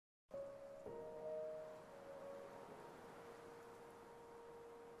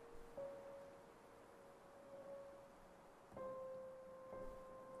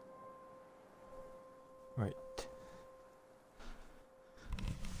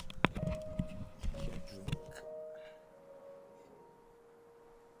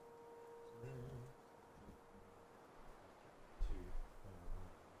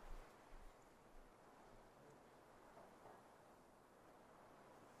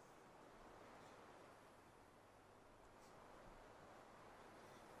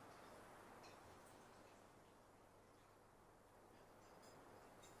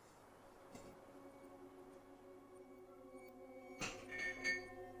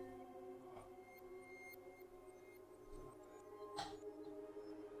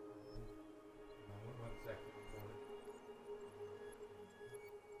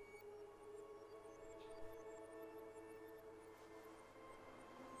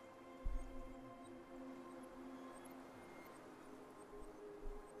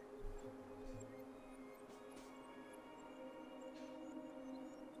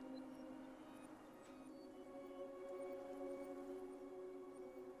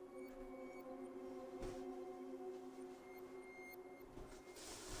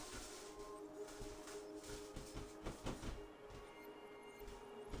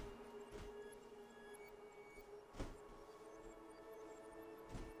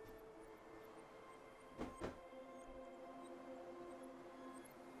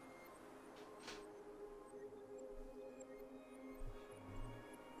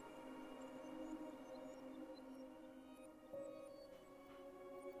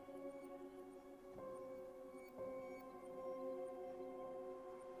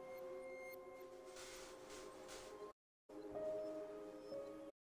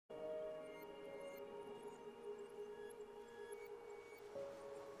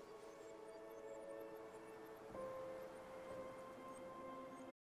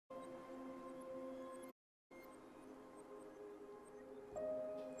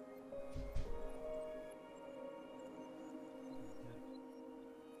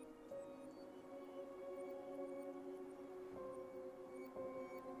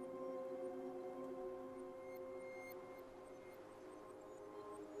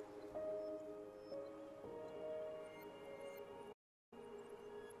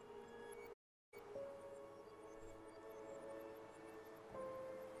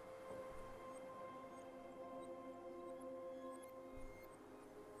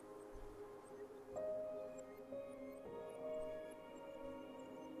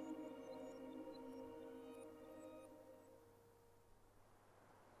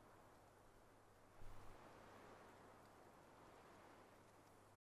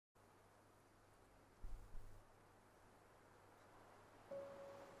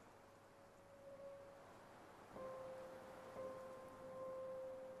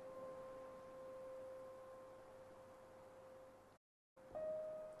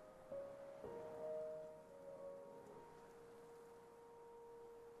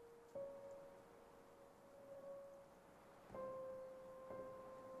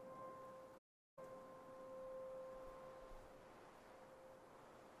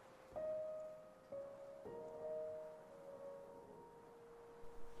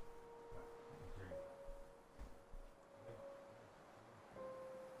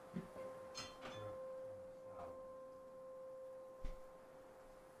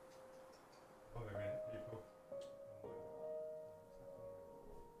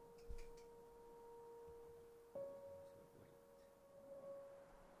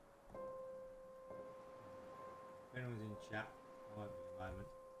chat. I won't be a moment.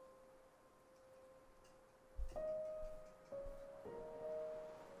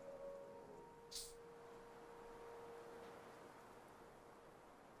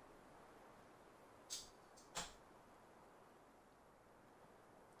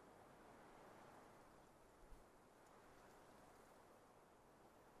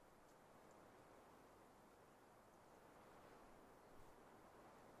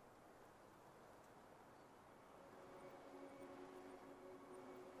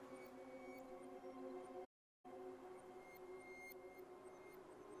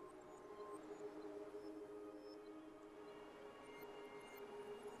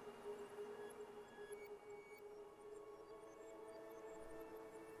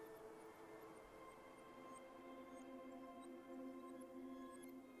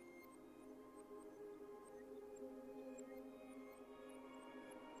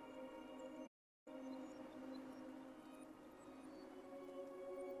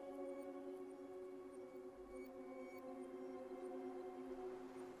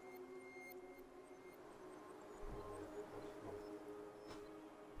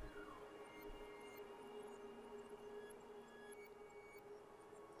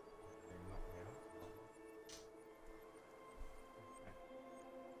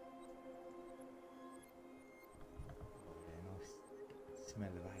 Smell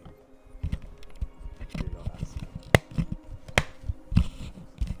of ale. Do like that smell.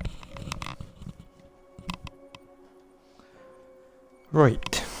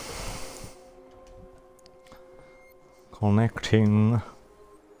 Right. Connecting.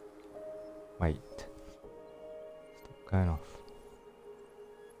 Wait. Stop going off.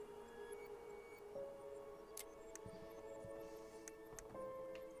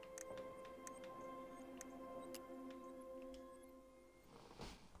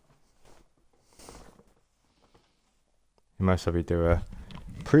 Most of you do a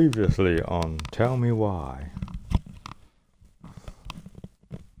previously on Tell Me Why.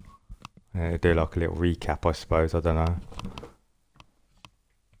 Do like a little recap, I suppose. I don't know.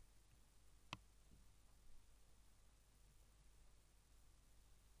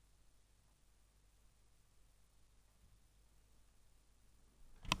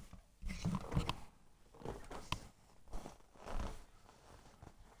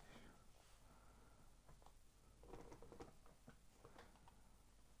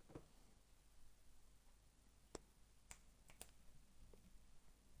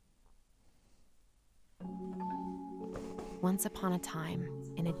 Once upon a time,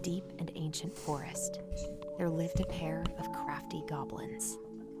 in a deep and ancient forest, there lived a pair of crafty goblins.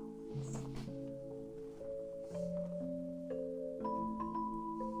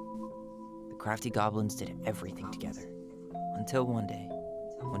 The crafty goblins did everything together, until one day,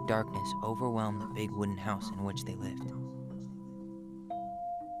 when darkness overwhelmed the big wooden house in which they lived.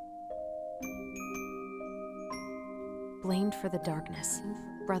 Blamed for the darkness,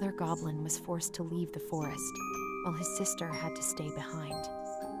 Brother Goblin was forced to leave the forest, while his sister had to stay behind.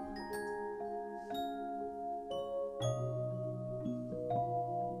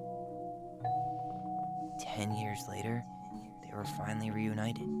 Years later, they were finally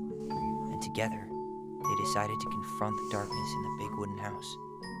reunited, and together, they decided to confront the darkness in the big wooden house.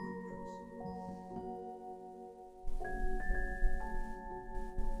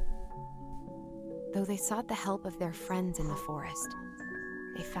 Though they sought the help of their friends in the forest,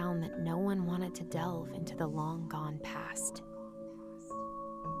 they found that no one wanted to delve into the long-gone past.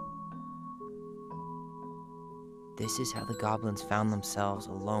 This is how the goblins found themselves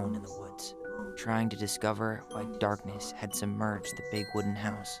alone in the woods, trying to discover why darkness had submerged the big wooden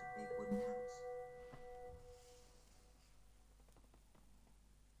house.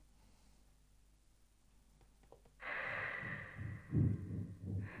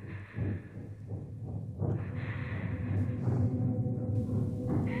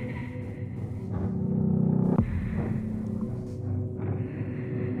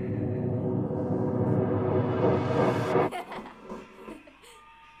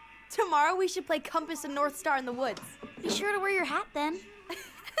 Tomorrow we should play Compass and North Star in the woods. Be sure to wear your hat then.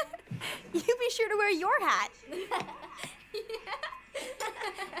 You be sure to wear your hat.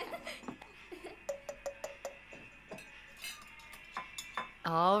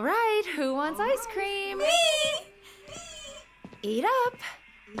 All right, who wants ice cream? Me! Eat up.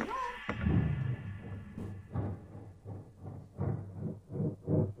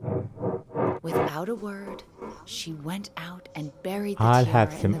 Without a word, she went out and buried the I'll tiara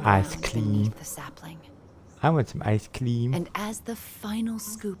have in some the ice ground cream. beneath the sapling. I want some ice cream. And as the final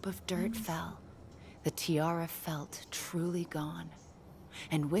scoop of dirt fell, the tiara felt truly gone.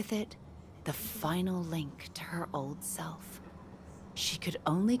 And with it, the final link to her old self. She could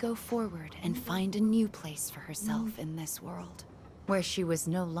only go forward and find a new place for herself in this world, where she was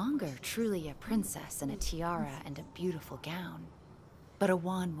no longer truly a princess in a tiara and a beautiful gown, but a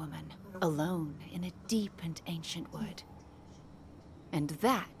wan woman, alone in a deep and ancient wood. And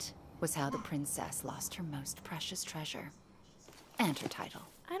that was how the princess lost her most precious treasure, and her title.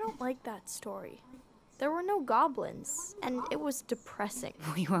 I don't like that story. There were no goblins, and it was depressing.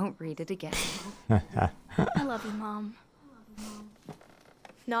 We won't read it again. I love you, Mom.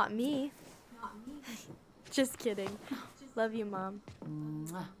 Not me. Just kidding. Love you, Mom.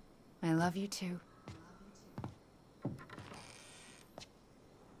 Mwah. I love you too.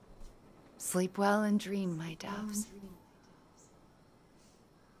 Sleep well and dream, my doves.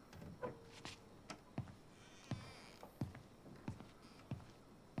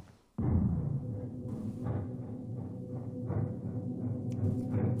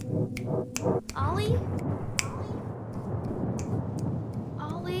 Ollie?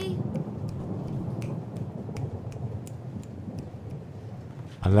 Ollie?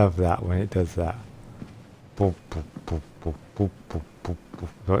 I love that when it does that. Boop, boop, boop, boop, boop, boop, boop, boop.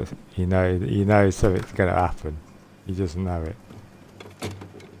 But you know something's gonna happen. You just know it.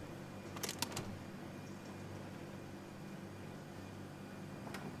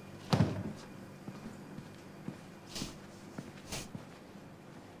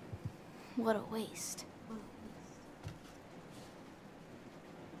 What a waste.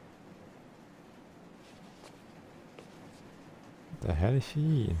 The hell is she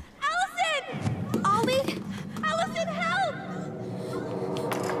eating? Allison! Ollie! Allison, help!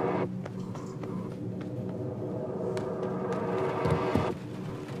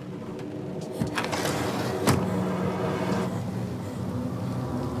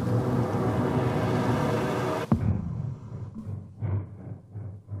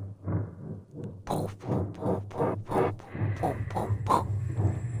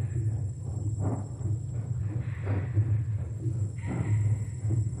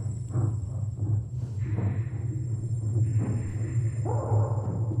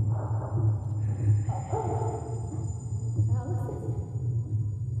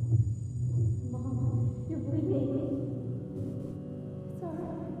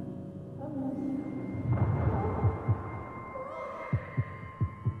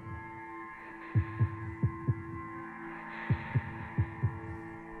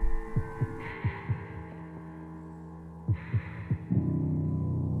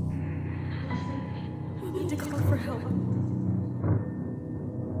 To call for help.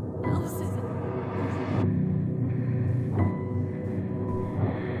 Allison.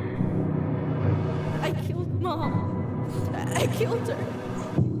 I killed Mom. I killed her.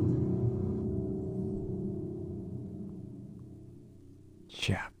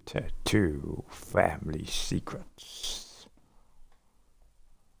 Chapter 2: Family Secrets.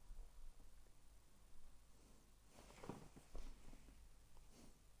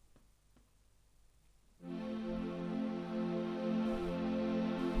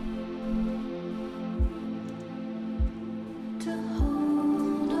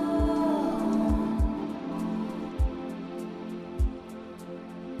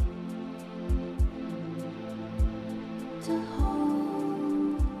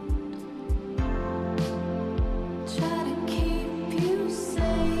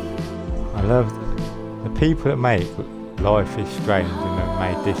 I love the people that make Life is Strange and that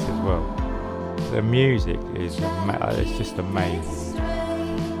made this as well. The music is it's just amazing.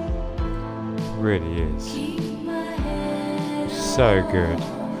 It really is. So good.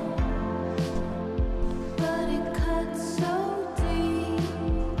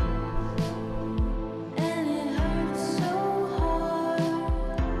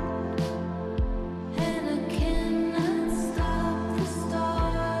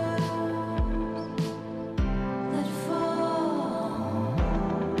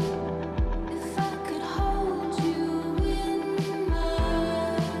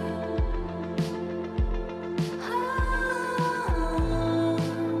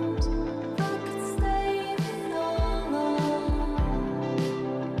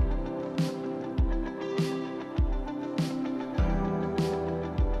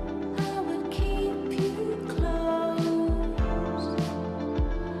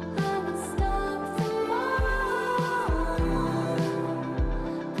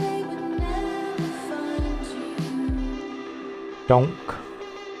 Donk.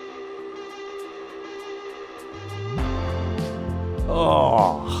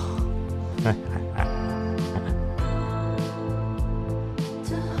 Oh.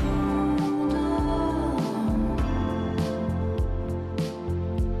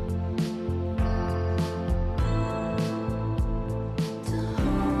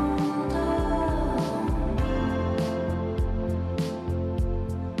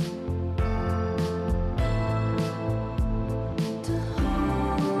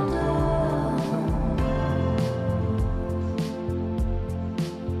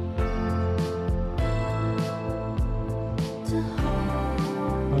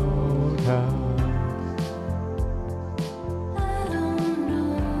 cars.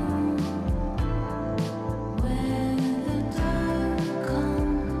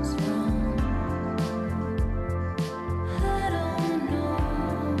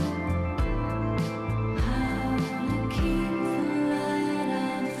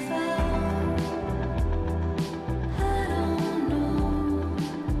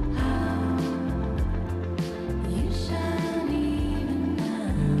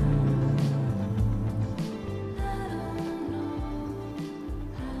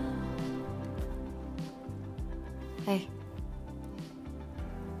 Hey.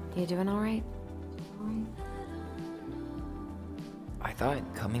 You doing all right? I thought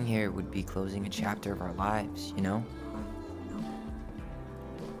coming here would be closing a chapter of our lives, you know?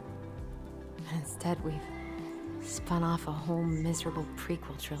 And instead, we've spun off a whole miserable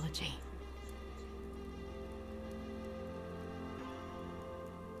prequel trilogy.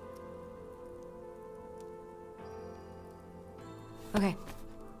 Okay.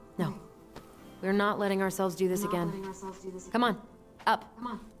 No. We're not letting ourselves do this again. Come on. Up.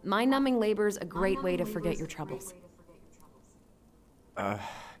 Mind-numbing labor's a great way to forget your troubles.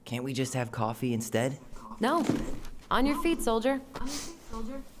 Can't we just have coffee instead? No. On your feet, soldier.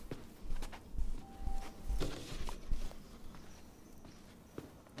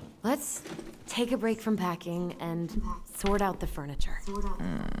 Let's take a break from packing and sort out the furniture.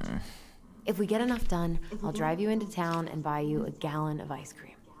 If we get enough done, I'll drive you into town and buy you a gallon of ice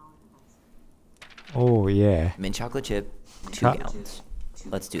cream. Oh yeah. Mint chocolate chip, 2 Cut. gallons.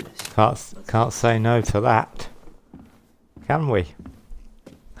 Let's do this. Can't say no to that. Can we?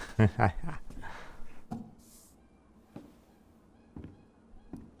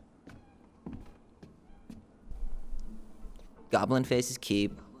 Goblin face is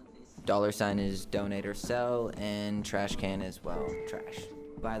keep. $sign is donate or sell, and trash can is, well, trash.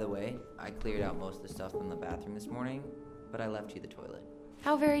 By the way, I cleared out most of the stuff from the bathroom this morning, but I left you the toilet.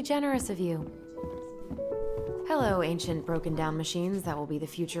 How very generous of you. Hello, ancient broken down machines that will be the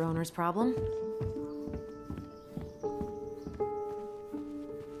future owner's problem.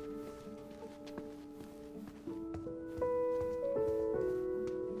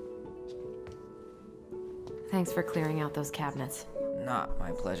 Thanks for clearing out those cabinets. Not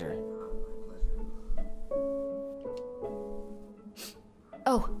my pleasure.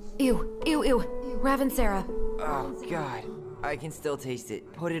 Oh, ew, ew, ew. Ravensara. Oh, God. I can still taste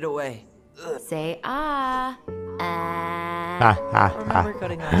it. Put it away. Ugh. Say ah. Ah. Ha ha Remember ha.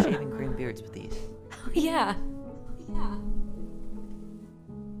 cutting off shaving cream beards with these. Yeah.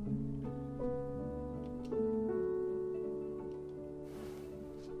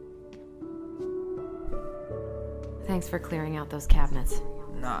 Thanks for clearing out those cabinets.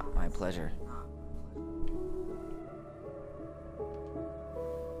 Not my pleasure.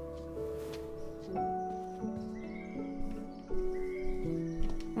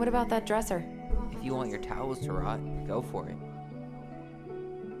 What about that dresser? If you want your towels to rot, go for it.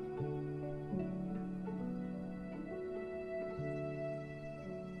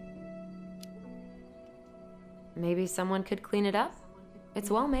 Maybe someone could clean it up?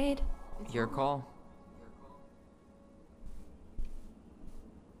 It's well made. Your call.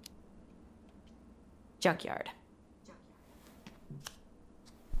 Junkyard.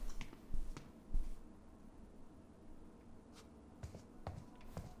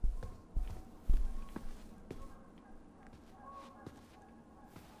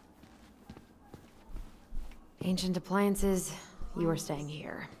 Ancient appliances, you are staying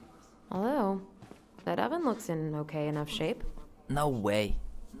here. Although, that oven looks in okay enough shape. No way.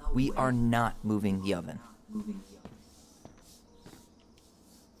 We are not moving the oven.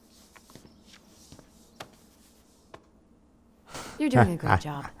 You're doing a great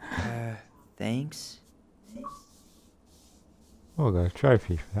job. Thanks. Oh, I got a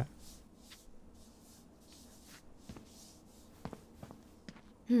trophy for that.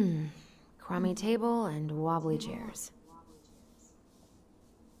 Crummy table and wobbly chairs.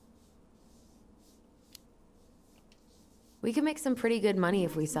 We could make some pretty good money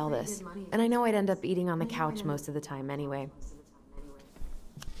if we sell this. And I know I'd end up eating on the couch most of the time anyway.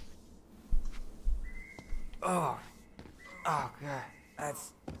 Oh, God.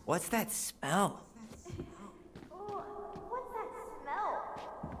 What's that smell? What's that smell?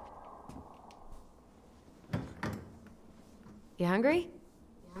 You hungry?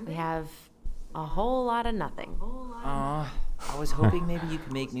 We have a whole lot of nothing. I was hoping maybe you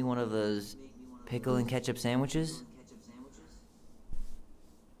could make me one of those pickle and ketchup sandwiches.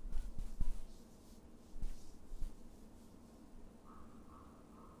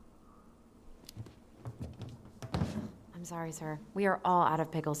 I'm sorry, sir. We are all out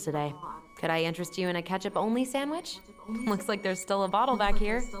of pickles today. Could I interest you in a ketchup-only sandwich? Looks like there's still a bottle back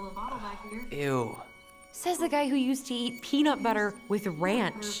here. Ew. Says the guy who used to eat peanut butter with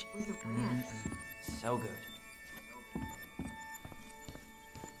ranch. So good.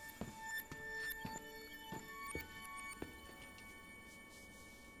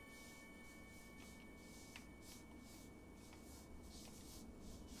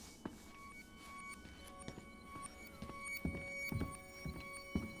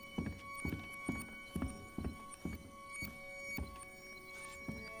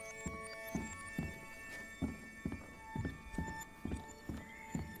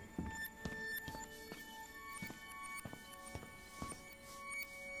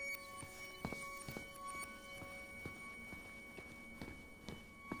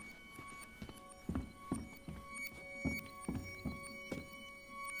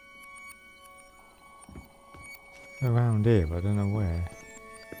 Around here, but I don't know where.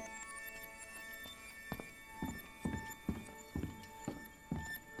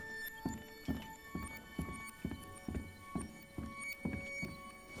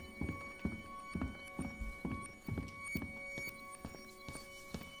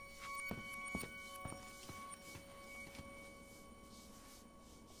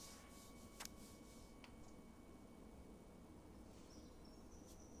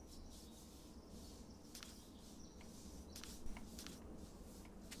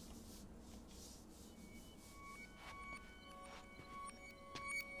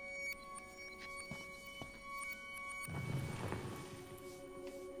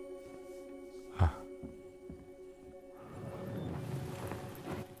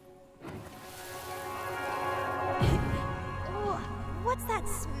 What's that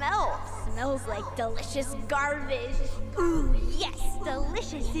smell? Smells like delicious garbage. Ooh, yes,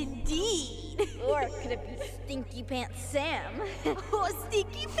 delicious indeed. Or could it be Stinky Pants Sam? Oh,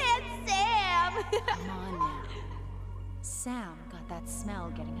 Stinky Pants Sam! Come on now. Sam got that smell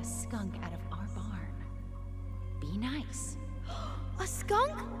getting a skunk out of our barn. Be nice. A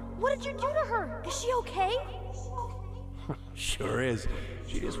skunk? What did you do to her? Is she okay? Sure is.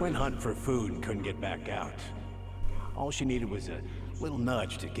 She just went hunting for food and couldn't get back out. All she needed was a little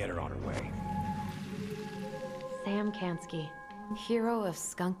nudge to get her on her way. Sam Kansky, hero of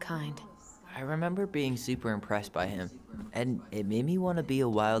skunk kind. I remember being super impressed by him, and it made me want to be a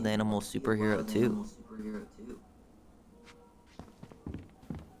wild animal superhero too.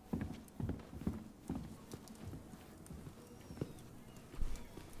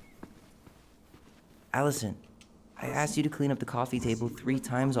 Allison, I asked you to clean up the coffee table 3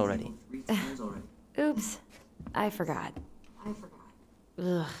 times already. Oops, I forgot.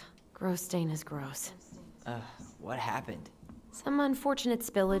 Ugh, gross stain is gross. What happened? Some unfortunate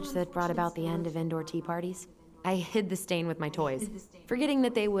spillage that brought about the end of indoor tea parties. I hid the stain with my toys, forgetting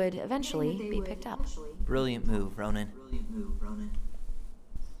that they would eventually be picked up. Brilliant move, Ronan.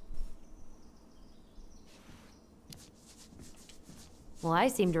 Well, I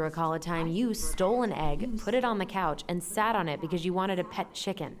seem to recall a time you stole an egg, put it on the couch, and sat on it because you wanted a pet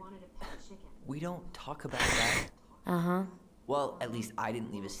chicken. We don't talk about that. Uh-huh. Well, at least I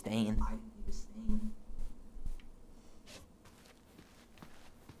didn't leave a stain.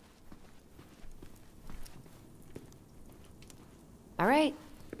 All right,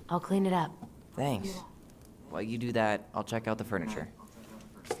 I'll clean it up. Thanks. While you do that, I'll check out the furniture.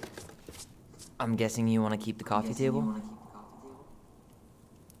 I'm guessing you want to keep the coffee table?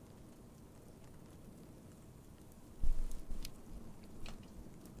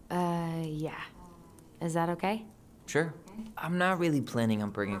 Yeah. Is that okay? Sure. I'm not really planning on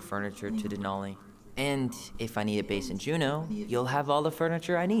bringing furniture to Denali. And if I need a base in Juneau, you'll have all the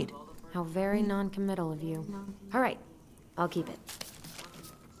furniture I need. How very non-committal of you. All right, I'll keep it.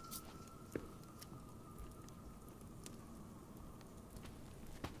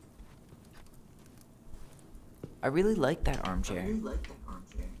 I really like that armchair.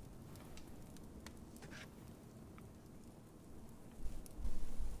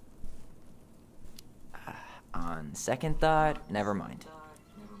 On second thought, never mind.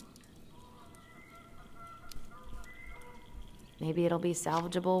 Maybe it'll be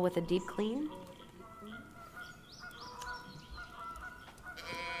salvageable with a deep clean?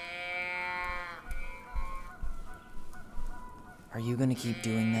 Are you gonna keep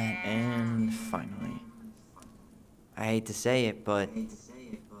doing that? And finally. I hate to say it, but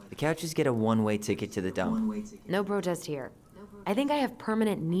the couches get a one-way ticket to the dump. No protest here. I think I have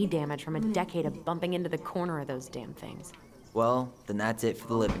permanent knee damage from a decade of bumping into the corner of those damn things. Well, then that's it for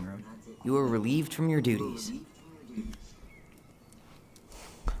the living room. You are relieved from your duties.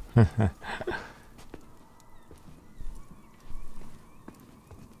 Huh. 。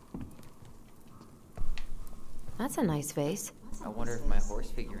That's a nice vase. I wonder if my horse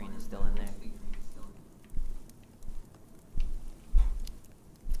figurine is still in there.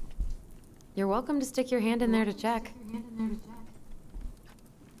 You're welcome to stick your hand in there to check.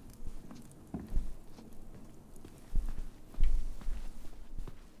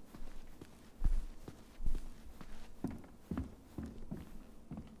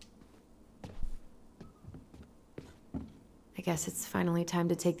 I guess it's finally time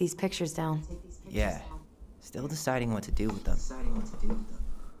to take these pictures down. Yeah. Still deciding what to do with them.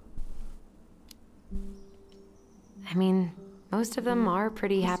 I mean, most of them are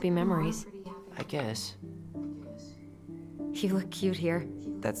pretty happy memories. I guess. You look cute here.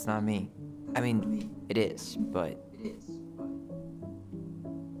 That's not me. I mean, it is, but...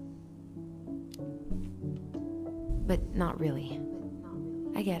 But not really.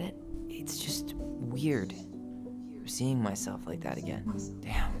 I get it. It's just weird. Seeing myself like that again.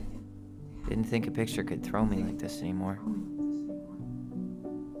 Damn. Didn't think a picture could throw me like this anymore.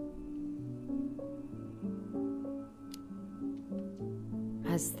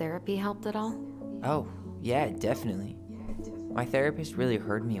 Has therapy helped at all? Oh, yeah, definitely. My therapist really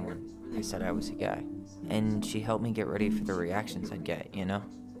heard me when I said I was a guy. And she helped me get ready for the reactions I'd get, you know?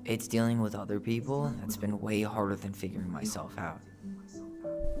 It's dealing with other people that's been way harder than figuring myself out.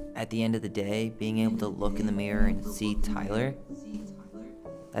 At the end of the day, being able to look in the mirror and see Tyler,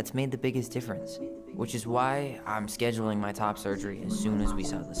 that's made the biggest difference. Which is why I'm scheduling my top surgery as soon as we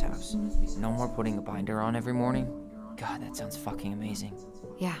sell this house. No more putting a binder on every morning. God, that sounds fucking amazing.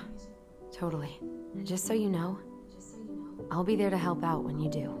 Yeah, totally. And just so you know, I'll be there to help out when you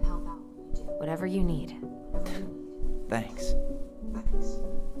do. Whatever you need. Thanks.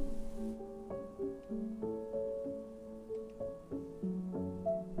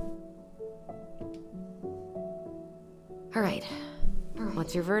 All right.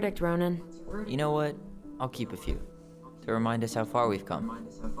 What's your verdict, Ronan? You know what? I'll keep a few. To remind us how far we've come.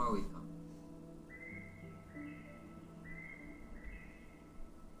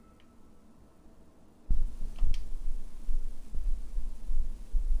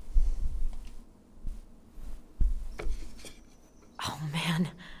 Oh man,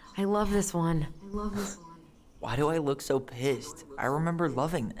 I love this one. Why do I look so pissed? I remember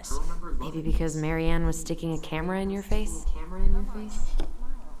loving this. Maybe because Marianne was sticking a camera in your face?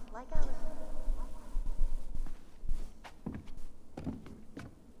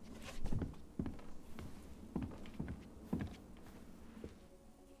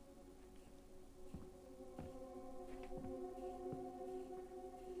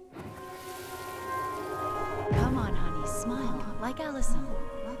 Come on, honey, smile, like Allison.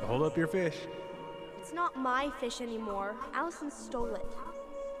 Hold up your fish. It's not my fish anymore. Allison stole it.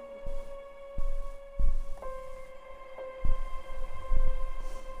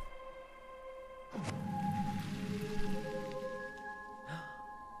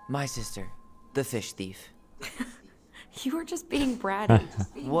 My sister, the fish thief. You were just being bratty.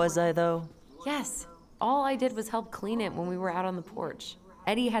 Was I, though? Yes. All I did was help clean it when we were out on the porch.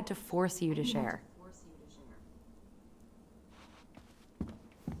 Eddie had to force you to share.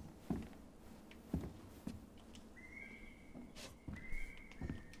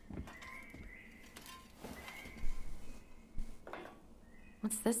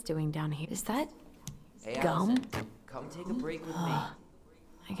 What's this doing down here? Is that Hey, gum? Allison, come take a break with me.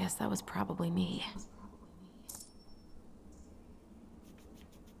 I guess that was probably me.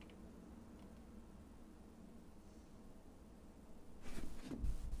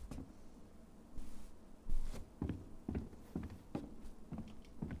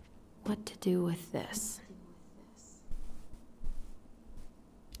 What to do with this?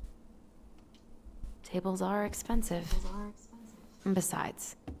 Tables are expensive. And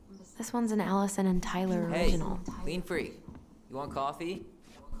besides, this one's an Allison and Tyler Hey, original. clean freak. You want coffee?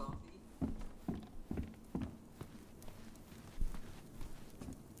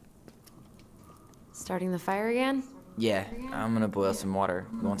 Starting the fire again? Yeah, I'm gonna boil some water.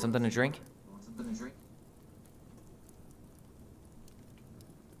 You want something to drink?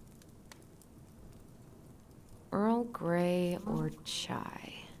 Earl Grey or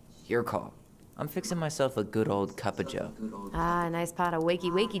chai? Your call. I'm fixing myself a good old cup of joe. Ah, a nice pot of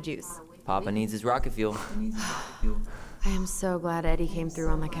wakey juice. Papa needs his rocket fuel. I am so glad Eddie came through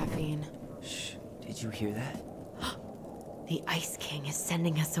on the caffeine. Shh, did you hear that? The Ice King is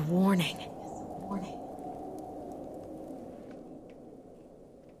sending us a warning.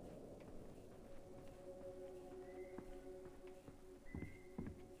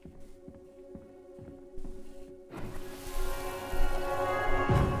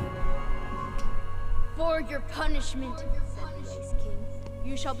 For your punishment, said the Ice King,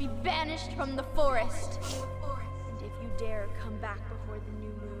 you shall be banished from the forest. dare come back before the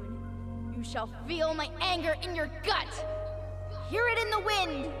new moon, you shall feel my anger in your gut. Hear it in the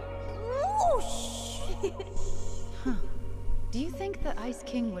wind. Whoosh! Do you think the Ice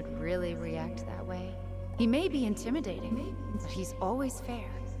King would really react that way? He may be intimidating, but he's always fair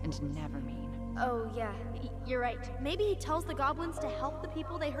and never mean. Oh yeah, you're right. Maybe he tells the goblins to help the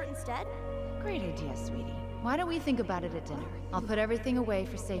people they hurt instead? Great idea, sweetie. Why don't we think about it at dinner? I'll put everything away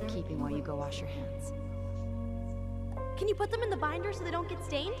for safekeeping while you go wash your hands. Can you put them in the binder so they don't get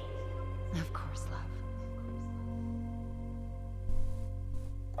stained? Of course, love.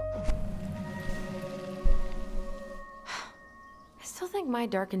 I still think my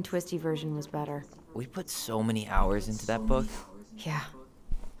dark and twisty version was better. We put so many hours into that book. Yeah.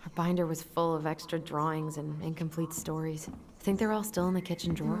 Our binder was full of extra drawings and incomplete stories. Think they're all still in the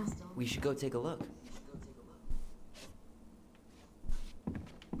kitchen drawer? We should go take a look.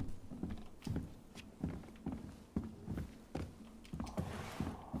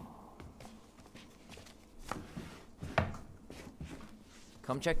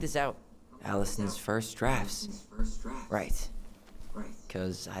 Come check this out. Allison's first drafts. Right.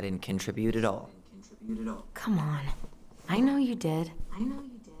 Because I didn't contribute at all. Come on. I know you did. I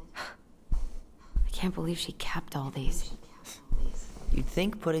can't believe she kept all these. You'd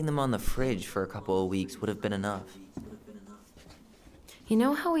think putting them on the fridge for a couple of weeks would have been enough. You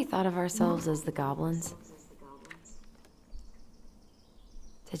know how we thought of ourselves as the goblins?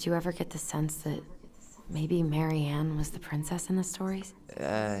 Did you ever get the sense that maybe Mary Ann was the princess in the stories?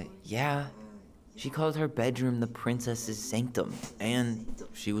 Yeah. She called her bedroom the princess's sanctum, and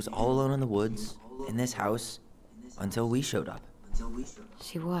she was all alone in the woods, in this house, until we showed up.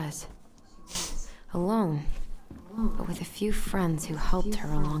 She was. Alone, but with a few friends who helped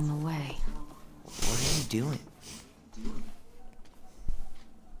her along the way. What are you doing?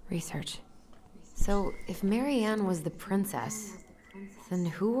 Research. So, if Mary Ann was the princess, then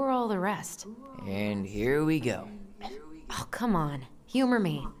who were all the rest? And here we go. Oh, come on. Humor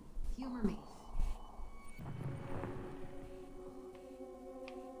me.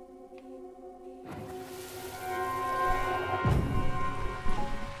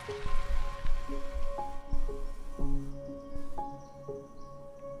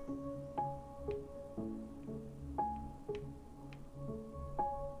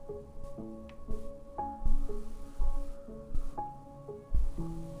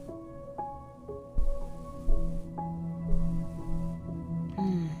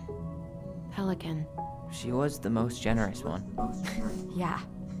 Pelican. She was the most generous one. Yeah,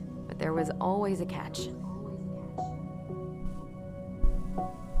 but there was always a catch.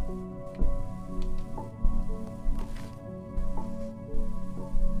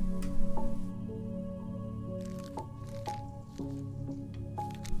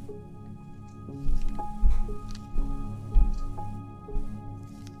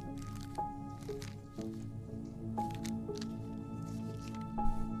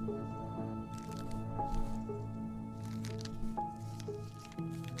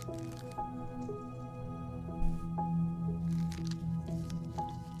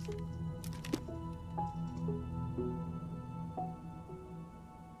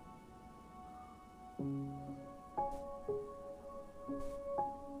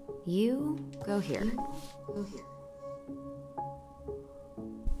 You go here.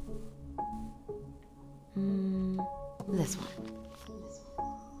 This one.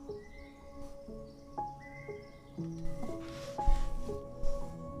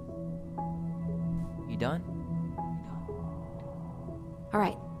 You done? All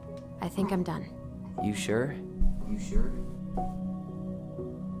right. I think I'm done. You sure?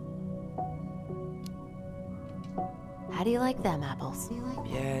 How do you like them apples?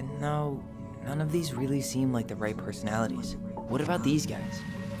 Yeah, no. None of these really seem like the right personalities. What about these guys?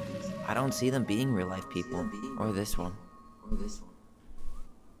 I don't see them being real-life people. Or this one.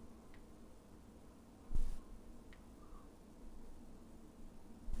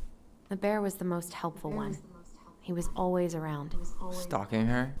 The bear was the most helpful one. He was always around. Stalking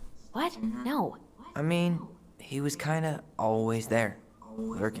her? What? No. I mean, he was kinda always there.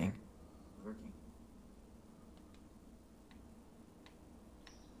 Lurking.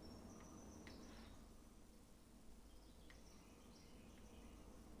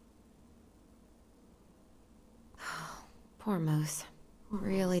 Poor Moose.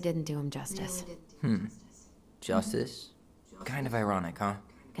 Really didn't do him justice. Justice? Kind of ironic, huh?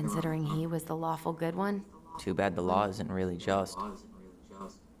 Considering he was the lawful good one. Too bad the law isn't really just.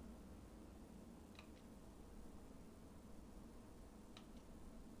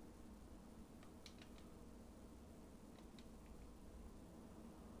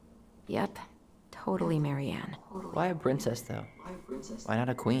 Yep. totally Marianne. Why a princess, though? Why not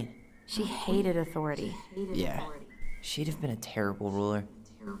a queen? She hated authority. Yeah, she'd have been a terrible ruler.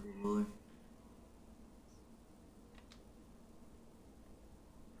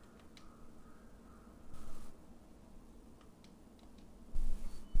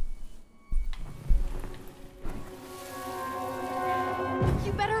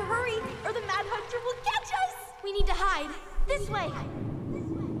 You better hurry, or the Mad Hunter will catch us! We need to hide. This way!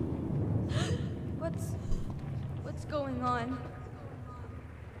 What's going on?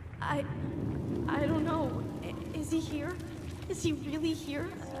 I don't know. Is he here? Is he really here?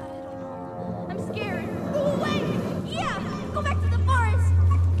 I don't know. I'm scared. Go away! Yeah! Go back to the forest!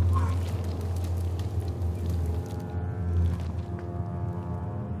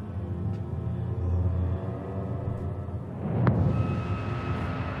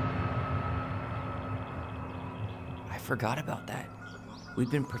 I forgot about that. We'd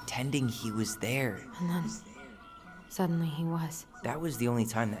been pretending he was there. And then, suddenly he was. That was the only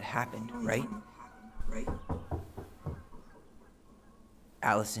time that happened, right?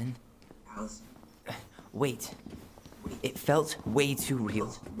 Allison? Wait. It felt way too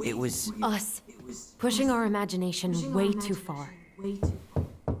real. It was... Us. Pushing our imagination way too far.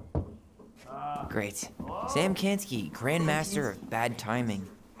 Great. Sam Kansky, Grandmaster of Bad Timing.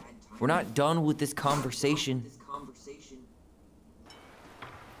 We're not done with this conversation.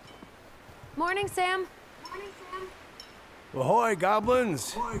 Morning, Sam. Ahoy,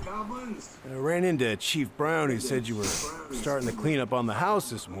 goblins! I ran into Chief Brown, who said you were starting the cleanup on the house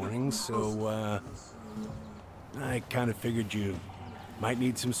this morning, so, I kind of figured you might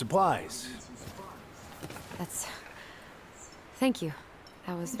need some supplies. Thank you.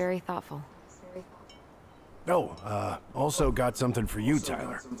 That was very thoughtful. Oh, also got something for you,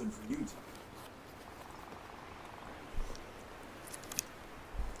 Tyler.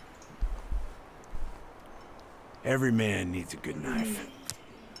 Every man needs a good knife.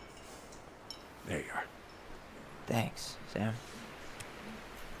 There you are. Thanks, Sam.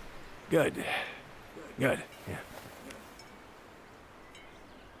 Good. Good, yeah.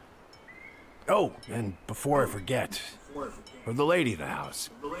 Oh, and before I forget, for the lady of the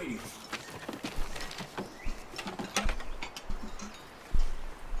house.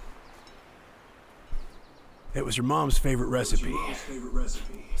 It was your mom's favorite recipe.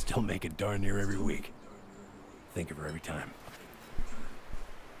 Still make it darn near every week. Think of her every time.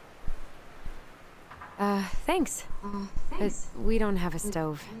 Thanks. But we don't have a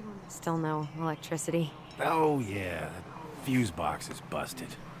stove. Still no electricity. Oh, yeah, that fuse box is busted.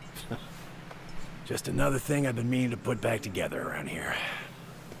 Just another thing I've been meaning to put back together around here.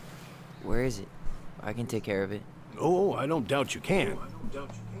 Where is it? I can take care of it. Oh, I don't doubt you can.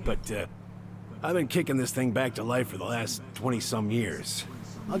 But, I've been kicking this thing back to life for the last 20-some years.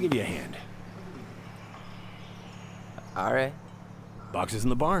 I'll give you a hand. All right. Box is in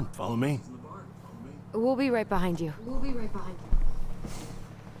the barn. Follow me. We'll be right behind you.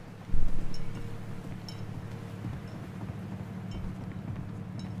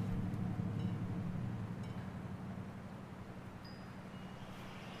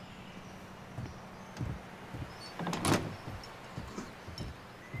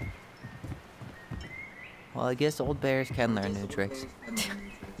 Well, I guess old bears can learn new tricks.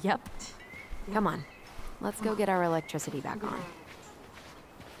 Yep. Come on. Let's go get our electricity back on.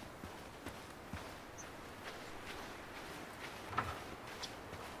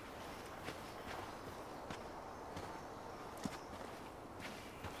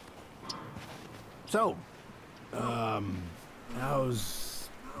 So, how's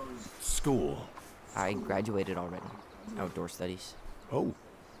school? I graduated already. Outdoor studies. Oh,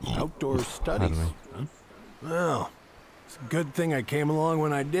 outdoor studies. Pardon me. Huh? Well, it's a good thing I came along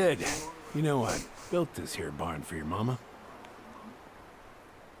when I did. You know, I built this here barn for your mama.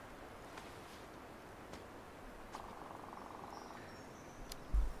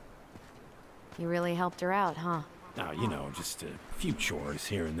 You really helped her out, huh? Now, you know, just a few chores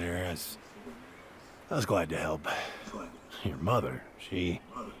here and there. I was glad to help. Your mother,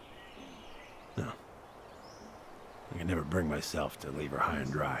 no. I could never bring myself to leave her high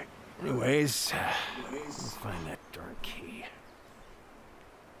and dry. Anyways, let's find that darn key.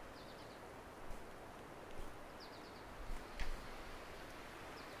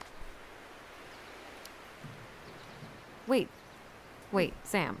 Wait,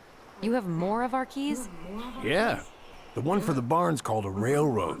 Sam. You have more of our keys? Yeah, the one for the barn's called a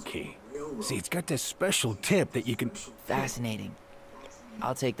railroad key. See, it's got this special tip that you can... Fascinating.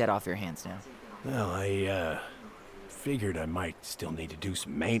 I'll take that off your hands now. Well, I, figured I might still need to do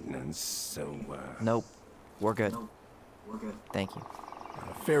some maintenance, so, Nope. We're good. Thank you.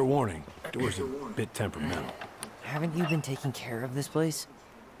 Fair warning, door's a bit temperamental. Haven't you been taking care of this place?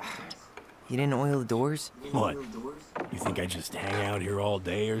 You didn't oil the doors? What? You think I just hang out here all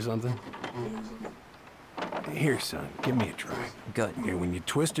day or something? Here, son, give me a try. Good. Okay, when you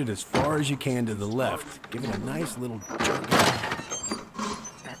twist it as far as you can to the left, give it a nice little jerk.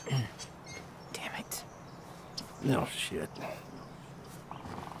 Damn it. No shit.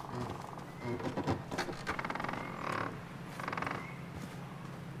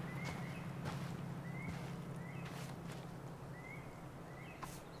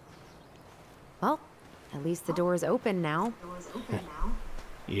 Well, at least the door's open now.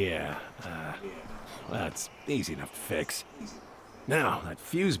 Yeah, that's easy enough to fix. Now, that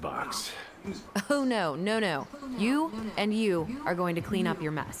fuse box. Oh, no, no, no. You and you are going to clean up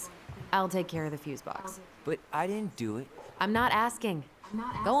your mess. I'll take care of the fuse box. But I didn't do it. I'm not asking.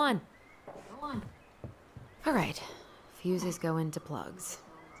 Go on. All right. Fuses go into plugs.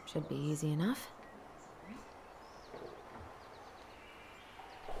 Should be easy enough.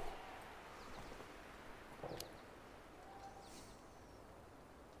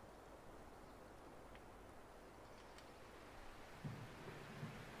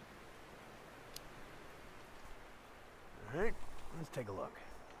 All right, let's take a look.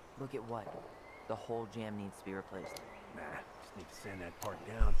 Look at what? The whole jam needs to be replaced. Nah, just need to sand that part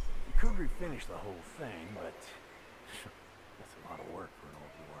down. You could refinish the whole thing, but that's a lot of work for an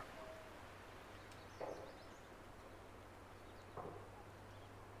old war.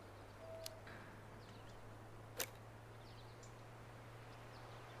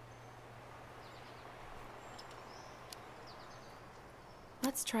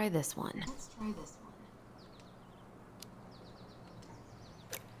 Let's try this one.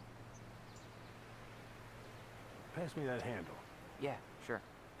 Pass me that handle. Yeah, sure.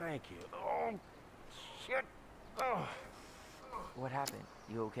 Thank you. Oh, shit. Oh. What happened?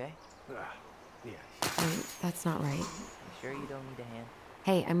 You okay? Yeah. Wait, that's not right. You sure you don't need a hand?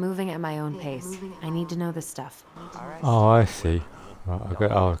 Hey, I'm moving at my own pace. I need to know this stuff. Alright. Oh, I see. Right, I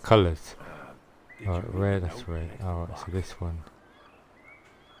got colours. Did Right, you red, read that's the red. note? Alright, so this one.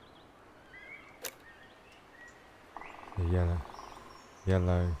 The yellow.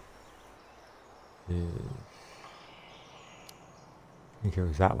 Yellow is... I think it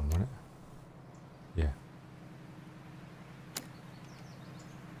was that one, wasn't it? Yeah.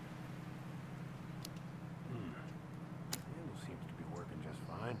 Handle seems to be working just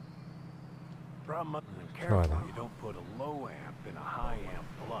fine. Problem up and Try careful that. you don't put a low amp in a high amp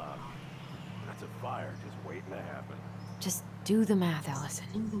plug. That's a fire just waiting to happen. Just do the math,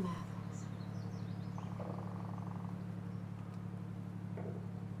 Allison.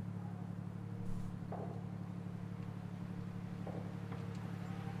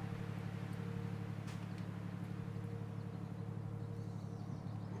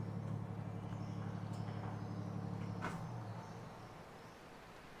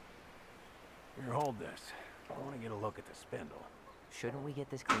 Here, hold this. I want to get a look at the spindle. Shouldn't we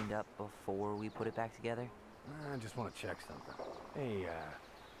get this cleaned up before we put it back together? I just want to check something. Hey,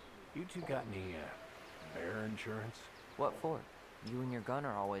 you two got any, bear insurance? What for? You and your gun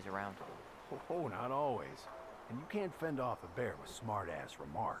are always around. Oh, not always. And you can't fend off a bear with smart-ass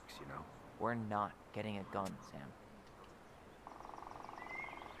remarks, you know? We're not getting a gun, Sam.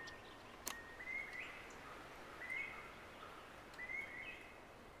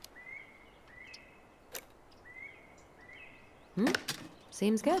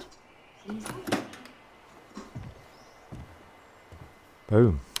 Seems good.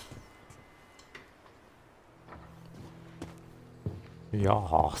 Boom.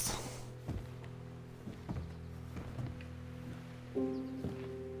 Yas.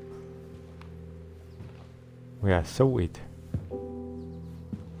 We are sorted.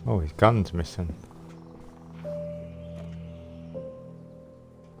 Oh, his gun's missing.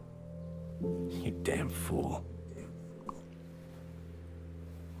 You damn fool.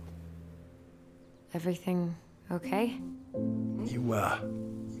 Everything okay?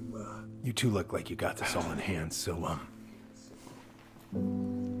 You two look like you got this all in hand, so, bye.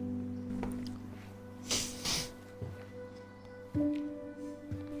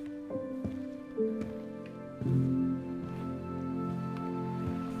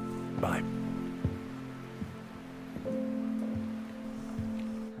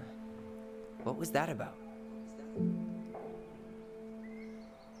 What was that about?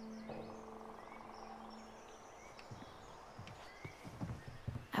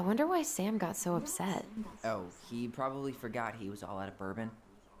 I wonder why Sam got so upset. Oh, he probably forgot he was all out of bourbon.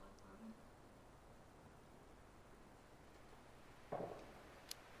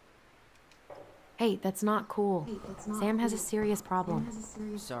 Hey, that's not cool. Sam has a serious problem.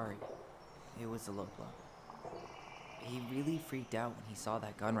 Sorry. It was a low blow. He really freaked out when he saw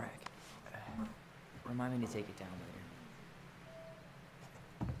that gun rack. Remind me to take it down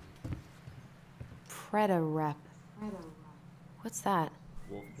later. Preda rep. What's that?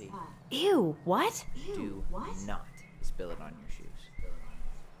 Wolf pee. Ew, what? Do not spill it on your shoes.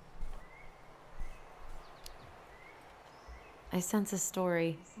 I sense a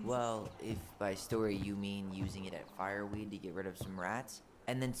story. Well, if by story you mean using it at fireweed to get rid of some rats,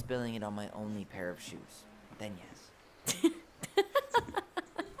 and then spilling it on my only pair of shoes, then yes.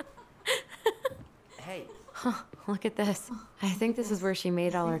 Hey. Huh, look at this. I think this is where she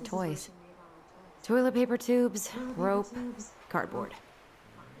made all her toys. Toilet paper tubes, rope, cardboard.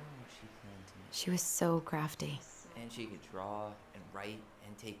 She was so crafty. And she could draw and write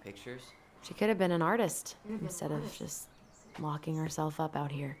and take pictures. She could have been an artist instead of just locking herself up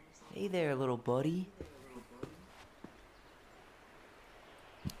out here. Hey there, little buddy.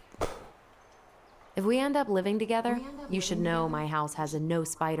 If we end up living together, you should know my house has a no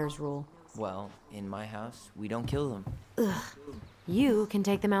spiders rule. Well, in my house, we don't kill them. Ugh. You can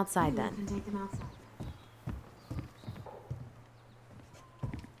take them outside then.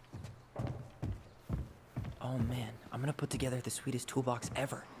 Oh man, I'm gonna put together the sweetest toolbox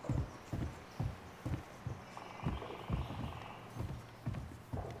ever.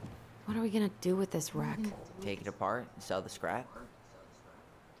 What are we gonna do with this wreck? Take it apart and sell the scrap.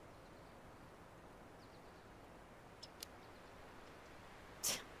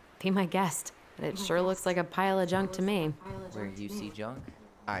 Be my guest. But it sure looks like a pile of junk to me. Where you see junk,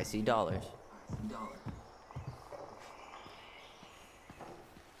 I see dollars.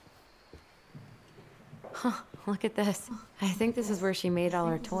 Huh, look at this. I think this is where she made all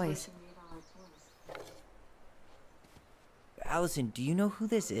her toys. Allison, do you know who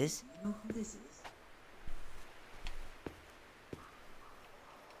this is?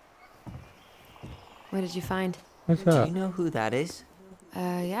 What did you find? What's Do that? you know who that is?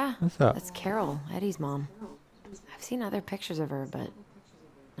 Yeah. What's that? That's Carol, Eddie's mom. I've seen other pictures of her, but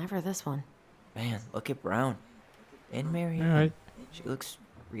never this one. Man, look at Brown. And Mary. Alright. She looks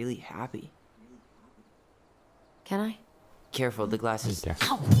really happy. Can I? Careful, the glass is Yeah.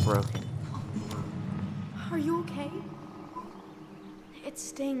 broken. Are you okay? It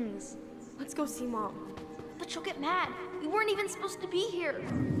stings. Let's go see Mom. But she'll get mad. We weren't even supposed to be here.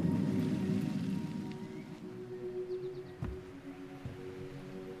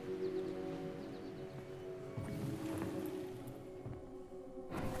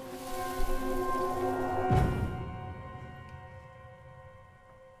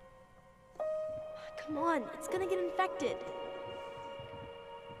 Come on, it's gonna get infected.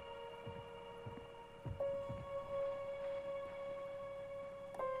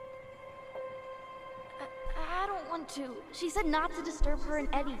 I don't want to. She said not to disturb her and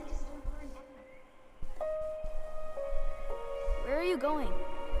Eddie. Where are you going?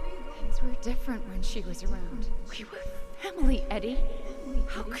 Things were different when she was around. We were family, Eddie.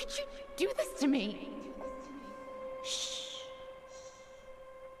 How could you do this to me?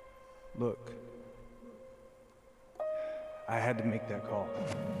 Look, I had to make that call.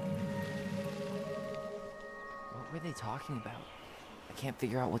 What were they talking about? I can't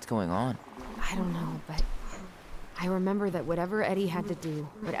figure out what's going on. I don't know, but I remember that whatever Eddie had to do,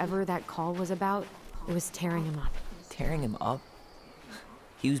 whatever that call was about, it was tearing him up. Tearing him up?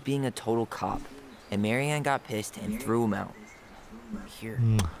 He was being a total cop, and Marianne got pissed and threw him out. Here,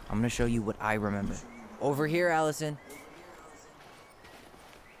 I'm gonna show you what I remember. Over here, Allison.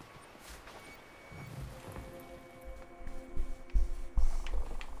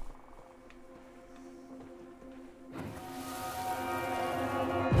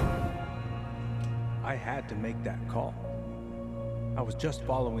 I had to make that call. I was just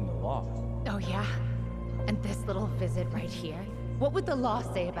following the law. Oh, yeah? And this little visit right here? What would the law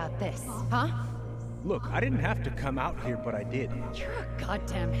say about this, huh? Look, I didn't have to come out here, but I did. You're a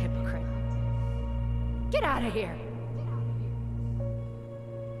goddamn hypocrite. Get out of here!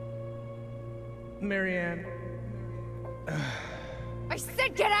 Marianne, I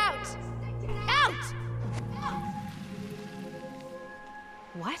said get out! Out!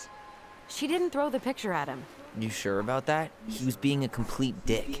 What? She didn't throw the picture at him. You sure about that? He was being a complete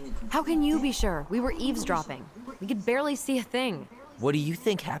dick. How can you be sure? We were eavesdropping. We could barely see a thing. What do you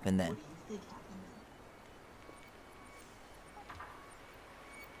think happened then?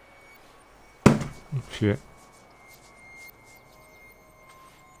 Shit.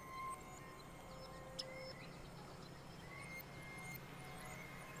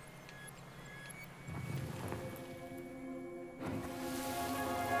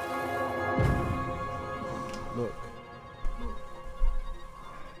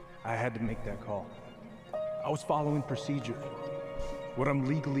 I had to make that call. I was following procedure. What I'm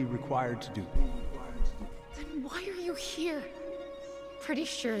legally required to do. Then why are you here? Pretty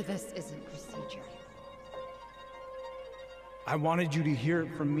sure this isn't procedure. I wanted you to hear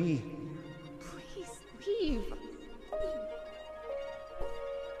it from me. Please leave.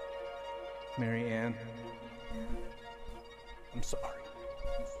 Mary Ann, I'm sorry.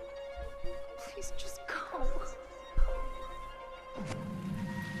 Please just go.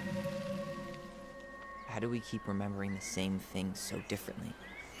 How do we keep remembering the same things so differently?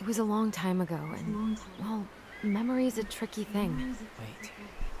 It was a long time ago, and, well, memory's a tricky thing. Wait,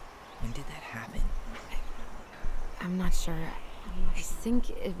 when did that happen? I'm not sure. I think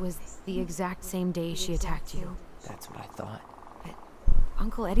it was the exact same day she attacked you. That's what I thought. But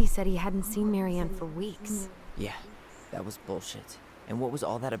Uncle Eddie said he hadn't seen Marianne for weeks. Yeah, that was bullshit. And what was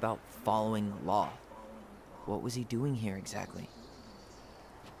all that about following the law? What was he doing here exactly?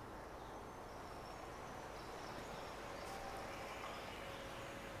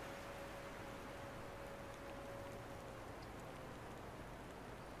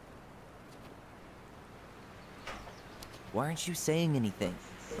 Why aren't you saying anything?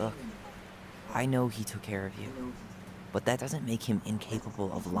 Look, I know he took care of you, but that doesn't make him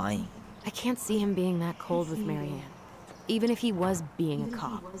incapable of lying. I can't see him being that cold with Marianne, even if he was being a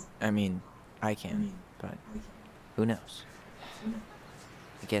cop. I mean, I can, but who knows?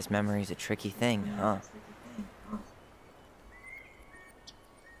 I guess memory's a tricky thing, huh?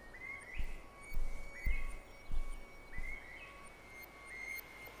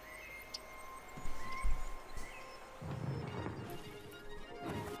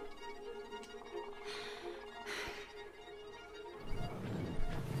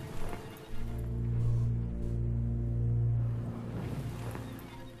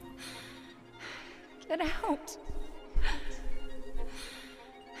 Get out.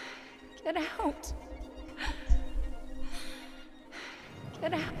 Get out.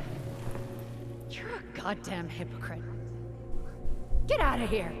 Get out. You're a goddamn hypocrite. Get out of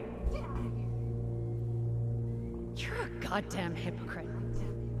here. You're a goddamn hypocrite.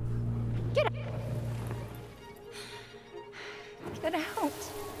 Get out. Get out.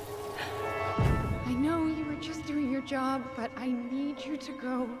 I know you were just doing your job, but I need you to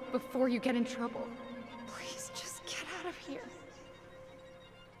go before you get in trouble. Please just get out of here.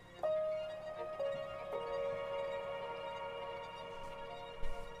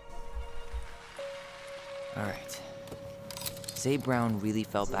 Alright. Say Brown really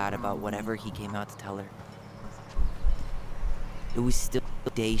felt bad about whatever he came out to tell her. It was still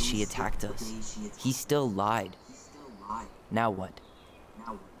the day she attacked us. He still lied. Now what?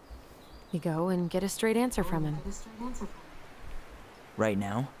 You go and get a straight answer from him. Right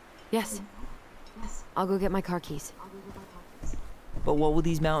now? Yes. I'll go get my car keys. But what will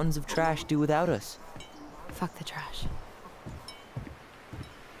these mountains of trash do without us? Fuck the trash.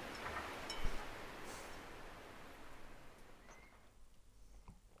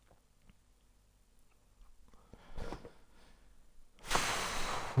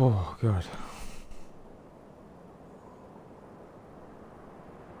 Oh, God.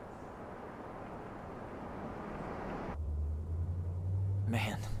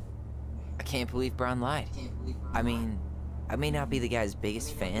 Man, I can't believe Brown lied. I mean, I may not be the guy's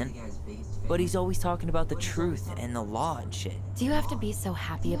biggest fan, but he's always talking about the truth and the law and shit. Do you have to be so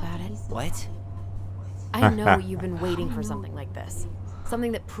happy about it? What? I know you've been waiting for something like this.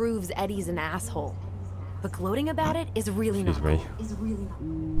 Something that proves Eddie's an asshole. But gloating about it is really not Excuse me.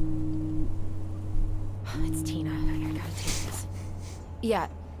 It's Tina. I gotta take this. Yeah,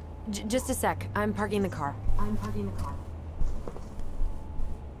 just a sec. I'm parking the car.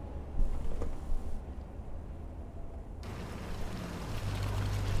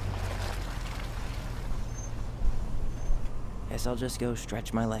 Guess I'll just go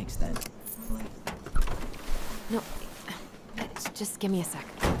stretch my legs then. No, just give me a sec.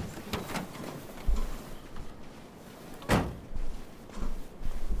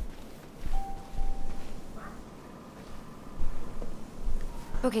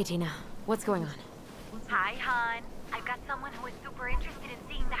 Okay, Tina, what's going on? Hi, hon. I've got someone who is super interested in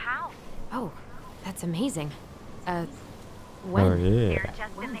seeing the house. Oh, that's amazing. When? Oh, yeah. They're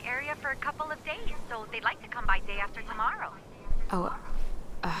just in the area for a couple of days, so they'd like to come by day after tomorrow. Oh,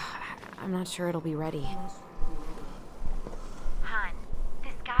 I'm not sure it'll be ready. Hon,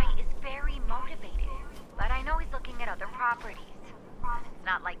 this guy is very motivated, but I know he's looking at other properties. It's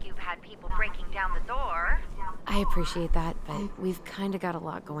not like you've had people breaking down the door. I appreciate that, but we've kind of got a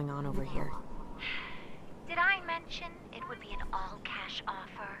lot going on over here. Did I mention it would be an all-cash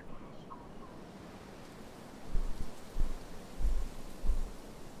offer?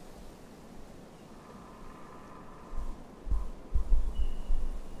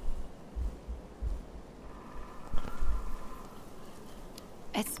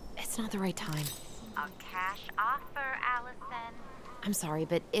 It's not the right time. A cash offer, Allison. I'm sorry,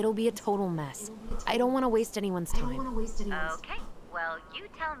 but it'll be a total mess. I don't want to waste anyone's time. Okay, well, you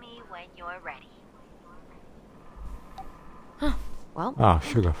tell me when you're ready. Huh. Well, Oh,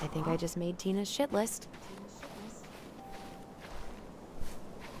 sugar. I think I just made Tina's shit list.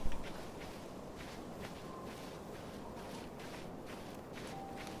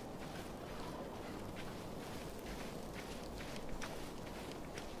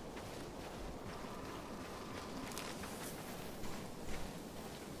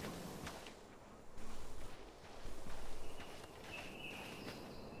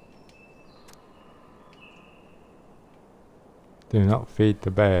 Do not feed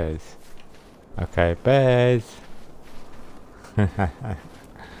the bears. Okay, bears. It's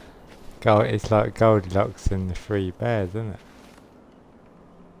like Goldilocks and the three bears, isn't it?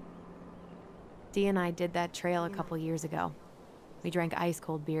 Dee and I did that trail a couple years ago. We drank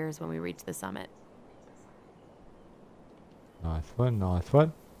ice-cold beers when we reached the summit. Nice one, nice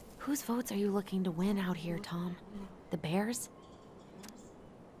one. Whose votes are you looking to win out here, Tom? The bears?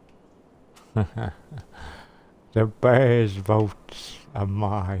 The bears' votes are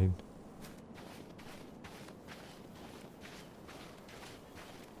mine.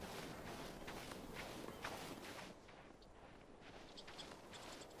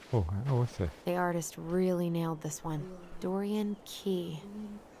 Oh, what's this? The artist really nailed this one. Dorian Key.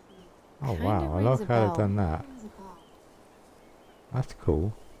 Oh Kinda wow, I rings like a how they've bell. done that. That's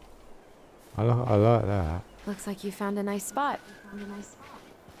cool. I like that. Looks like you found a nice spot.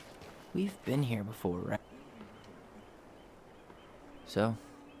 We've been here before, right? So,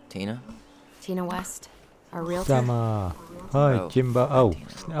 Tina? Tina West, our realtor. Summer. Hi, Oh, Jimbo.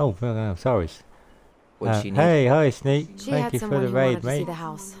 hi, Oh, Tina. sorry. What'd she need? Hey, hi, Sneak. She Thank had you for someone the who wanted raid, to see mate. the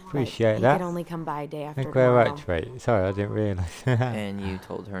house. but Appreciate he that. could only come by day after Thank you very tomorrow. much, mate. Sorry, I didn't realise. And you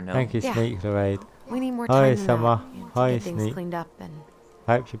told her no. Thank you, Yeah. Sneak, for the raid. We need more Hi, time than Summer. that to Hi, get things Sneak. cleaned up and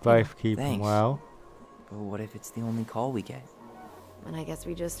Hope you both keeping Thanks. well. But what if it's the only call we get? I guess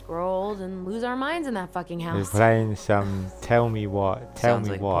we just grow old and lose our minds in that fucking We're house. playing some Tell Me Sounds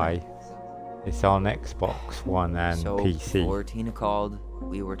like a Why. It's on Xbox One and So PC. before Tina called,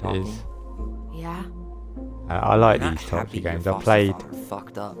 we were It talking. is. Yeah. I like Not these types happy of your games. I foster played father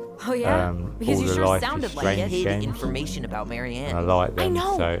fucked up. Oh yeah. Because all you the sure Life is sounded like Strange it. Hid games. information about Marianne. And I like them. I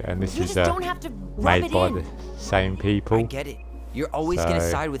know. So, and this You is just don't have to rub made it by in. the same people. I get it. You're always gonna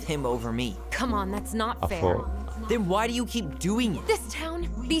So- side with him over me. Come on, that's not I fair. thought, Then why do you keep doing it? This town,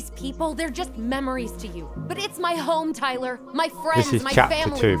 these people, they're just memories to you. But it's my home, Tyler. My friends, this is my chapter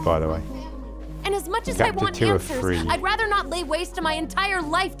family. 2, by the way. And as much as I Chapter want 2 of answers, 3. I'd rather not lay waste to my entire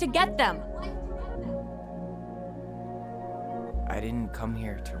life to get them. I didn't come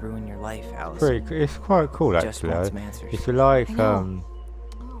here to ruin your life, Alice. It's quite cool, Just actually. want though. some answers. If you like I know.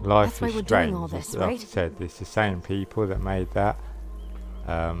 Life That's why is we're doing Strange, all this, like I right? said, it's the same people that made that.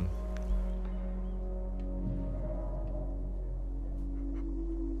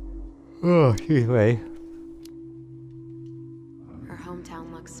 Oh, excuse me. Our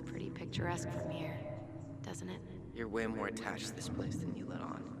hometown looks pretty picturesque from here, doesn't it? You're way more attached to this place than you let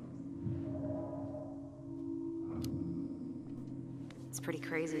on. It's pretty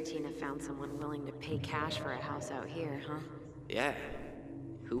crazy Tina found someone willing to pay cash for a house out here, huh? Yeah.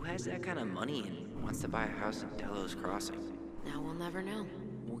 Who has that kind of money and wants to buy a house in Delos Crossing? Now we'll never know.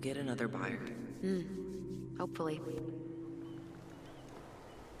 We'll get another buyer. Hopefully.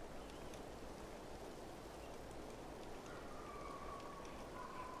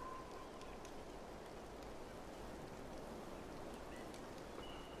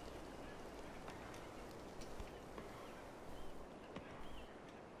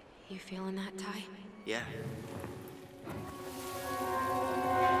 You feeling that, Ty? Yeah.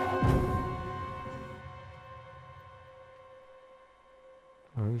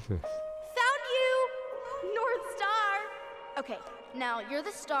 What is this? Found you! North Star! Okay, now you're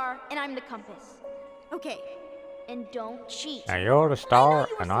the star and I'm the compass. Okay, and don't cheat. Now you're the I know star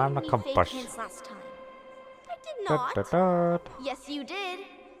you were and I'm the sending me fake compass. hints last time. I did Da, not. da, da. Yes, you did.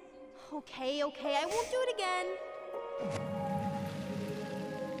 Okay, I won't do it again.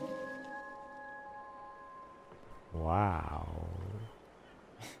 Wow.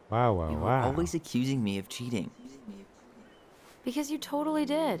 Wow, You were wow. always accusing me of cheating. Because you totally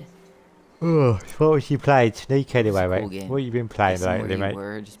did. Ugh, what was you playing? Sneak anyway, It's a cool mate. game. What you been playing Guessing lately, where mate? you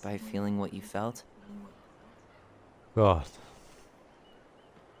were just by feeling what you felt. God.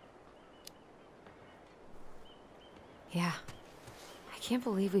 Yeah. I can't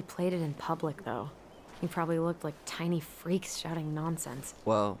believe we played it in public, though. We probably looked like tiny freaks shouting nonsense.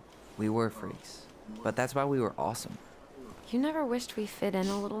 Well, we were freaks. But that's why we were awesome. You never wished we fit in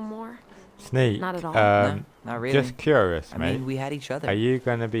a little more? Sneak. Not at all. No, not really. Just curious, I mate. mean, we had each other. Are you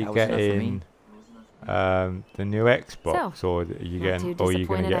going to be That was enough for getting the new Xbox, or are you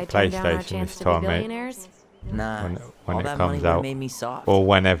going to get PlayStation this time, mate? Nah, When all it that money comes would've out, made me soft. or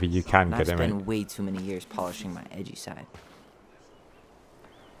whenever you can And get I've them. spent way too many years polishing my edgy side.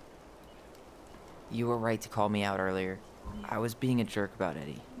 You were right to call me out earlier. I was being a jerk about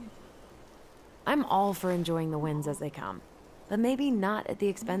Eddie. I'm all for enjoying the wins as they come, but maybe not at the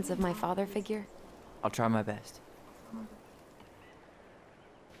expense of my father figure. I'll try my best.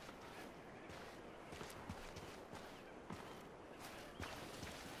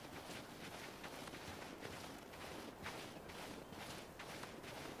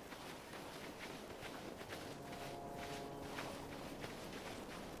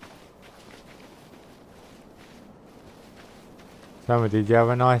 Summer, did you have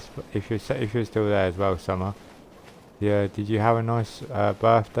a nice? If you're still there as well, Summer. Yeah, did you have a nice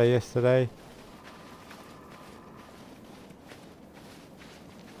birthday yesterday?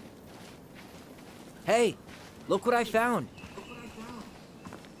 Hey, look what I found.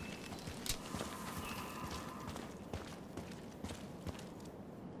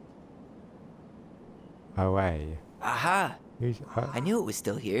 Away. Aha! Who's? I knew it was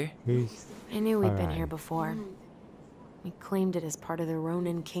still here. Who's? I knew we'd been Alright. here before. We claimed it as part of the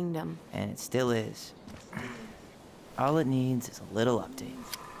Ronin Kingdom. And it still is. All it needs is a little update.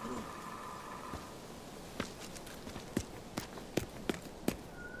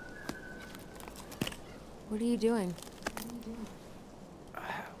 What are you doing?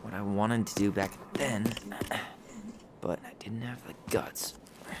 What I wanted to do back then, but I didn't have the guts.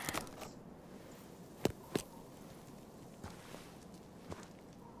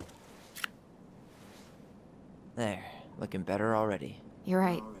 There, looking better already. You're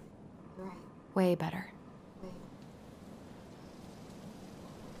right. Way better.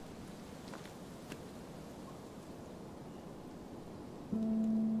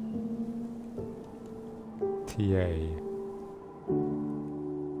 TA.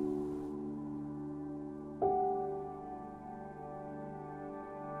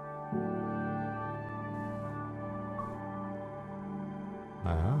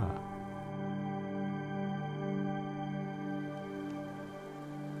 Ah.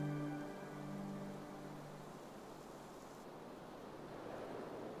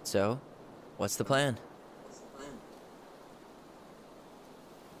 So, what's the plan?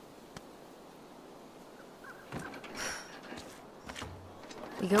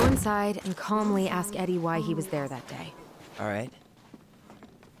 We go inside and calmly ask Eddie why he was there that day. All right.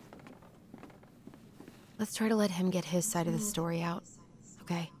 Let's try to let him get his side of the story out,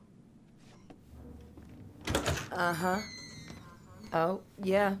 okay? Uh-huh. Oh,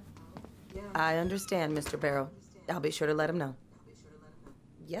 yeah. I understand, Mr. Barrow. I'll be sure to let him know.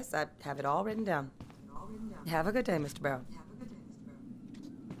 Yes, I have it all written down. Have a good day, Mr. Barrow.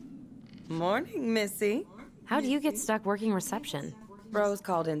 Morning, Missy. How do you get stuck working reception? Rose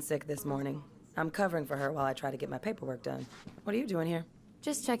called in sick this morning. I'm covering for her while I try to get my paperwork done. What are you doing here?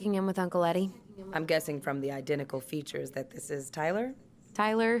 Just checking in with Uncle Eddie. I'm guessing from the identical features that this is Tyler?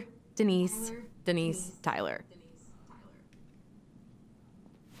 Tyler, Denise, Denise, Tyler.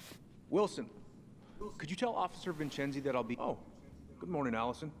 Wilson, could you tell Officer Vincenzi that I'll be... Oh, good morning,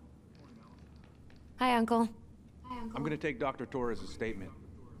 Allison. Hi, Uncle. I'm gonna take Dr. Torres' statement.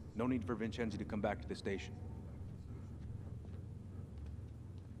 No need for Vincenzi to come back to the station.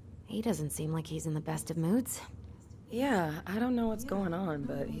 He doesn't seem like he's in the best of moods. Yeah, I don't know what's going on,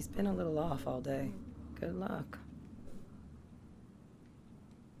 but he's been a little off all day. Good luck.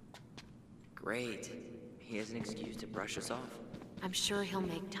 Great. He has an excuse to brush us off. I'm sure he'll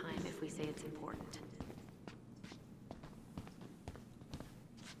make time if we say it's important.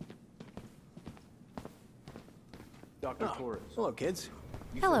 Dr. Torres. Hello, kids.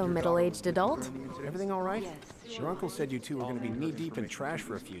 Hello, middle-aged adult. Everything all right? Your uncle said you two were going to be knee-deep in trash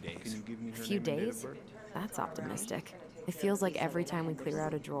for a few days. A few days? That's optimistic. It feels like every time we clear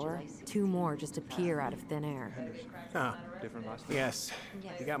out a drawer, 2 more just appear out of thin air. Huh. Yes,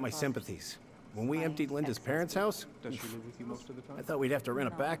 you got my sympathies. When we emptied Linda's parents' house, Does she live with you most of the time? I thought we'd have to rent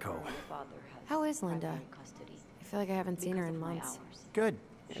a backhoe. How is Linda? I feel like I haven't seen her in months. Good.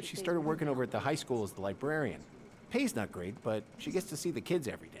 Yeah, she started working over at the high school as the librarian. Pay's not great, but she gets to see the kids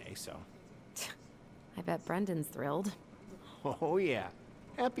every day, so... I bet Brendan's thrilled. Oh, yeah.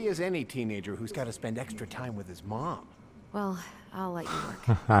 Happy as any teenager who's got to spend extra time with his mom. Well, I'll let you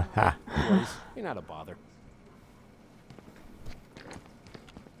work. No worries. You're not a bother.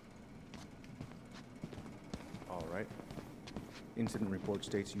 All right. Incident report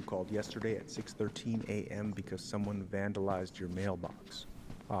states you called yesterday at 6:13 a.m. because someone vandalized your mailbox.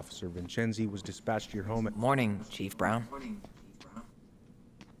 Officer Vincenzi was dispatched to your home at... Morning, Chief Brown.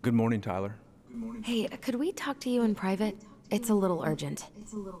 Good morning, Tyler. Hey, could we talk to you in private? It's a little urgent.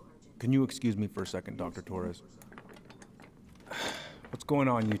 Can you excuse me for a second, Dr. Torres? What's going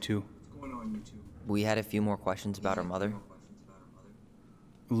on, you two? We had a few more questions about our mother.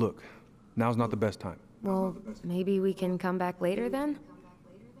 Look, now's not the best time. Well, maybe we can come back later then?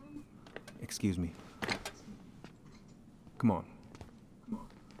 Excuse me. Come on.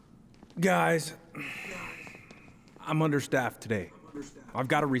 Guys, I'm understaffed today. I've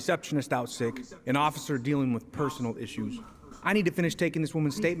got a receptionist out sick, an officer dealing with personal issues. I need to finish taking this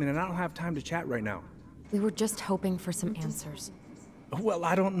woman's statement, and I don't have time to chat right now. We were just hoping for some answers. Well,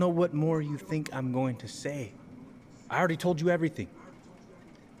 I don't know what more you think I'm going to say. I already told you everything.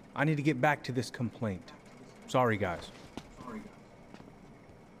 I need to get back to this complaint. Sorry, guys.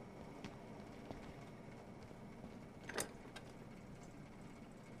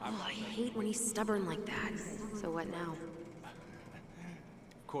 Oh, I hate when he's stubborn like that. So what now?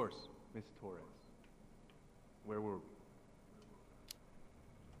 Of course, Miss Torres. Where were we?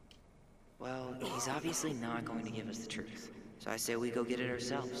 Well, he's obviously not going to give us the truth. So I say we go get it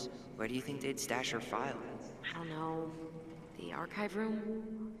ourselves. Where do you think they'd stash her file? I don't know. The archive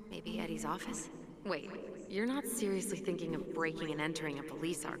room? Maybe Eddie's office? Wait, you're not seriously thinking of breaking and entering a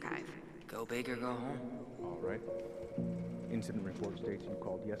police archive? Go big or go home. All right. Incident report states you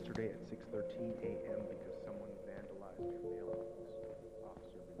called yesterday at 6:13 a.m. because someone vandalized your mailbox.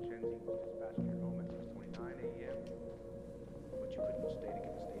 Officer Vincenzi was dispatched to your home at 6:29 a.m. But you couldn't stay to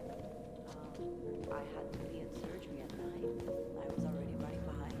give a statement. I had to be in surgery at 9. I was already running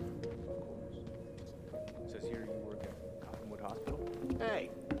behind. Of course. It says here you work at Cottonwood Hospital.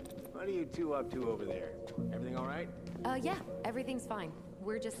 Hey, what are you two up to over there? Everything all right? Yeah, everything's fine.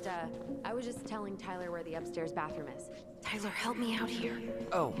 We're just, I was just telling Tyler where the upstairs bathroom is. Tyler, help me out here.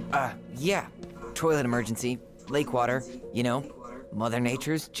 Oh, yeah. Toilet emergency, lake water, you know, Mother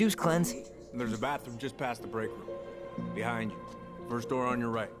Nature's juice cleanse. And there's a bathroom just past the break room. Behind you. First door on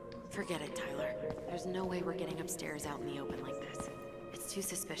your right. Forget it, Tyler. There's no way we're getting upstairs out in the open like this. It's too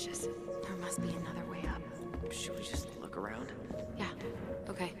suspicious. There must be another way up. Should we just look around? Yeah,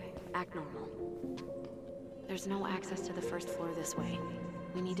 okay. Act normal. There's no access to the first floor this way.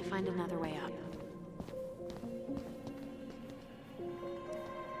 We need to find another way up.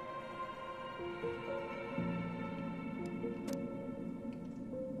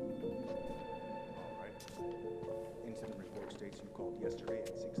 Incident report states you called yesterday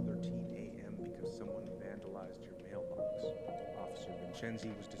at 6:13 a.m. because someone vandalized your mailbox. Officer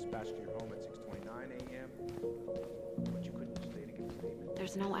Vincenzi was dispatched to your home at 6:29 a.m. But you couldn't stay to give a statement.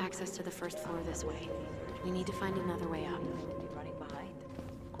 There's no access to the first floor this way. We need to find another way up. You're running behind.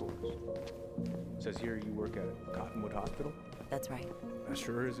 Of course. It says here you work at Cottonwood Hospital. That's right. That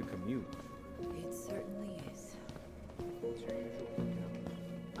sure is a commute. It certainly is. What's your usual account?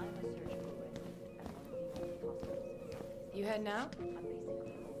 I'm a surgical resident at one of the old hospitals. You heading out? I'm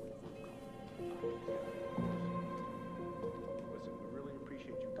basically always Listen, we really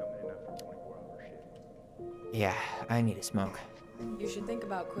appreciate you coming in after a 24-hour shift. Yeah, I need a smoke. You should think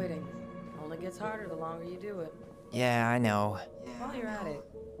about quitting. Only gets harder the longer you do it. Yeah, I know. While you're at it,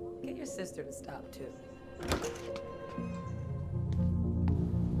 get your sister to stop too.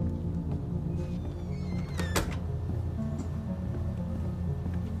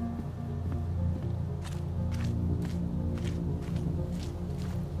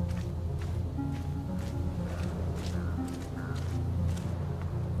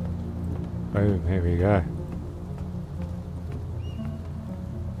 Boom, here we go.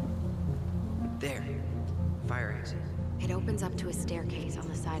 There. Fire exit. It opens up to a staircase on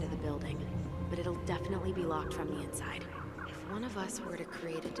the side of the building, but it'll definitely be locked from the inside. If one of us were to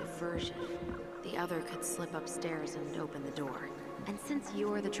create a diversion, the other could slip upstairs and open the door. And since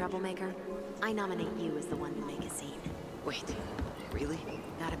you're the troublemaker, I nominate you as the one to make a scene. Wait, really?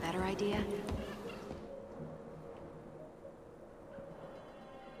 Got a better idea?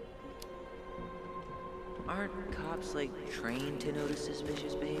 Aren't cops, like, trained to notice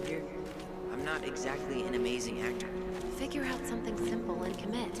suspicious behavior? I'm not exactly an amazing actor. Figure out something simple and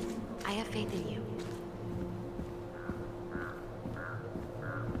commit. I have faith in you.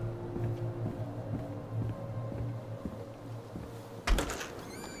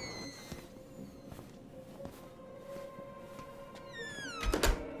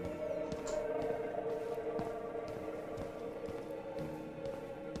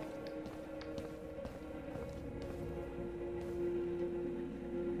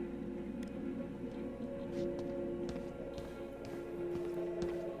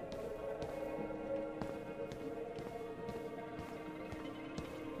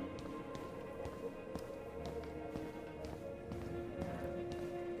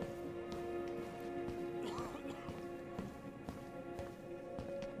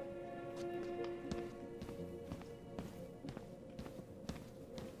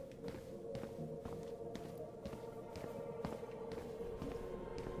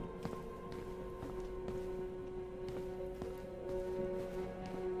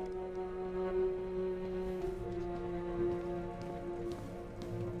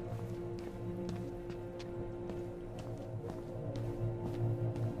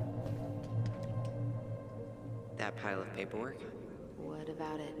 that pile of paperwork? What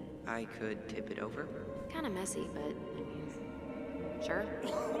about it? I could tip it over. Kinda messy, but I mean, sure.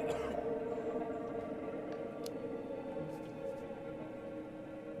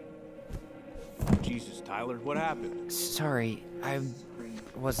 Jesus, Tyler, what happened? Sorry, I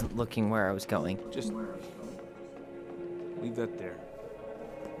wasn't looking where I was going. Just leave that there.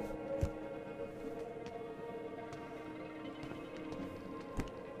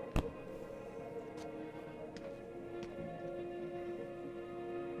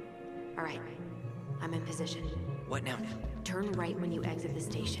 All right, I'm in position. What now? Turn right when you exit the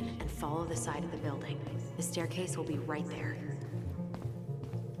station and follow the side of the building. The staircase will be right there.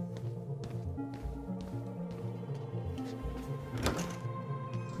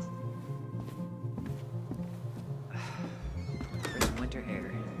 Crisp winter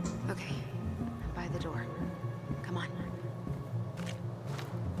air. Okay, I'm by the door. Come on.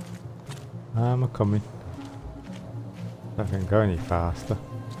 I'm coming. I can go any faster.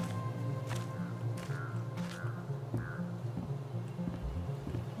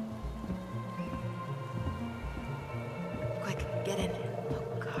 Quick, get in. Oh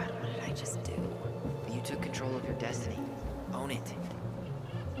God, what did I just do? You took control of your destiny. Own it.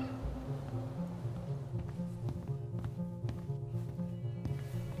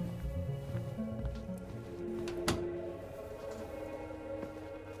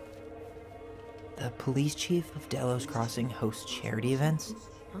 The police chief of Delos Crossing hosts charity events?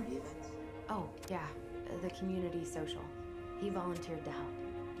 Huh? Oh, yeah, the community social. He volunteered to help.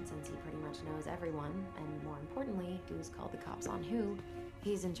 And since he pretty much knows everyone, and more importantly, who's called the cops on who,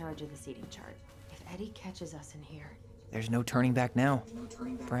 he's in charge of the seating chart. If Eddie catches us in here... There's no turning back now.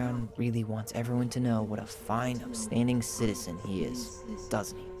 Brown really wants everyone to know what a fine, upstanding citizen he is,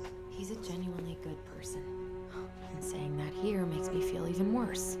 doesn't he? He's a genuinely good person. And saying that here makes me feel even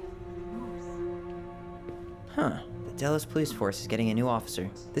worse. Huh. The Delos Police Force is getting a new officer.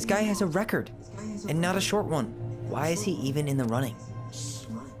 This guy has a record, and not a short one. Why is he even in the running?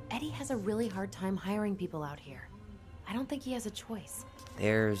 Eddie has a really hard time hiring people out here. I don't think he has a choice.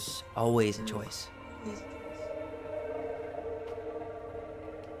 There's always a choice.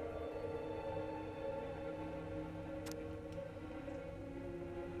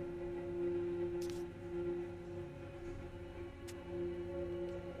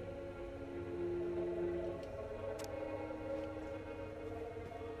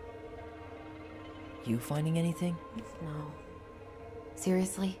 You finding anything? No.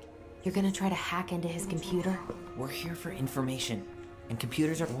 Seriously? You're gonna try to hack into his computer? We're here for information, and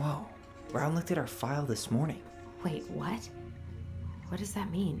computers are... Whoa. Brown looked at our file this morning. Wait, what? What does that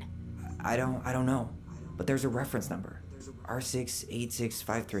mean? I don't know, but there's a reference number.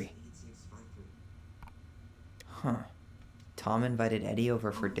 R68653. Huh. Tom invited Eddie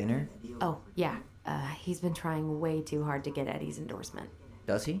over for dinner? Oh, yeah. He's been trying way too hard to get Eddie's endorsement.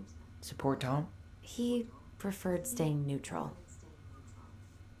 Does he? Support Tom? He preferred staying neutral.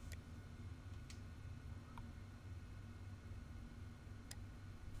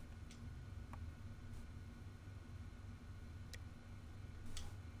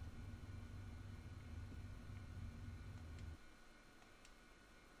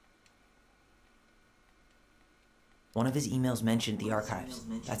 One of his emails mentioned the archives.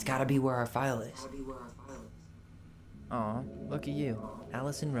 That's gotta be where our file is. Aw, look at you.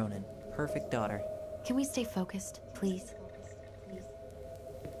 Allison Ronan. Perfect daughter. Can we stay focused, please?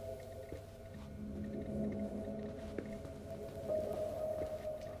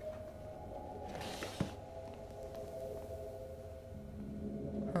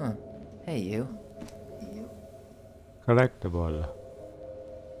 Huh. Hey, you. Collectible.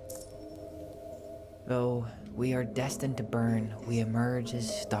 Though we are destined to burn, we emerge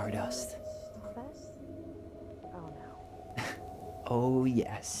as stardust. Oh no. Oh,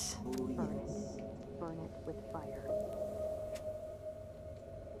 yes. Burn it. Burn it with fire.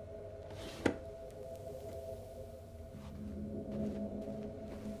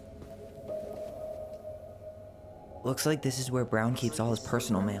 Looks like this is where Brown keeps all his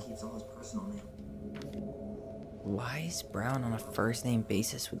personal mail. Why is Brown on a first-name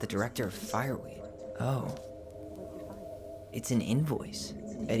basis with the director of Fireweed? Oh. It's an invoice.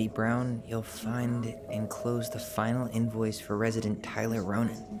 Eddie Brown, you'll find enclosed the final invoice for resident Tyler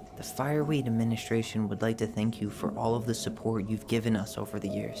Ronan. The Fireweed administration would like to thank you for all of the support you've given us over the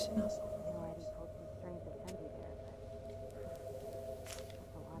years.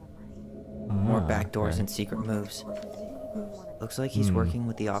 More backdoors and secret moves. Looks like he's working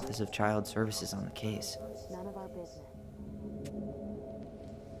with the Office of Child Services on the case. None of our business.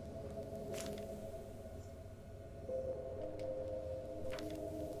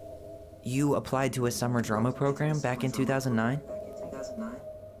 You applied to a summer drama program back in 2009? They rejected me.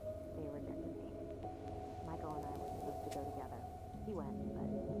 Michael and I were supposed to go together. He went, but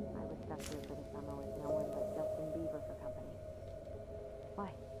I was stuck here for the summer with no one but Justin Bieber for company. Why?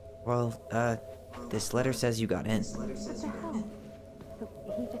 Well, this letter says you got in. What the hell? So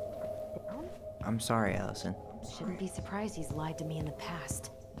he just down? I'm sorry, Allison. Shouldn't be surprised he's lied to me in the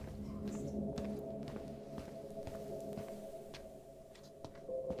past.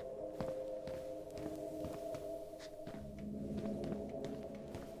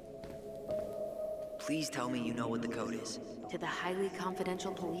 Please tell me you know what the code is. To the highly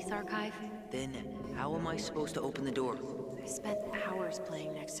confidential police archive? Then, how am I supposed to open the door? I spent hours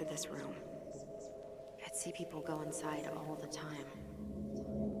playing next to this room. I'd see people go inside all the time.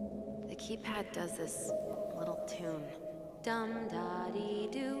 The keypad does this little tune.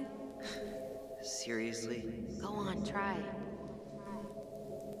 Dum-da-dee-doo. Seriously? Go on, try.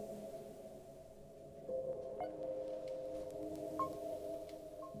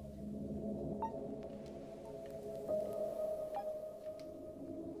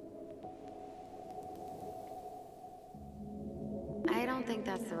 I don't think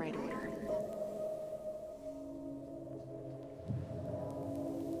that's the right order.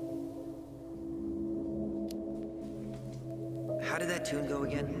 How did that tune go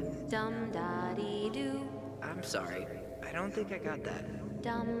again? Dum-da-dee-doo. I'm sorry. I don't think I got that.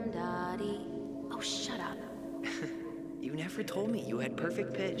 Dum-da-dee. Oh, shut up. You never told me you had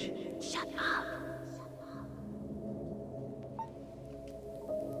perfect pitch. Shut up.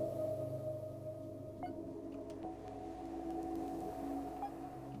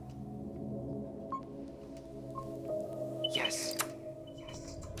 Yes.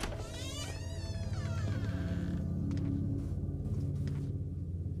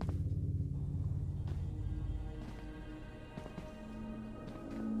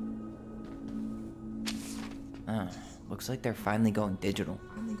 Looks like they're finally going digital.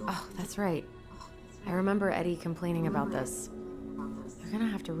 Oh, that's right. I remember Eddie complaining about this. They're gonna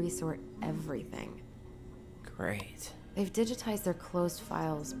have to resort everything. Great. They've digitized their closed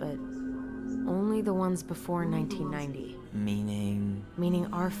files, but only the ones before 1990. Meaning? Meaning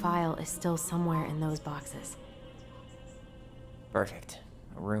our file is still somewhere in those boxes. Perfect.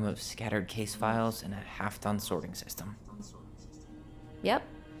 A room of scattered case files and a half-done sorting system. Yep.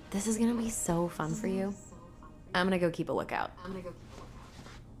 This is gonna be so fun for you. I'm gonna go keep a lookout.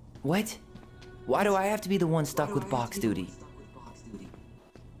 What? Why do I have to be the one stuck with box duty?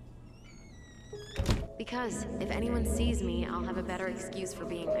 Because if anyone sees me, I'll have a better excuse for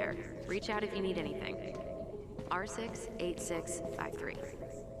being there. Reach out if you need anything. R68653.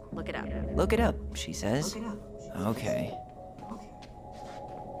 Look it up. Look it up, she says. Okay.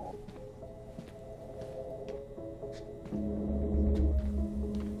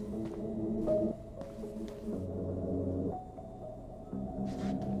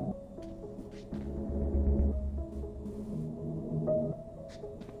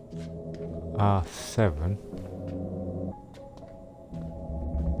 R7.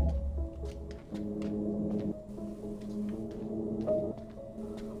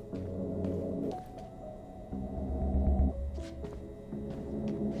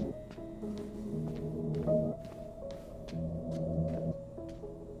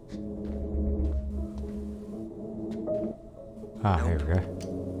 Ah, here we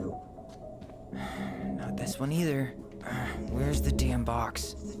go. Not this one either. Where's the damn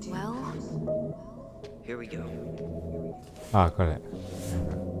box? Well, here we go. Ah, got it.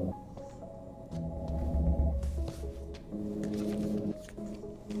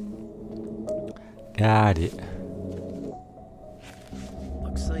 Got it.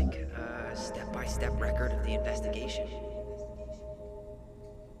 Looks like a step-by-step record of the investigation.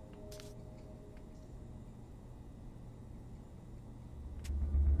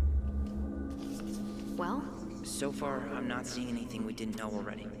 well, So far, I'm not seeing anything we didn't know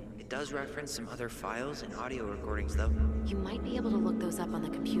already. It does reference some other files and audio recordings, though. you might be able to look those up on the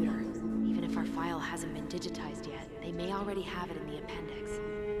computer. Even if our file hasn't been digitized yet, they may already have it in the appendix.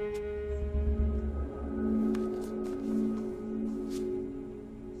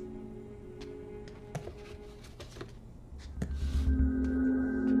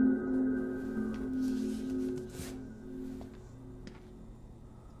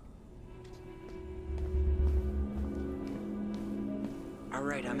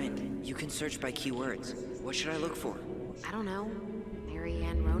 Alright, I'm in. You can search by keywords. What should I look for? I don't know. Mary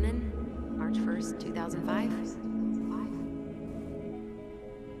Ann Ronan? March 1st, 2005?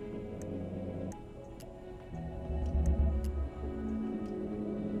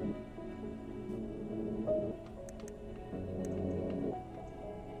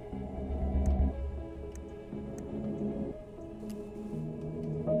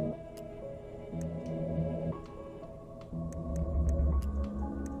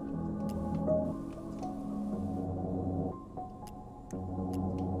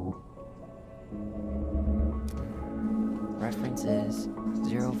 reference is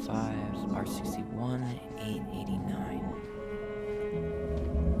 05R61-889.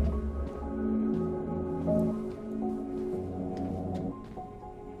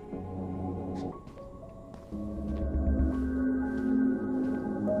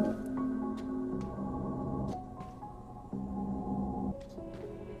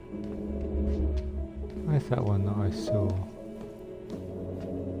 Where's that one that I saw?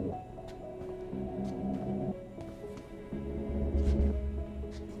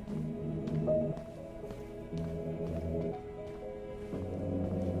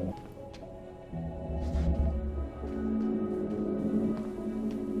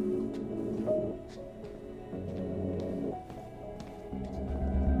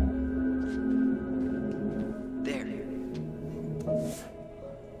 There.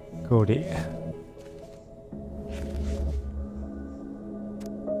 Got it.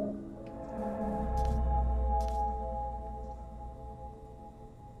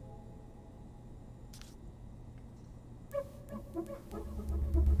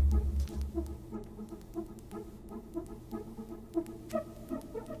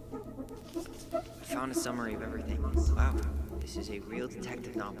 I found a summary of everything. Wow, this is a real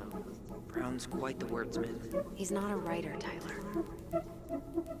detective novel. Brown's quite the wordsmith. He's not a writer, Tyler.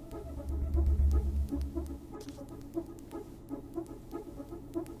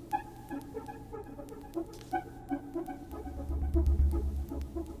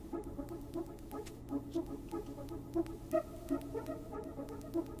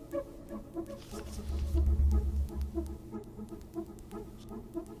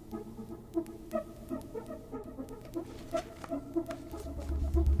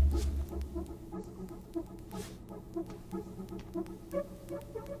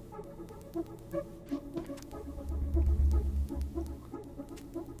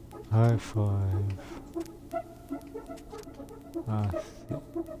 High five. Six. 5. 5.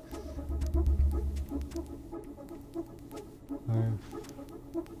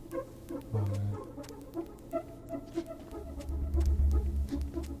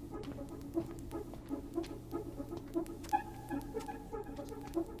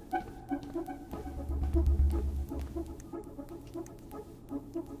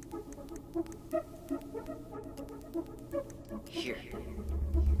 Here.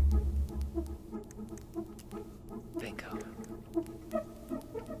 Bingo.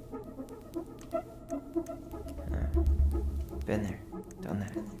 Been there, done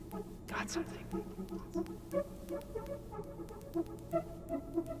that. Got something.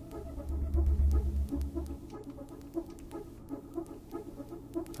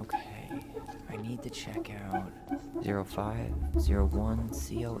 Okay, I need to check out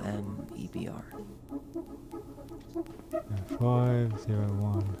 0501COMEBR.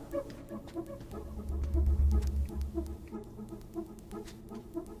 501.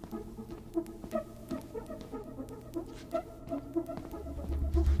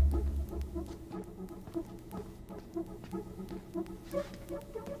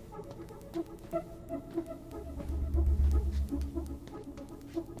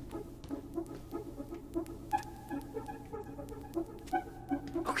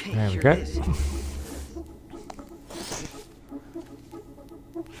 Okay, There we here go. it is.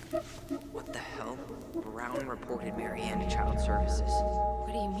 What the hell? Brown reported Marianne to Child Services.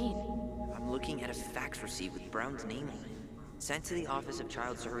 What do you mean? I'm looking at a fax receipt with Brown's name on it. Sent to the Office of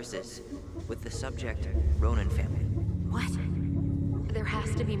Child Services with the subject, Ronan family. What? There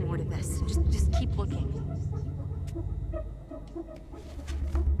has to be more to this. Just keep looking.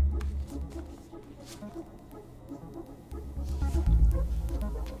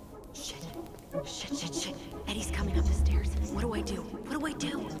 Shit. Eddie's coming up the stairs. What do I do? What do I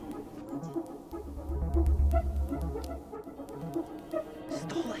do?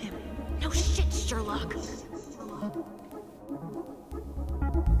 Stole him. No shit, Sherlock.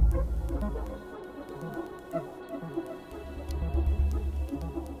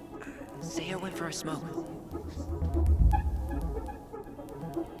 Say I went for a smoke.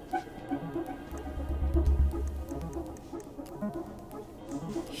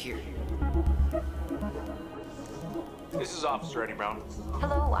 Here. This is Officer Eddie Brown.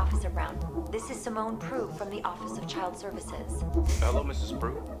 Hello, Officer Brown. This is Simone Prue from the Office of Child Services. Hello, Mrs.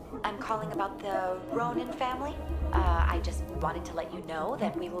 Prue. I'm calling about the Ronan family. I just wanted to let you know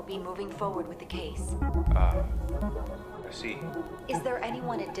that we will be moving forward with the case. I see. Is there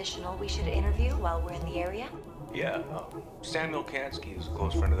anyone additional we should interview while we're in the area? Yeah, Samuel Kansky is a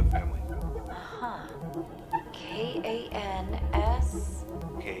close friend of the family. Uh-huh. K-A-N-S...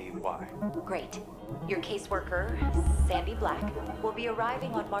 K-Y. Great. Your caseworker, Sandy Black, will be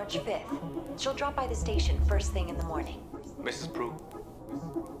arriving on March 5th. She'll drop by the station first thing in the morning. Mrs. Prue,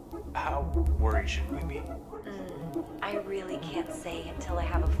 how worried should we be? I really can't say until I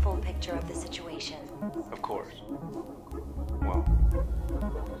have a full picture of the situation. Of course. Well,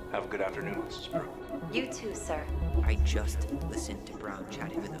 have a good afternoon, Mrs. Prue. You too, sir. I just listened to Brown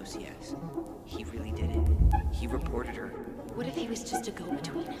chatting with OCS. He really did it. He reported her. What if he was just a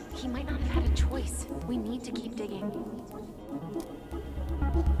go-between? He might not have had a choice. We need to keep digging.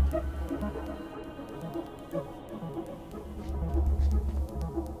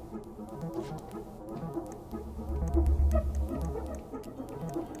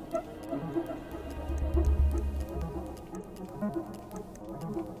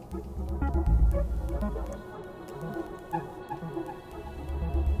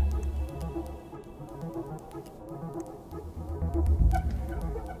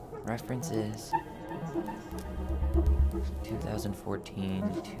 References 2014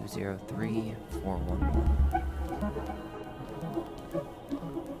 203 411.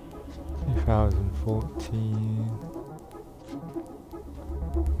 2014.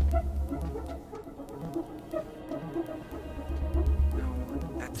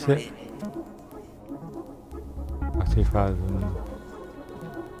 That's Is not it? it. 2000.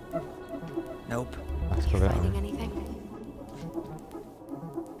 Nope. That's You got it finding on. anything?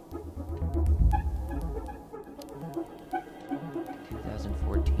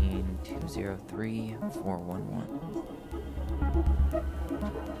 2014 203 411.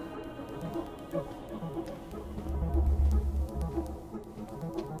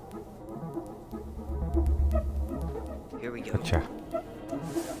 Here we go. Gotcha.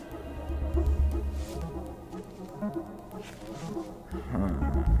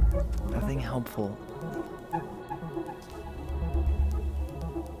 Nothing helpful.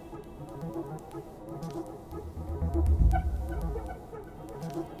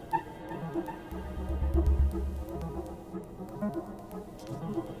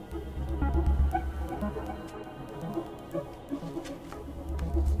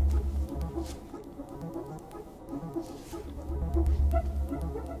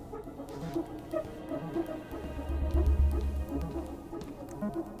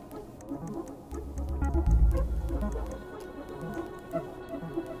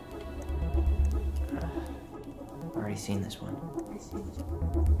 Already seen this one.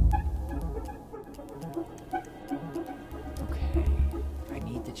 Okay, I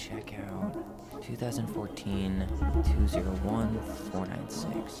need to check out 2014 201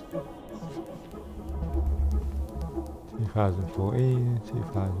 496. 2014,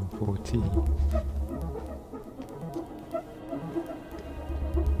 2014.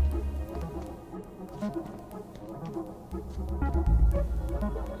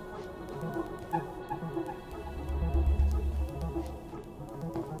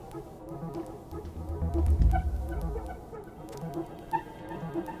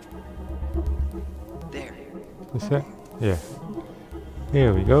 There. Is that? Yeah.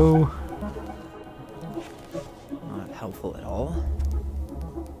 Here we go. Not helpful at all.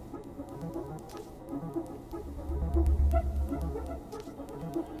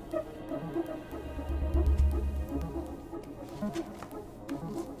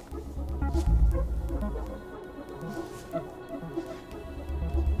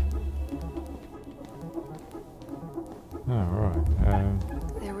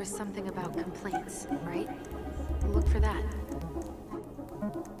 Alright, There was something about complaints, right? Look for that.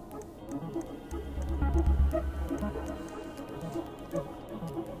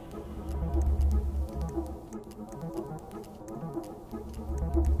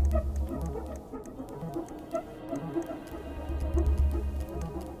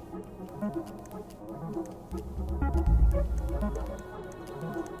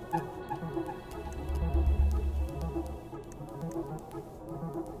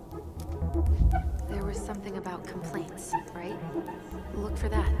 There was something about complaints, right? Look for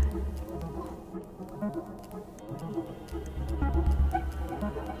that.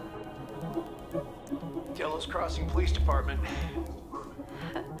 Delos Crossing Police Department.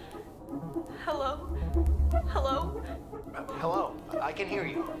 Hello? Hello? Hello, I can hear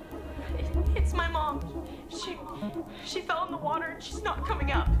you. It's my mom. She fell in the water and she's not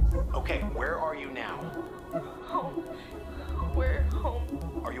coming up. Okay, where are you now? Home. We're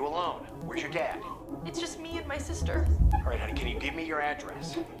home. Are you alone? Where's your dad? It's just me and my sister. All right, honey, can you give me your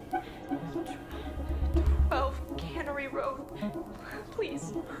address? 12 Cannery Road.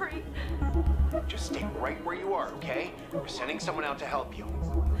 Please, hurry. Just stay right where you are, okay? We're sending someone out to help you.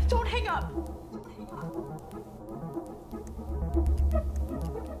 Don't hang up.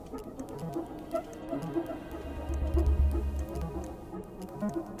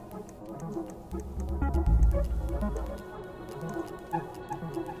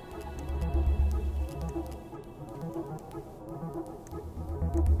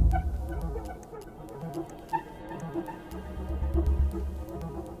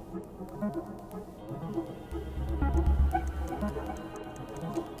 Here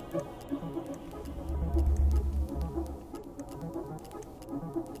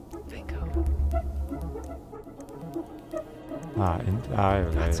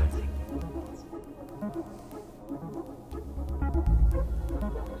we go.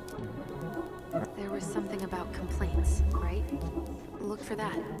 There was something about complaints, right? Look for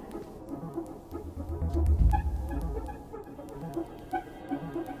that.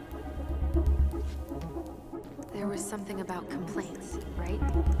 There was something about complaints, right?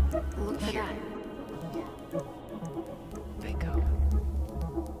 Look for that. Bingo.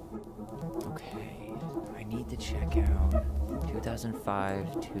 Okay, I need to check out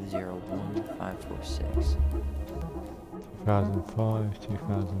 2005-201-546. 2005,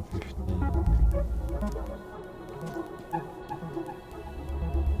 2015.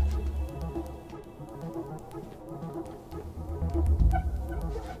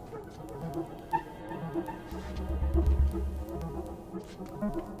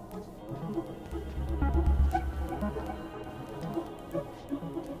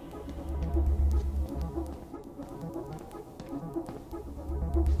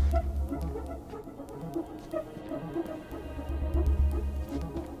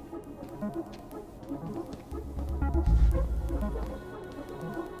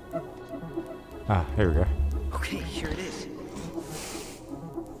 Ah, here we go. Okay, here it is.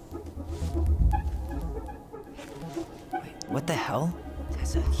 Wait, what the hell?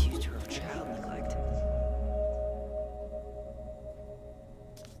 Tessa accused her of child neglect.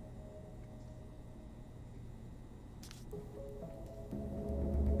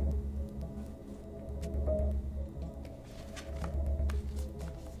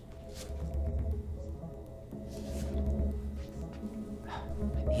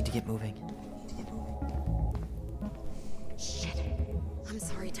 I need to get moving. I'm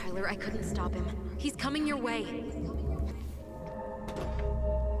sorry, Tyler. I couldn't stop him. He's coming your way.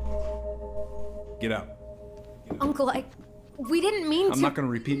 Get out. Uncle, we didn't mean to. I'm not gonna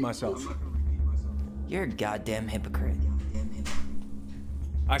repeat myself. You're a goddamn hypocrite.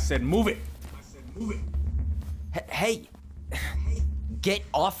 I said move it. Hey! Get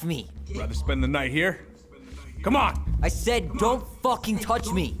off me! Rather spend the night here? Come on! I said don't fucking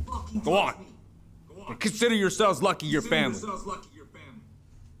touch me! Go on. And consider yourselves lucky your family.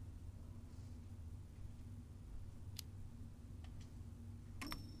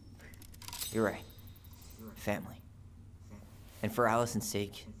 You're right. Family. And for Allison's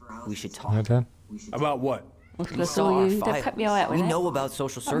sake, we should talk. Okay. About what? We saw our file. We know about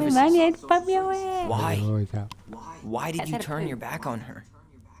social services. Why? Why did you turn your back on her?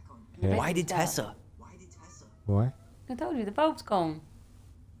 Yeah. Why did Tessa? Why? I told you, the bulb's gone.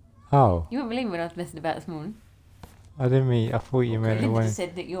 Oh, You wouldn't believe me when I was messing about this morning. I didn't mean. I thought you meant the Linda one. just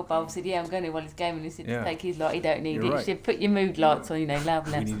said that your bulb said, yeah, I'm going to while he's gaming. He said, Yeah. take his light, he don't need You're it. right. She said, put your mood lights on, you know, loud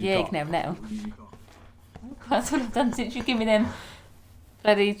lamps. need to Yeah, you talk. can have now. That's what I've done since you give me them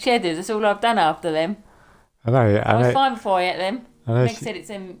bloody cheddars. That's all I've done after them. I know. I was I know. fine before I ate them. I know Meg she- said it's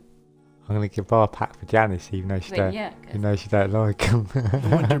I'm gonna give her a pack for Janice, even though she Wait, don't. yeah, Even though she don't like them.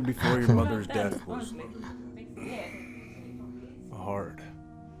 The winter before your mother's death was hard.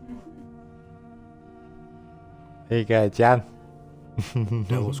 Here you go, Jan.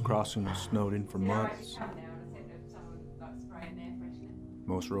 Delos Crossing was snowed in for months.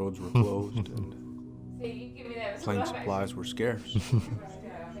 Most roads were closed and plane supplies were scarce.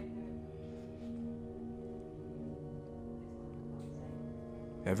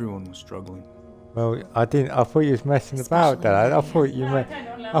 Everyone was struggling. Well, I didn't. I thought you was messing about, Dad. I thought you meant.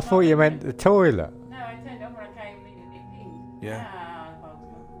 I thought you meant the toilet. No, I turned on when I came in and it pinged. Yeah.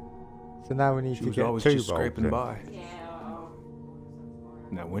 So now we need She to was get always two just bulbs scraping in. by.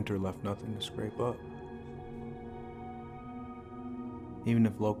 And that winter left nothing to scrape up. Even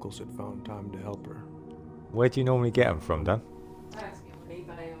if locals had found time to help her. Where do you normally get them from, Dan?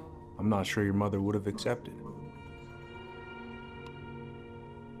 I'm not sure your mother would have accepted.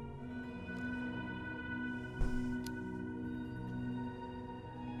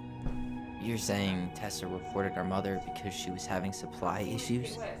 You're saying Tessa reported our mother because she was having supply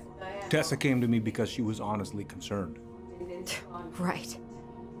issues? Tessa came to me because she was honestly concerned. Right.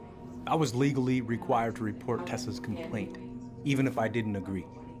 I was legally required to report Tessa's complaint, even if I didn't agree.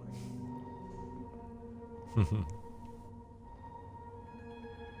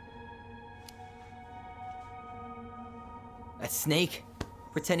 A snake?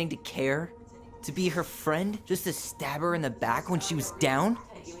 Pretending to care? To be her friend? Just to stab her in the back when she was down?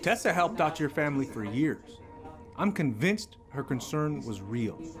 Tessa helped out your family for years. I'm convinced her concern was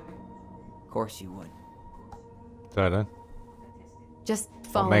real. Of course you would. So then, Just What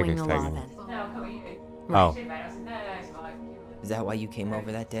following Megan's the law taking? then. Oh. Is that why you came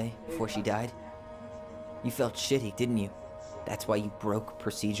over that day, before she died? You felt shitty, didn't you? That's why you broke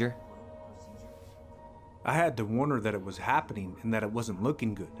procedure? I had to warn her that it was happening and that it wasn't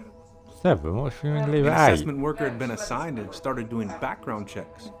looking good. 7? What should we leave An at 8? assessment worker had been assigned and started doing background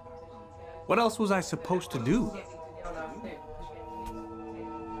checks. What else was I supposed to do?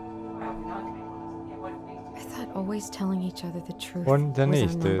 I thought always telling each other the truth. Wouldn't Denise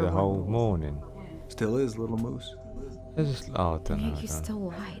was our do number the whole one. morning? Still is, little moose. I just, oh, I don't know. Yet you still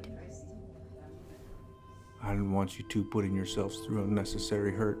lied. I didn't want you two putting yourselves through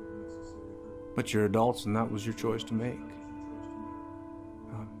unnecessary hurt. But you're adults and that was your choice to make.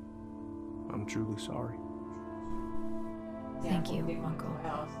 I'm truly sorry. Thank you, Uncle.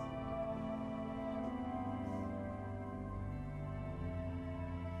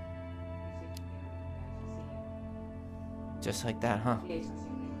 Just like that, huh?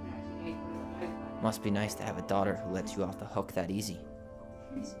 Must be nice to have a daughter who lets you off the hook that easy.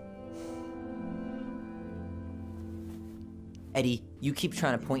 Eddie, you keep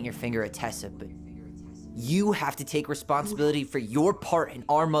trying to point your finger at Tessa, but you have to take responsibility for your part in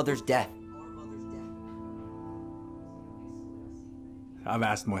our mother's death. I've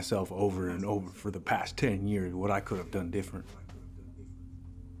asked myself over and over for the past 10 years what I could have done different.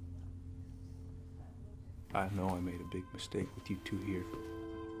 I know I made a big mistake with you two here.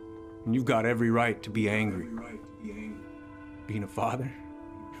 And you've got every right to be angry. Being a father,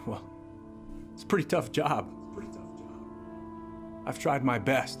 well, it's a pretty tough job. I've tried my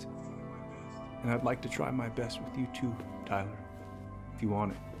best. And I'd like to try my best with you too, Tyler, if you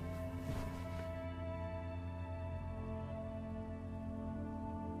want it.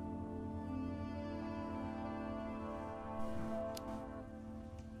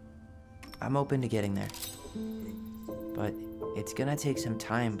 I'm open to getting there. But it's gonna take some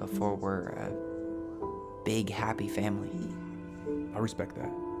time before we're a big, happy family. I respect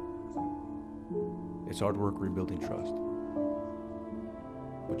that. It's hard work rebuilding trust.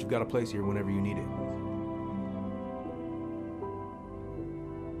 But you've got a place here whenever you need it.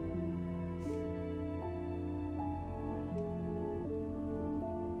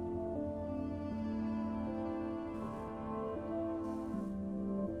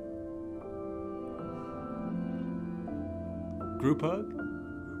 Group hug?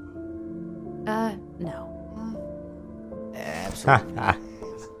 No. Absolutely.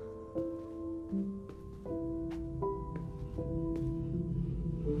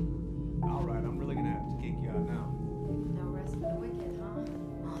 Alright, I'm really gonna have to kick you out now. No rest for the wicked, huh?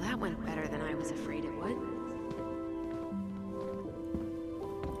 Well, that went better than I was afraid it would.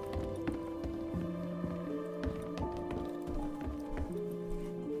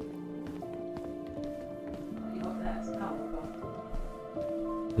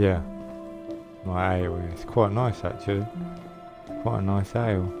 Yeah. My ale is quite nice actually. Quite a nice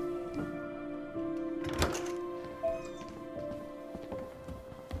ale.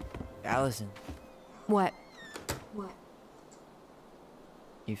 Allison, What?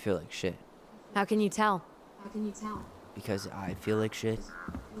 you feel like shit. How can you tell? Because I feel like shit.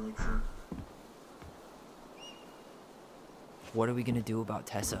 What are we gonna do about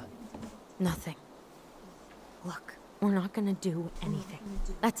Tessa? Nothing. Look, we're not gonna do anything.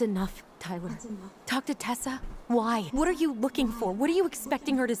 That's enough, Tyler. Talk to Tessa? Why? What are you looking for? What are you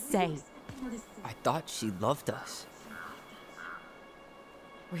expecting her to say? I thought she loved us.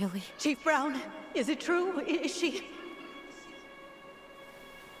 Really? Chief Brown, is it true? Is she...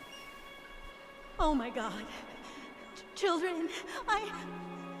 Oh my God. Children,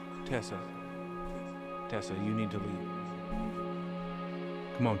 Tessa, you need to leave.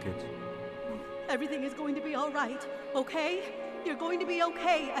 Come on, kids. Everything is going to be all right, okay? You're going to be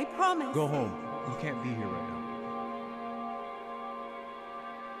okay, I promise. Go home. You can't be here right now.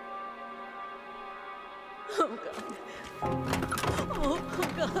 Oh God. Oh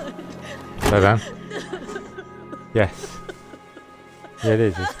God. So then? Yes. Yeah, it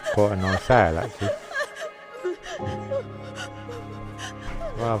is. It's quite a nice ale actually.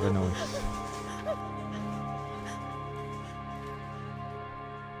 Rather nice.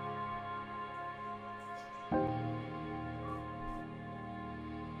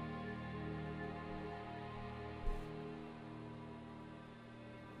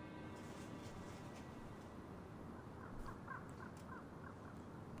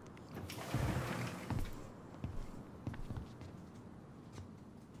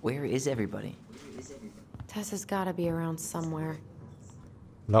 Where is everybody? Tessa's gotta be around somewhere.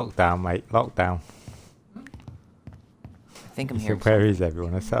 Lockdown, mate. Lockdown. I think I'm You here. said, where is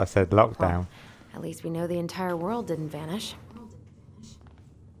everyone? I said lockdown. At least we know the entire world didn't vanish.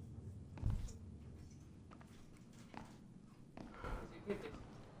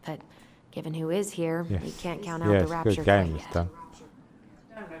 Given who is here, Yes. we can't count out Yeah, the it's a rapture good game quite it's yet. done.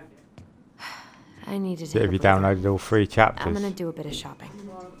 I need to So take have a you breather. downloaded all 3 chapters? I'm gonna do a bit of shopping.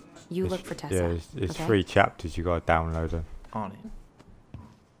 You look for Tessa. Yeah, it's okay? 3 chapters you got to download them. On it.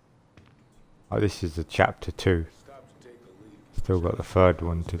 Oh, this is the chapter 2. Still got the 3rd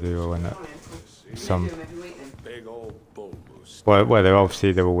one to do, and some. Big old bulbous. Well, they're all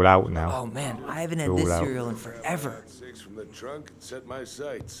out now. Oh man, I haven't They're had this all out. cereal in forever. 6 from the trunk and set my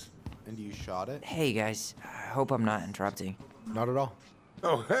sights. And you shot it? Hey guys, I hope I'm not interrupting. Not at all.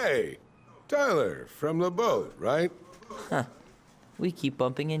 Oh, hey! Tyler, from the boat, right? Huh. We keep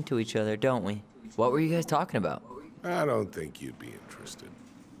bumping into each other, don't we? What were you guys talking about? I don't think you'd be interested.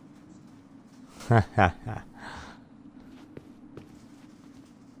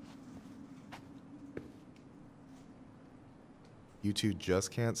 You two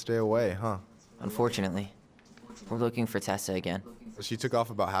just can't stay away, huh? Unfortunately. We're looking for Tessa again. She took off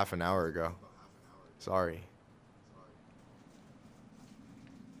about half an hour ago. Sorry.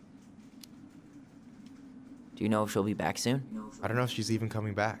 Do you know if she'll be back soon? I don't know if she's even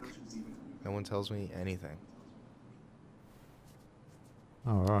coming back. No one tells me anything.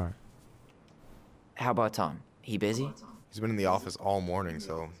 Alright. How about Tom? He busy? He's been in the office all morning,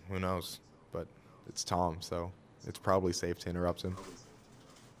 so who knows? But it's Tom, so it's probably safe to interrupt him.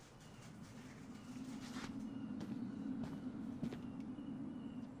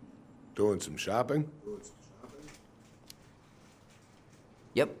 Doing some shopping?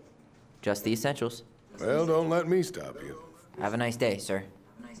 Yep. Just the essentials. Well, don't let me stop you. Have a nice day, sir.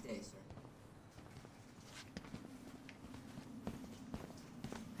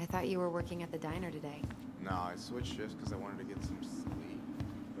 I thought you were working at the diner today. No, I switched shifts because I wanted to get some sleep.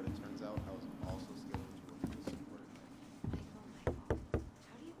 But it turns out I was also scheduled to work this work.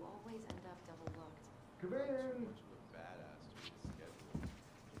 How do you always end up double booked? Come in. Much of a badass to the schedule.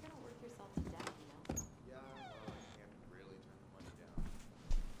 You're gonna work yourself to death, you know? Yeah, well, I can't really turn the money down.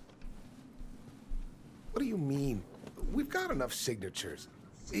 What do you mean? We've got enough signatures.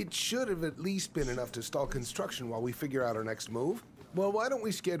 It should have at least been enough to stall construction while we figure out our next move. Well, why don't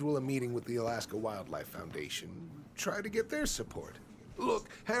we schedule a meeting with the Alaska Wildlife Foundation? Try to get their support. Look,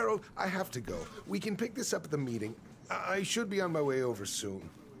 Harold, I have to go. We can pick this up at the meeting. I should be on my way over soon.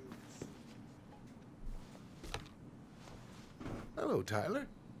 Hello, Tyler.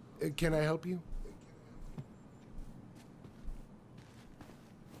 Can I help you?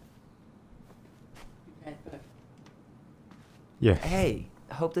 Yeah. Hey,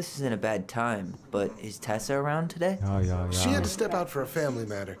 I hope this isn't a bad time, but is Tessa around today? Oh, yeah, She had to step out for a family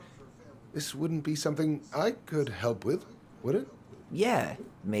matter. This wouldn't be something I could help with, would it? Yeah,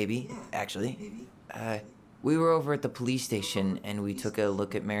 maybe, actually. We were over at the police station and we took a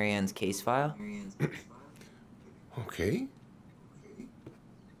look at Marianne's case file. Okay.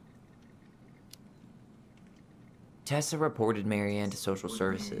 Tessa reported Marianne to social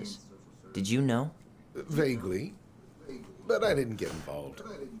services. Did you know? Vaguely. But I didn't get involved.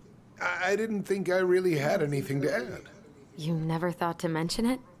 I didn't think I really had anything to add. You never thought to mention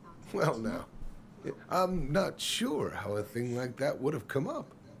it? Well, now, I'm not sure how a thing like that would have come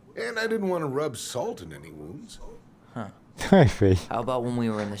up. And I didn't want to rub salt in any wounds. Huh. Maybe. How about when we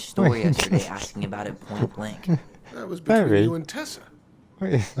were in the store yesterday asking about it point blank? That was between Maybe. you and Tessa.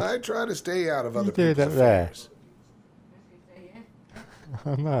 I try to stay out of What are other you doing people's up there? affairs.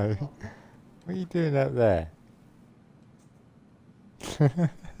 I know. What are you doing up there?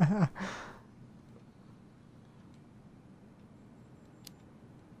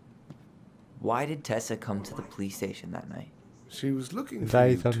 Why did Tessa come to the police station that night? She was looking for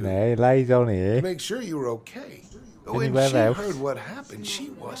Lays you on two there, lays on to here. make sure you were okay. When Anywhere she else? heard what happened, she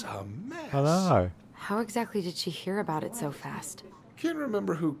was a mess. I know. How exactly did she hear about it so fast? Can't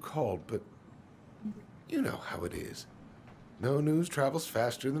remember who called, but you know how it is. No news travels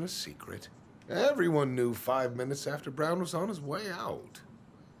faster than a secret. Everyone knew 5 minutes after Brown was on his way out.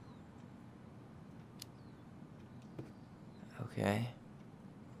 Okay.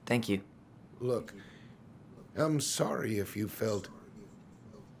 Thank you. Look, I'm sorry if you felt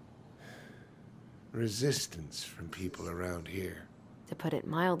resistance from people around here. To put it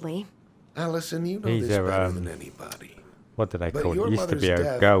mildly. Allison, you know He's this a, better than anybody. What do they But call it? your He used to mother's be a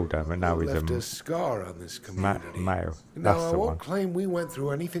death girl, though, but now he's left a a scar on this community. male. Now, That's I the won't one. claim we went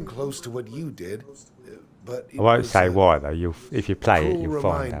through anything close to what you did, but it I won't was say a why, though. You'll, if you play it, cruel you'll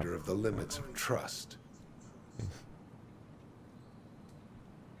find out. reminder of the limits of trust.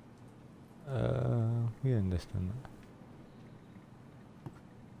 We understand that.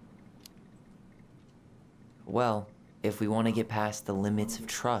 Well, if we want to get past the limits of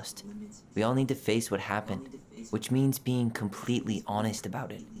trust, we all need to face what happened, which means being completely honest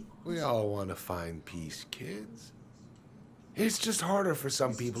about it. We all want to find peace, kids. It's just harder for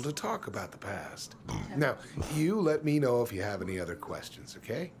some people to talk about the past. Now, you let me know if you have any other questions,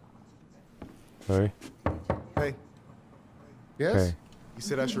 okay? Sorry. Hey. Yes? Okay. You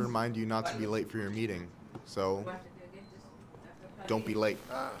said I should remind you not to be late for your meeting, so don't be late.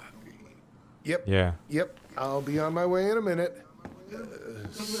 Yep. Yeah. Yep. I'll be on my way in a minute.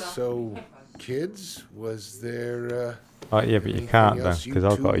 So, kids, was there, Oh, yeah, but you can't then, else you because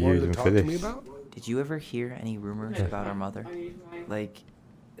I've two got to wanted use to them talk for to me this. about? Did you ever hear any rumors about our mother? Like,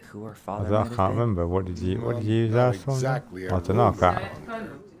 who our father I might have can't been? remember. What did you Well, use not last one? exactly I a don't know. I rumor.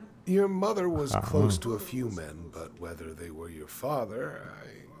 can't. Your mother was Uh-uh. close to a few men, but whether they were your father, I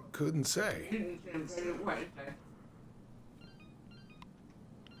couldn't say.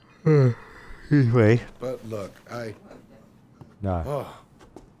 Excuse me. But look, No. Oh,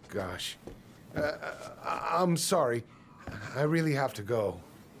 gosh. I'm sorry. I really have to go.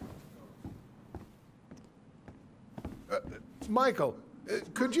 Michael,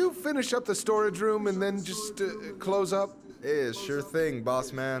 could you finish up the storage room and then just close up? Yeah, sure thing,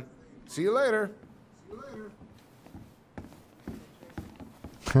 boss man. See you later.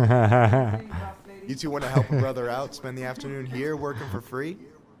 You two want to help a brother out, spend the afternoon here working for free?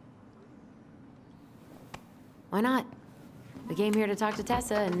 Why not? We came here to talk to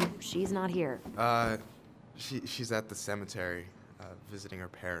Tessa, and she's not here. She's at the cemetery, visiting her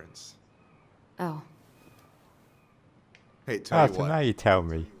parents. Oh. Hey, tell you So what. now you tell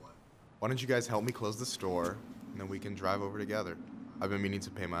me. Why don't you guys help me close the store, and then we can drive over together. I've been meaning to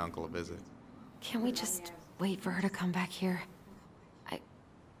pay my uncle a visit. Can't we just wait for her to come back here?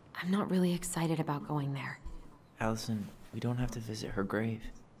 I'm not really excited about going there. Allison, we don't have to visit her grave.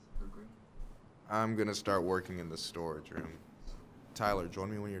 I'm gonna start working in the storage room. Tyler,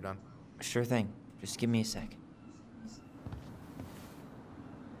 join me when you're done. Sure thing. Just give me a sec.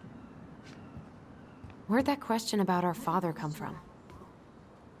 Where'd that question about our father come from?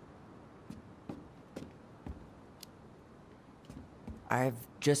 I've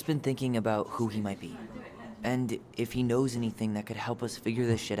just been thinking about who he might be. And if he knows anything that could help us figure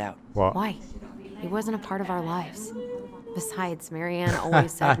this shit out. What? Why? He wasn't a part of our lives. Besides, Marianne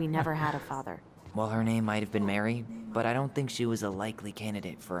always said we never had a father. Well, her name might have been Mary, but I don't think she was a likely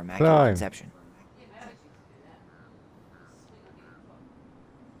candidate for immaculate Climb. conception.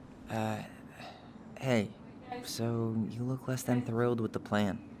 Hey, so you look less than thrilled with the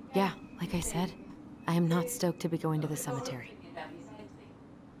plan. Yeah, like I said, I am not stoked to be going to the cemetery.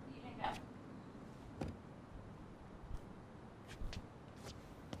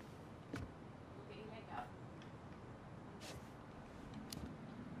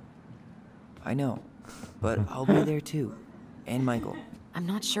 I know, but I'll be there too. And Michael. I'm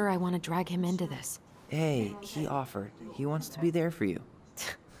not sure I want to drag him into this. Hey, he offered. He wants to be there for you.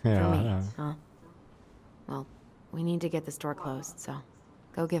 Yeah, For I me, know. huh? Well, we need to get the store closed, so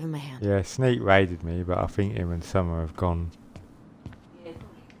go give him a hand. Yeah, Sneak raided me, but I think him and Summer have gone.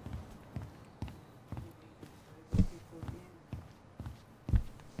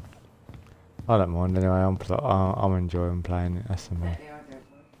 I don't mind anyway. I'm enjoying playing it. That's the main.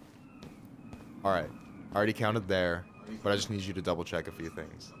 All right, I already counted there, but I just need you to double check a few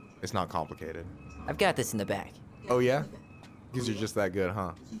things. It's not complicated. I've got this in the bag. Oh yeah? Because you're just that good,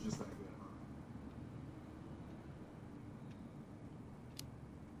 huh?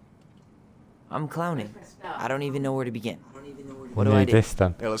 I'm clowning. I don't even know where to begin. What You do I need do? this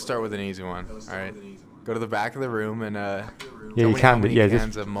done. Yeah, let's start with an easy one. All right. Go to the back of the room and Yeah, tell you me how can do. many Yeah,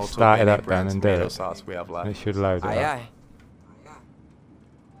 cans just of Molto start it Bene up then brand and do tomato it. sauce we have left. It should load it Aye, up. aye.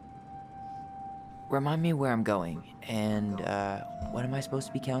 Remind me where I'm going, and what am I supposed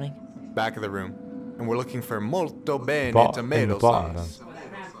to be counting? Back of the room, and we're looking for Molto Bene In the tomato bottom, sauce.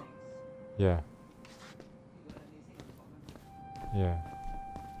 Yeah. Yeah.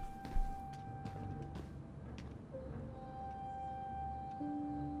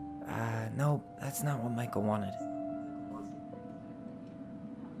 No, that's not what Michael wanted.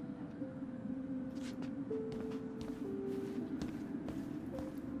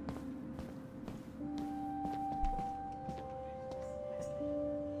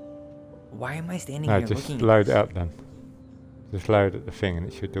 Why am I standing No, here just looking load at it up then. Just load at the thing and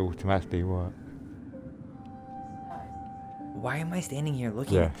it should automatically work. Why am I standing here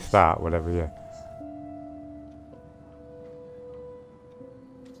looking Yeah, at this? start, whatever, yeah.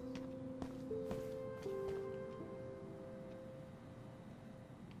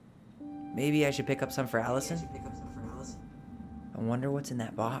 Maybe I should pick up some for Allison? I wonder what's in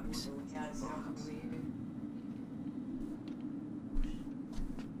that box.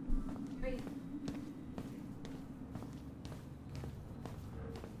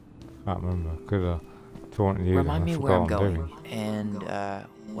 can't remember. Could have taunted you. Remind me where I'm forgot what going. doing. And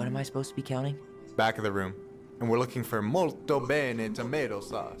what am I supposed to be counting? Back of the room. And we're looking for molto bene tomato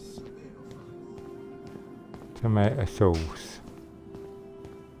sauce. Tomato sauce.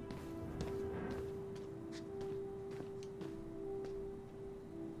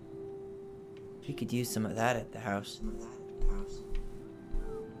 We could use some of that at the house.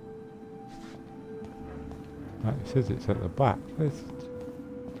 Right, it says it's at the back. Where's...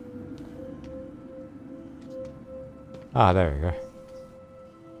 Ah, there we go.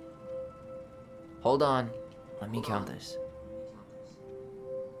 Hold on. Let me count this.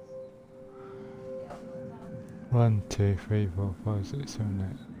 1, 2, 3, 4, 5, 6,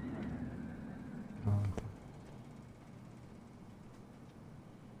 7, 8. 9, 10.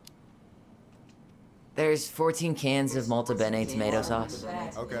 There's 14 cans of Malta Bene tomato sauce.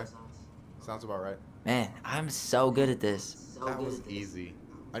 Okay. Sounds about right. Man, I'm so good at this. That was easy.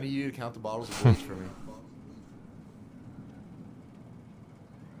 I need you to count the bottles of bleach for me.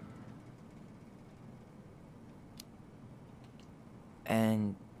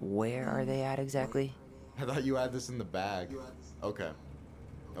 And where are they at exactly? I thought you had this in the bag. Okay.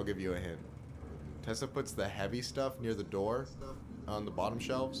 I'll give you a hint. Tessa puts the heavy stuff near the door on the bottom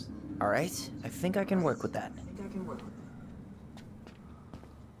shelves. Alright, I think I can work with that.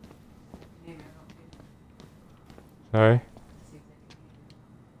 Sorry?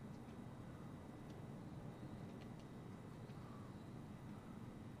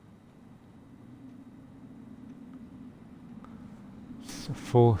 So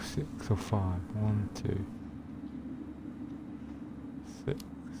 4, 6 or 5. 1, 2. 6.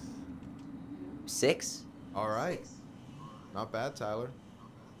 6? Alright. Not bad, Tyler.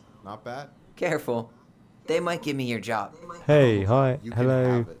 Not bad. Careful. They might give me your job. Hey, hi, You can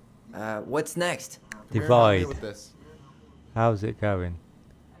hello. have it. What's next? Come here and help me Divide. with this. How's it going?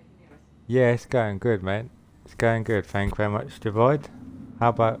 Yeah, it's going good, mate. It's going good. Thank you very much, Divide.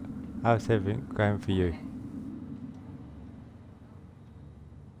 How's everything going for you?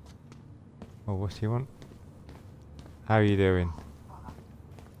 Oh, what's he want? How are you doing?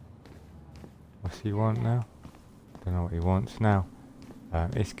 What's he want now? Don't know what he wants now.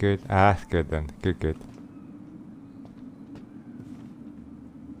 It's good. Ah, that's good then. Good.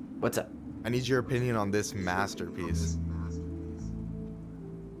 What's up? I need your opinion on this masterpiece.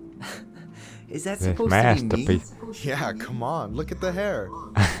 Is that This supposed to be me? masterpiece. Yeah, come on. Look at the hair.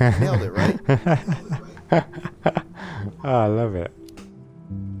 Nailed it, right? Oh, I love it.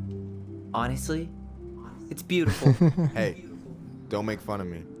 Honestly, it's beautiful. Hey, don't make fun of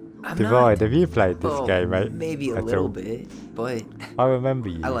me. I'm Divide, not. have you played this Well, game, mate? Maybe a At little all? bit, but I remember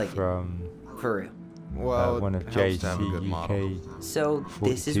you I like it. from for real. Well, one it of helps to have a good JC model. UK. So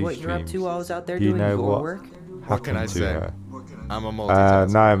this is 42 what you're up to streams. while I was out there Do you doing know your what work? What can I happened to say? her? I'm a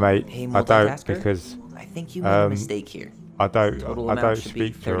multitasker. No, mate, Hey, I don't multitasker? because I think you made a mistake here. I Total don't amount should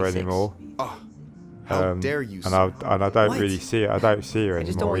be speak to her 36. anymore. Oh, how dare you, And I don't What? really see her. I don't see her I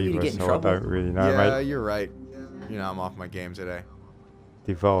just don't anymore want you to either, get in so trouble. I don't really know, yeah, mate. you're right. You know, I'm off my game today.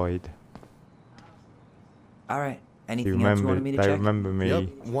 Divide. All right. They Anything else you wanted me to check? remember me.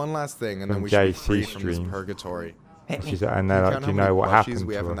 Yep. One last thing, and then from we should be JC free from this stream. purgatory. Hit me. She's, and Can then, you like, count do you how many know what plushies happened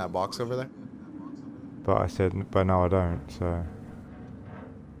we to have in her? that box over there? But I said, but no, I don't. So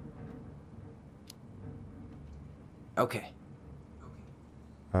Okay.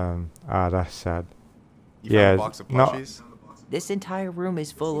 that's sad. You found Yeah, a box of not- plushies? This entire room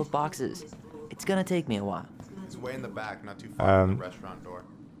is full of boxes. It's gonna take me a while. It's way in the back, not too far from the restaurant door.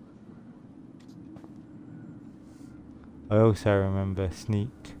 I also remember Sneak.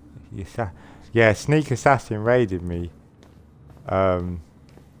 Yeah, Sneak Assassin raided me. I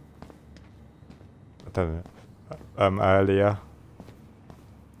don't know. Earlier.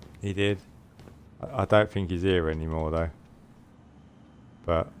 He did. I don't think he's here anymore though.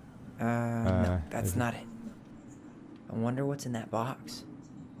 But No, that's not it. I wonder what's in that box.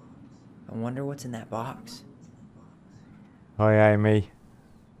 I wonder what's in that box. hi Amy.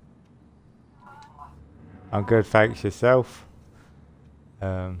 I'm good, thanks yourself.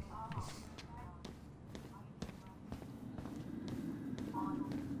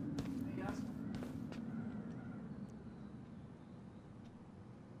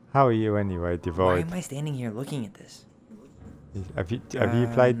 How are you anyway, Why Divide? am I standing here looking at this? Have you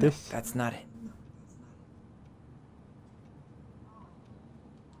played No, this? that's not it.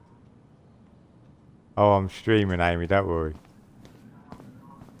 Oh, I'm streaming, Amy. Don't worry.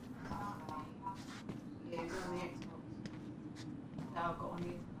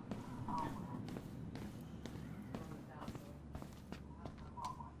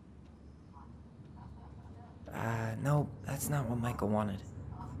 No, that's not what Michael wanted.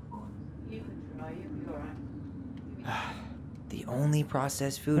 only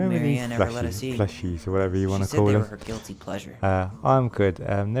processed food Where were these Marianne ever let us eat. plushies or whatever you want She to said call they them. were her guilty pleasure. I'm good.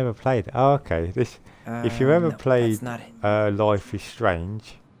 Never played. Oh, okay. This. If you ever No, played that's not it. Life is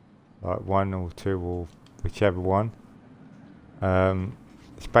Strange, like 1 or 2 or whichever one,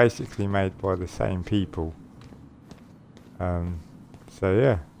 it's basically made by the same people. So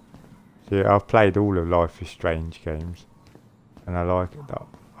yeah. So I've played all of Life is Strange games, and I like it.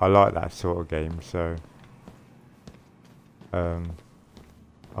 I like that sort of game. So I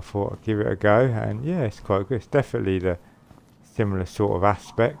thought I'd give it a go, and yeah, it's quite good. It's definitely the similar sort of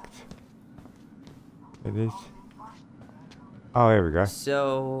aspect. It is. Oh, here we go.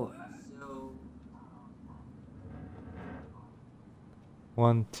 So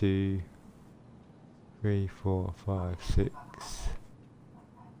 1, 2, 3, 4, 5, 6.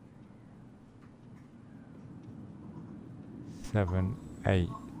 7, 8.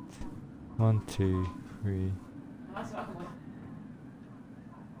 1, 2, 3. I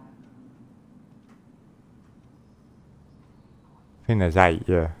think there's 8,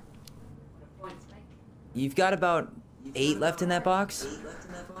 yeah. you've got about 8 left in that box?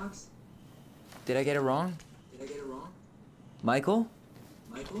 Did I get it wrong? Michael?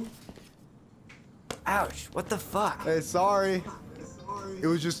 Ouch, what the fuck? Hey, sorry. It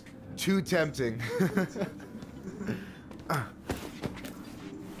was just too tempting.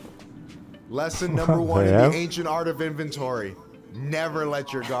 Lesson number 1 in the ancient art of inventory. Never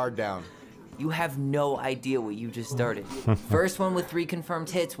let your guard down. You have no idea what you just started. First one with 3 confirmed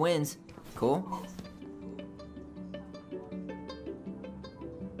hits wins. Cool?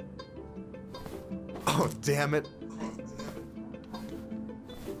 Oh, damn it.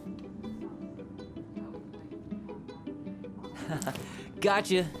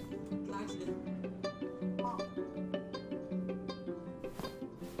 Gotcha.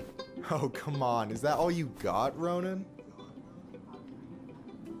 Oh, come on. Is that all you got, Ronan?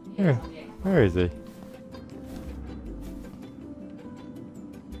 Yeah. Where is he?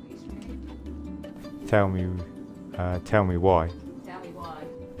 Tell me why. Tell me why.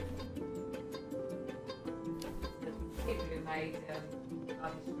 The people who made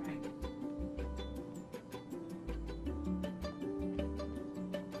Life is Strange.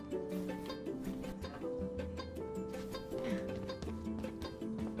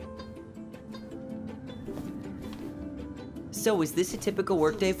 So, is this a typical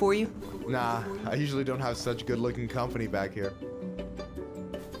workday for you? Nah, I usually don't have such good-looking company back here.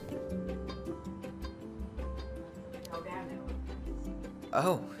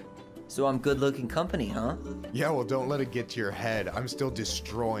 Oh, so I'm good-looking company, huh? Yeah, well, don't let it get to your head. I'm still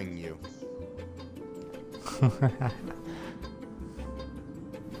destroying you.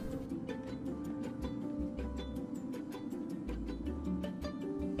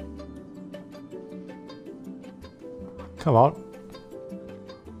 Come on.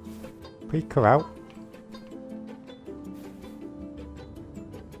 Peek her out.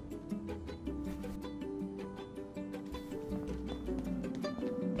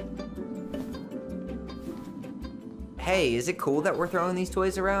 Hey, is it cool that we're throwing these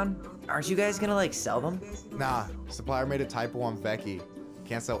toys around? Aren't you guys gonna, like, sell them? Nah, supplier made a typo on Becky.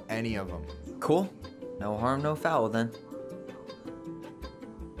 Can't sell any of them. Cool. No harm, no foul, then.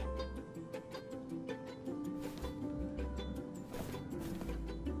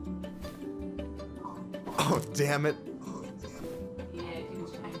 Oh, damn it.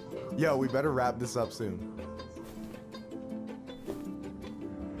 Yo, we better wrap this up soon.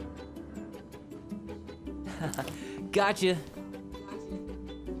 Gotcha.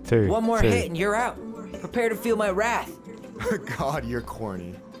 2. One more 2. hit and you're out. Prepare to feel my wrath. God, you're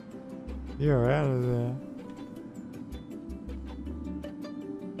corny. You're out of there.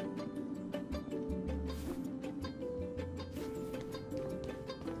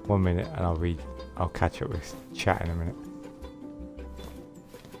 One minute and I'll catch up with chat in a minute.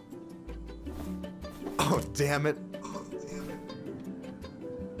 Oh, damn it.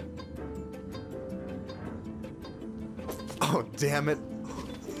 Oh, damn it.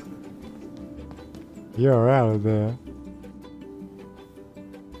 You're out of there.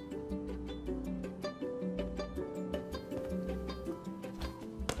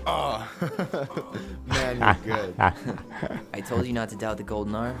 Oh, man, you're good. I told you not to doubt the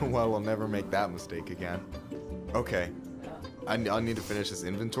golden arm. Well, we'll never make that mistake again. Okay. I'll need to finish this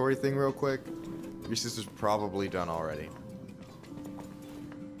inventory thing real quick. Your sister's probably done already.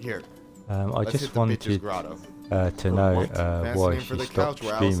 Here. I just wanted to know why she stopped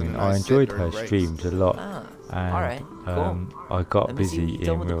streaming. I enjoyed her streams a lot, and I got busy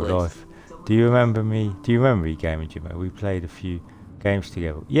in real life. Do you remember me? Do you remember me, Gaming Jimmy? We played a few games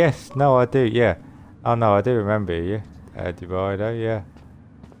together. Yes, no, I do. Yeah. Oh no, I do remember you. Divider, yeah.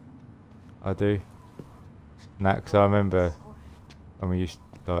 I do. Because I remember when we used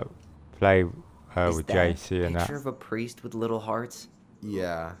to like, play with JC and that. Picture of a priest with little hearts?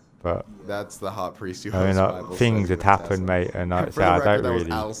 Yeah. But that's the hot priest you I mean, like, things had happened, mate, and like, so I don't really.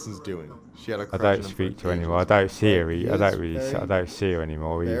 Allison's doing. She had a I don't speak to her anymore. I don't see her. I don't see her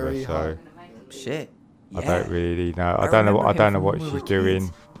anymore either. So. Shit. Yeah. I don't really know. I don't know what she's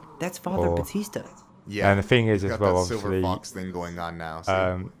doing. That's Father Batista. Yeah. And the thing is, as well, that obviously. Silver Fox thing going on now.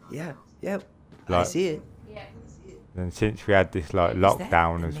 Yeah. Yep. Like, I see it. And since we had this like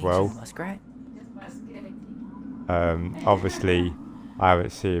lockdown as well. Muskrat? Obviously, I haven't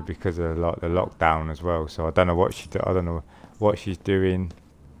seen her because of like the lockdown as well. So I don't know what I don't know what she's doing.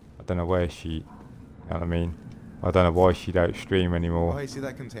 I don't know where she. You know what I mean? I don't know why she don't stream anymore. Oh, you see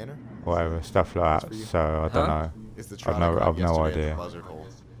that container? Whatever, stuff like that. So I don't know. It's the I've no idea.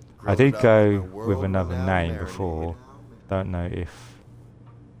 I did go with another name before. Don't know if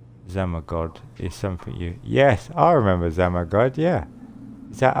Zamagod is something you. Yes, I remember Zamagod. Yeah.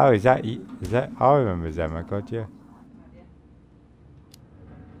 Is that? Oh, is that? I remember Zamagod. Yeah.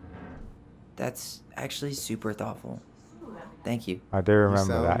 That's actually super thoughtful. Thank you. I do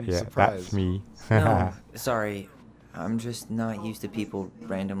remember that. Yeah, that's me. No, sorry. I'm just not used to people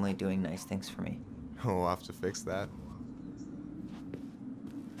randomly doing nice things for me. Oh, I'll have to fix that.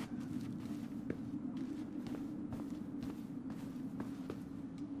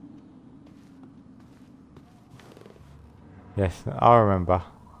 Yes, I remember.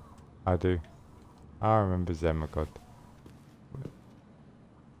 I do. I remember Zamagod.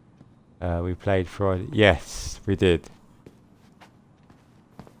 We played Friday. Yes, we did.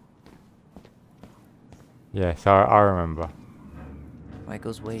 Yes, I remember.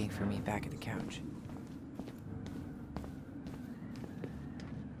 Michael's waiting for me back at the couch.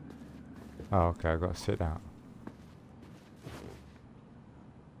 Oh, okay, I've got to sit down.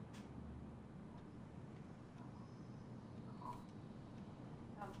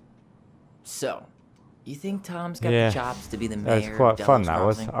 So, you think Tom's got the chops to be the mayor? It was quite of fun, Delos that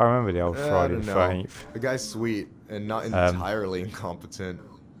was. Crossing? I remember the old Friday the I don't 13th. know. The guy's sweet and not entirely incompetent,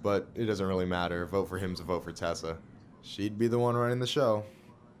 but it doesn't really matter. Vote for him's a vote for Tessa. She'd be the one running the show.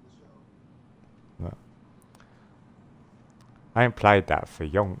 No. I ain't played that for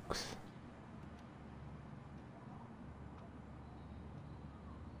yonks.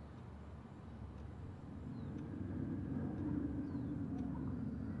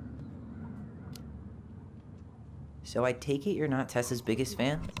 So I take it you're not Tessa's biggest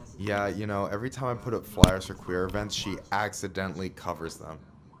fan? Yeah, you know, every time I put up flyers for queer events, she accidentally covers them.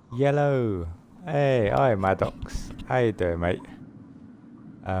 Yellow. Hey, hi Maddox. How you doing, mate?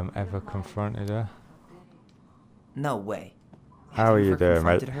 Ever confronted her? No way. How are you doing,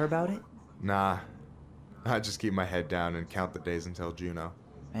 mate? Confronted her about it? Nah. I just keep my head down and count the days until Juno.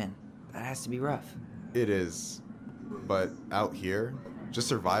 Man, that has to be rough. It is. But out here, just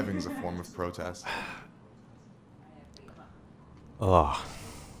surviving is a form of protest. Oh.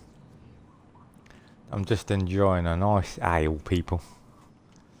 I'm just enjoying a nice ale, people.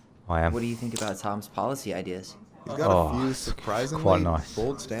 I am. What do you think about Tom's policy ideas? He's got a few surprisingly quite nice.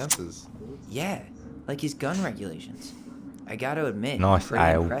 bold stances. Yeah, like his gun regulations. I gotta admit, Nice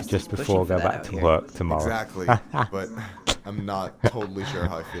ale just before I go back to work tomorrow. Exactly, but I'm not totally sure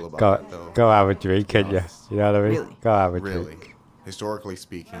how I feel about that, though. Go have a drink, can you? You know what I mean? Really? Go have a Really. drink. Historically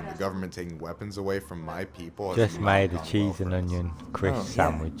speaking, the government taking weapons away from my people has Just not made a gone cheese well and for us. onion crisp Oh, yeah.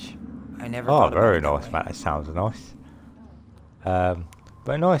 sandwich. I never Oh, thought about very it that nice, way. mate. That sounds nice.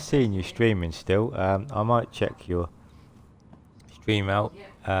 But nice seeing you streaming still. I might check your stream out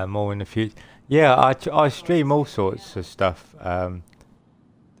more in the future. Yeah, I stream all sorts of stuff.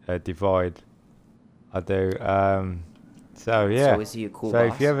 Divide. I do. So yeah. So is he a cool So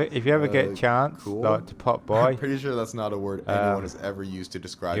boss? if you ever get a chance, cool? like to pop by, I'm pretty sure that's not a word anyone has ever used to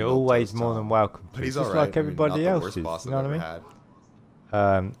describe. you're Milk always Toast more Tom. than welcome. But he's just alright. like everybody I mean, not the else worst is. boss You know I've what I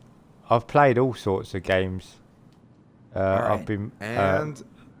ever mean? had. I've played all sorts of games. I've Alright. been And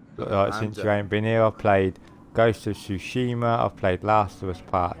since you ain't been here, I've played Ghost of Tsushima. I've played Last of Us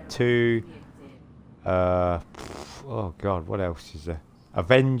Part 2. Oh God, what else is there?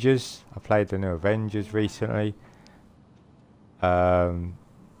 Avengers. I played the new Avengers recently. I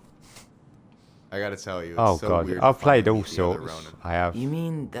gotta tell you, it's Oh so God, weird I've to played finally all meet the other sorts. Ronin. I have. You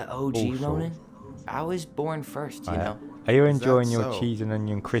mean the OG all sorts. Ronin? I was born first, you I know. have. Are you Is that enjoying your so? cheese and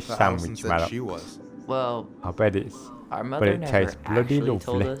onion crisp But Allison sandwich, said Maddox? she was. Well, I bet it's. our But mother it never tastes bloody actually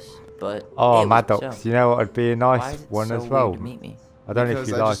told lovely. us, but Oh, it was Maddox, so. you know what would be a Why nice is it one so as weird well. to meet me? I don't know if Because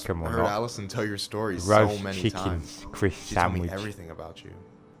you I like just them or heard not. Allison tell your story Roast so many chickens, times. crisp She told me sandwich. everything about you.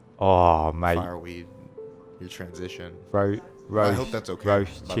 Oh, mate. Fireweed. your transition. roast. I hope that's okay,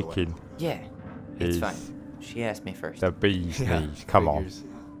 Roast by the way. chicken. Yeah, it's is fine. She asked me first. The bee's Yeah, knees. Come on. figures.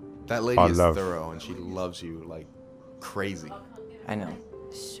 That lady I is love thorough and she loves you like crazy. I know.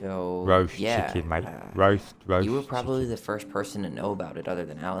 So roast yeah, chicken, mate. Roast. You were probably the first person to know about it other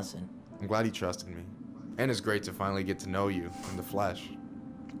than Allison. I'm glad he trusted me. And it's great to finally get to know you in the flesh.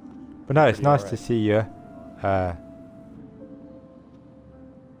 But no, it's Pretty nice alright. to see you.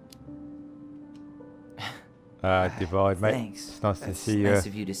 Divide, mate. Thanks. It's nice That's to see nice you.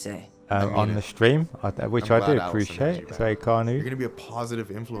 of you to say. I mean On it. the stream, which I'm I do glad Allison had appreciate. you It's back. very kind of You're you. gonna be a positive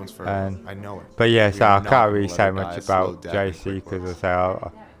influence for her. And- I know it. But yeah, so You're I not can't gonna really let say her much die a slow about death JC quickly. because I say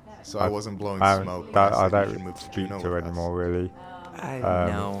So I wasn't blowing I smoke when don't, I I said you should don't move to speak Juneau to her with us. anymore, really. I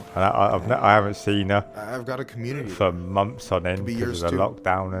know. And I haven't seen her I've got a community for months on end be because yours of the too.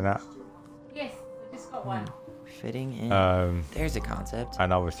 lockdown and that. Yes, we just got one. Fitting in. There's a concept.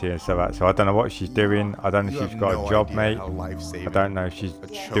 And obviously and stuff like that. So I don't know what she's doing. I don't know You if she's have got no a job, idea mate. how life-saving I don't know if she's a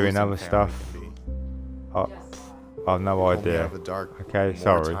doing chosen other family stuff. can be. I've no Only idea. have the dark Okay, more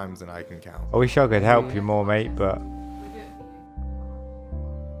sorry. times than I can count. I wish I could help you more, mate, but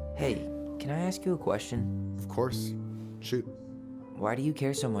Hey, can I ask you a question? Of course. Shoot. Why do you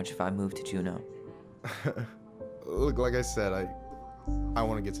care so much if I move to Juneau? Look, like I said, I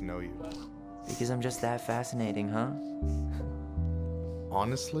want to get to know you. Because I'm just that fascinating, huh?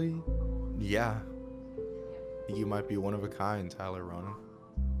 Honestly, yeah. You might be one of a kind, Tyler Ronan.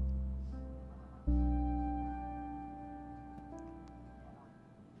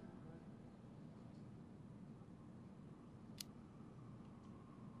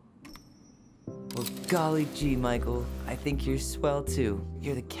 Well, golly gee, Michael. I think you're swell too.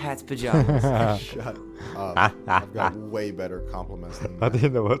 You're the cat's pajamas. Shut up. I've got way better compliments than I that.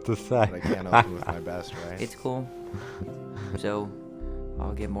 didn't know what to say. But I can't open with my best, right? It's cool. So,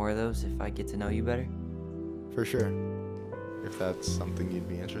 I'll get more of those if I get to know you better. For sure. If that's something you'd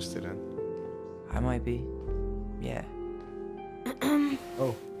be interested in. I might be. Yeah.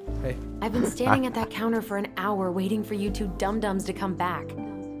 Oh, hey. I've been standing at that counter for an hour waiting for you two dum-dums to come back.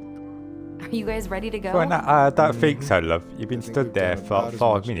 Are you guys ready to go? Well, no, I don't think so, love. You've been stood there for About as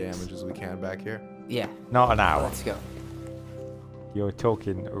 5 much minutes. damage as we can back here. Yeah. Not an hour. Let's go. You're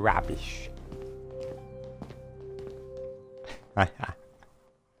talking rubbish.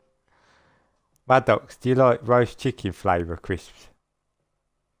 Maddox, do you like roast chicken flavour crisps?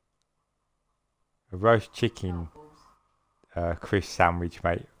 A roast chicken crisp sandwich,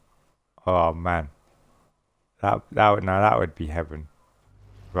 mate. Oh man, that would be heaven.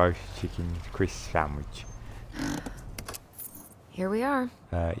 Roast chicken crisp sandwich. Here we are.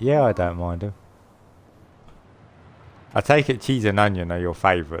 Yeah, I don't mind them. I take it cheese and onion are your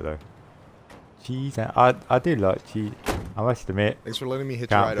favourite though. Cheese and I do like cheese. I must admit. Thanks for letting me hitch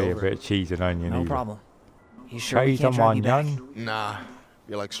a Can't ride be over. a bit of cheese and onion No either. problem. You sure we Cheese can't and drive you back? onion. Nah,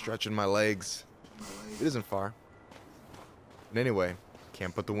 you're like stretching my legs. It isn't far. But anyway,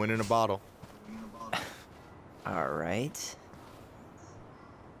 can't put the wind in a bottle. Alright.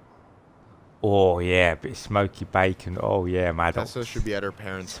 Oh yeah, a bit of smoky bacon. Oh yeah, Maddox. Tessa should be at her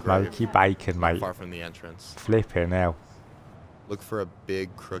parents' Smoky grave, bacon, not mate. far from the entrance. Flipping hell. Look for a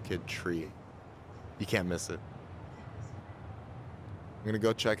big crooked tree. You can't miss it. I'm gonna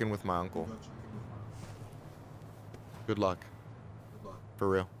go check in with my uncle. Good luck. For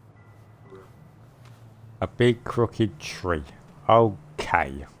real. A big crooked tree.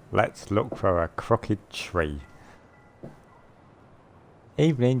 Okay, let's look for a crooked tree.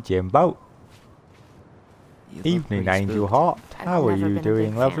 Evening, Jimbo. Evening, Angel Heart. How are I've never you been a doing, big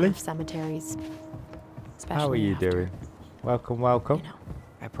fan lovely? of cemeteries. How are especially you after. doing? Welcome, welcome.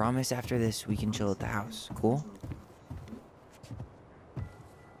 I promise after this we can chill at the house. Cool?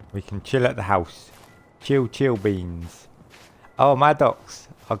 We can chill at the house. Chill, chill beans. Oh, Maddox,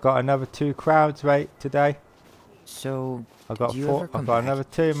 I got another 2 crowds, mate, today. So, I got do you 4. ever I come got back? another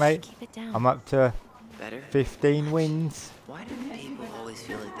 2, mate. Keep it down. I'm up to Better? 15 wins. Why do people always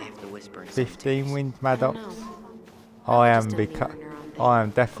feel like they have to whisper in 15 wins, Maddox. I am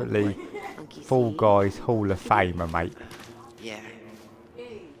definitely Fall Guys Hall of Famer, mate. Yeah.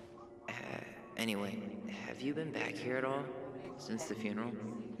 Anyway, have you been back here at all? Since the funeral?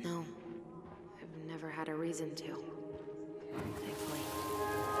 No, I've never had a reason to. Thankfully.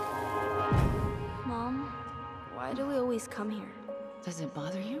 Mom, why do we always come here? Does it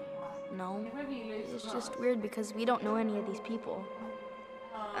bother you? No, it's just weird because we don't know any of these people.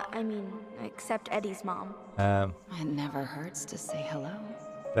 I mean, except Eddie's mom. It never hurts to say hello.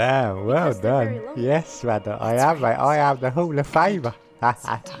 Damn, well done. Yes, Maddox, I am, mate. I am the Hall of Famer.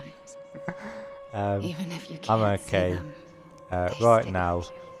 Even if you I'm can't see okay. them, Right now,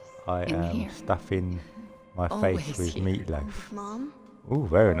 I in am here. stuffing My face with here. meatloaf. Mom? Ooh,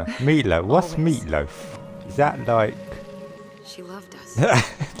 very nice. Meatloaf. What's meatloaf? Is that like? She loved us.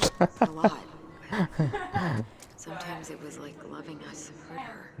 A lot. Sometimes it was like loving us hurt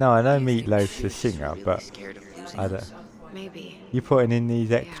her. No, I know Meatloaf's a singer, but I don't. Maybe. You're putting in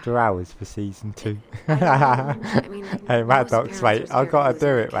these extra hours for season 2. I mean, Hey, Mad Dogs, mate, I gotta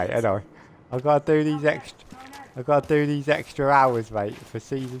do it, mate. Anyway, I gotta do these extra. I gotta do these extra hours, mate, for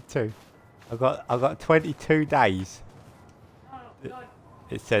season 2. I got 22 days.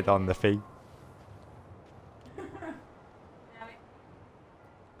 It said on the thing.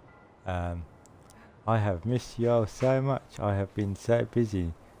 I have missed you all so much. I have been so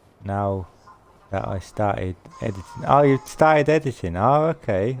busy now that I started editing. Oh, you started editing. Oh,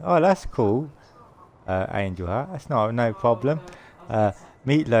 okay. Oh, that's cool. Angel Heart. That's no problem.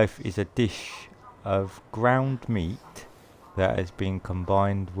 Meatloaf is a dish of ground meat that has been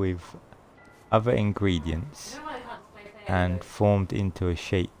combined with other ingredients and formed into a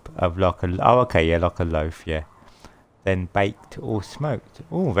shape of like a. Oh, okay, yeah, like a loaf, yeah. Then baked or smoked.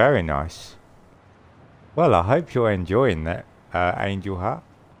 Oh, very nice. Well, I hope you're enjoying that, Angel Heart.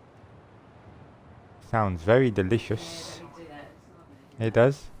 Sounds very delicious. It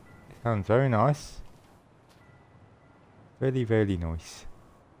does. It sounds very nice. Very, very nice.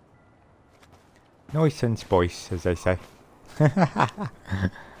 Nice and spice, as they say.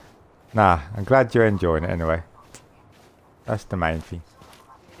 Nah, I'm glad you're enjoying it anyway. That's the main thing.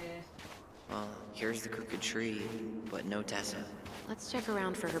 Well, here's the crooked tree, but no Tessa. Let's check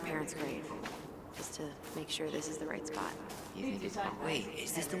around for her parents' grave. Just to make sure this is the right spot. You think it's... Wait,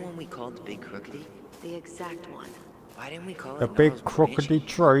 is this the one we called the Big Crookedy? The exact one. Why didn't we call The it big Gnarls crookedy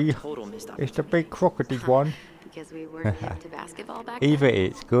Ranch? tree. Total missed It's the big crookedy one. Because we weren't hip to basketball back Either then.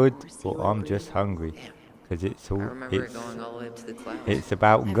 it's good or I'm just hungry. Because it's all. I remember it going all the way up to the clouds. It's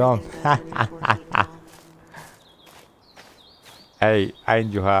about gone. Hey,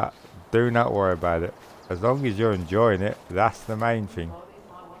 Angel Heart, do not worry about it. As long as you're enjoying it, that's the main thing.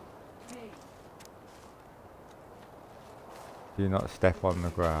 Do not step on the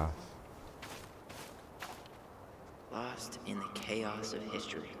grass. Lost in the chaos of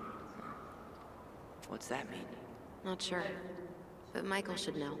history. What's that mean? Not sure. But Michael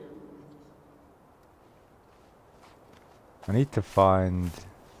should know. I need to find.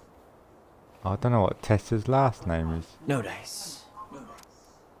 I don't know what Tessa's last name is. No dice.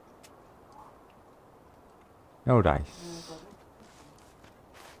 No dice.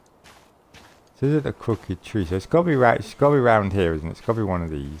 So is it a crooked tree? So it's got to be right. It's got to be round here, isn't it? It's got to be one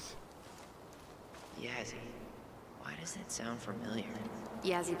of these. Yazzie. Why does that sound familiar?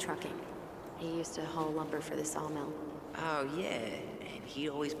 Yazzie Trucking. He used to haul lumber for the sawmill. Oh, yeah. And he'd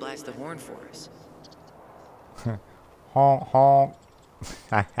always blast the horn for us. Honk honk.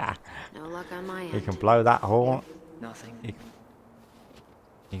 No luck on my end. You can blow that horn. Nothing.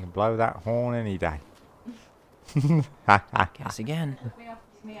 You can blow that horn any day. Guess again.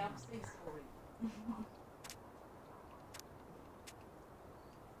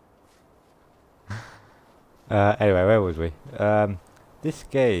 Anyway, where was we? This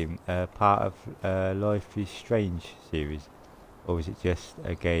game, part of Life is Strange series, or is it just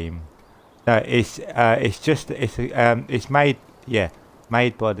a game? No, it's made, yeah,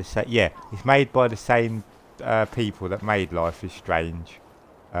 made by the same, yeah, it's made by the same people that made Life is Strange,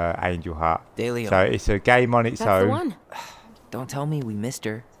 Angel Heart. DeLeon. So it's a game on its That's own. the one. Don't tell me we missed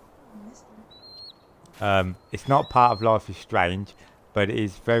her. It's not part of Life is Strange, but it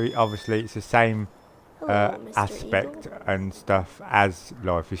is very obviously it's the same aspect and stuff as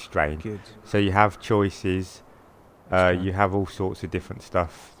Life is Strange. Good. So you have choices, you have all sorts of different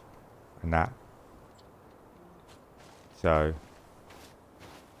stuff and that. So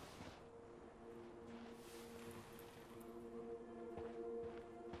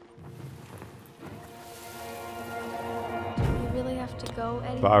Do we really have to go,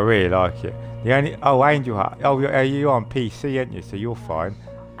 Eddie? but I really like it. The only Angel Heart. Oh, you're on PC, aren't you? So you're fine.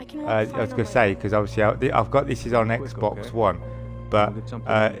 I can I was gonna say because obviously I've got this is on Xbox One, but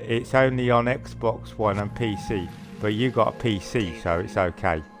it's only on Xbox One and PC. But you got a PC, so it's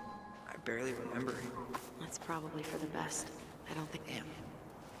okay. I barely remember it. That's probably for the best. I don't think. Damn.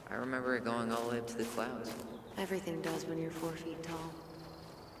 I remember it going all the way up to the clouds. Everything does when you're 4 feet tall.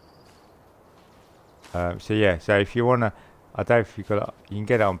 So yeah, so if you wanna, I don't know if you got, you can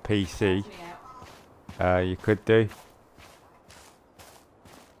get it on PC. You could do.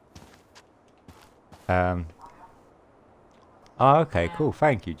 Oh, okay, cool.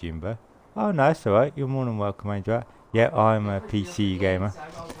 Thank you, Jimbo. Oh no, that's alright. You're more than welcome, Angel. Yeah, I'm a PC gamer.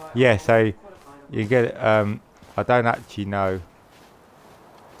 Yeah, so you get it. I don't actually know.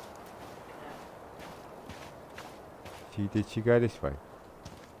 Did she go this way?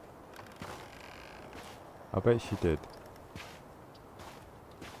 I bet she did.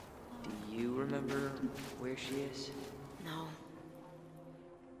 Do you remember where she is? No.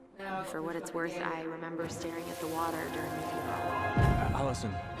 For what it's worth, I remember staring at the water during the funeral.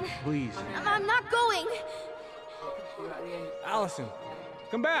 Allison, please. I'm not going. Allison,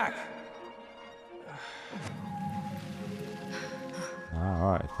 come back.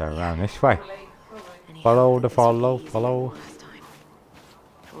 Alright, so around this way. Follow the follow.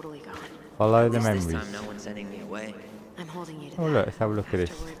 Totally gone. Follow the This memories. time no one's sending me away. I'm holding you to Oh that. look, let's have a look at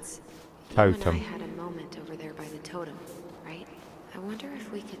this. Afterwards, Totem. You and I had a moment over there by the totem, right? I wonder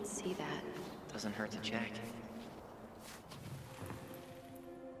if we could see that. Doesn't hurt to check.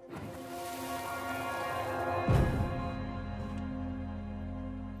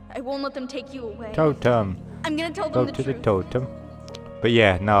 I won't let them take you away. Totem. I'm gonna tell Go them to the the truth. totem. But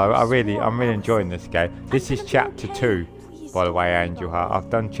yeah, no, I'm really enjoying this game. This is chapter 2, by the way, Angel Heart. I've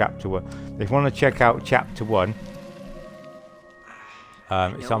done chapter 1. If you want to check out chapter 1,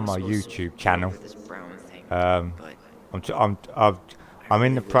 it's on my YouTube channel. I'm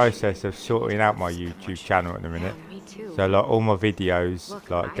in the process of sorting out my YouTube channel at the minute. So like all my videos,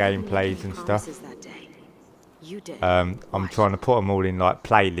 like gameplays and stuff. I'm trying to put them all in like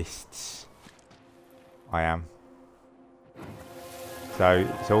playlists. I am. So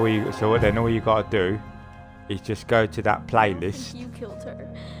all you gotta do is just go to that playlist. You killed her.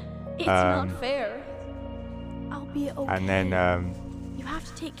 It's not fair. I'll be okay. And then you have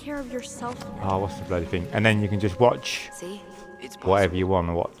to take care of yourself now. oh, what's the bloody thing? And then you can just watch whatever you want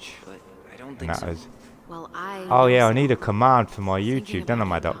to watch. I don't And think that so. is. Well, Oh yeah, I need a command for my YouTube, don't I,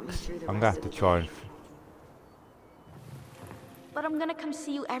 Maddox? I'm gonna have to try and. But I'm gonna come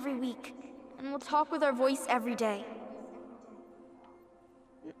see you every week, and we'll talk with our voice every day.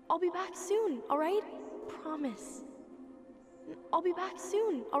 I'll be back soon, alright? Promise. I'll be back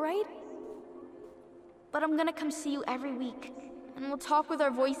soon, alright? But I'm gonna come see you every week, and we'll talk with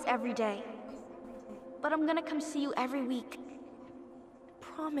our voice every day. But I'm gonna come see you every week.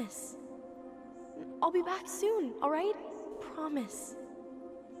 Promise. I'll be back soon, alright? Promise.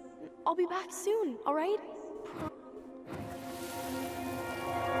 I'll be back soon, alright?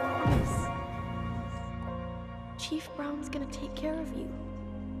 Promise. Chief Brown's gonna take care of you.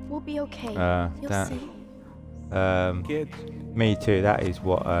 We'll be okay. You'll That. see. Me too. That is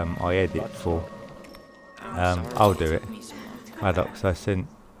what I edit for. I'll do it. Maddox, I sent.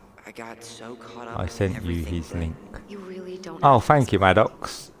 I got so caught up I in sent you everything, his but link. You really don't Oh, thank you,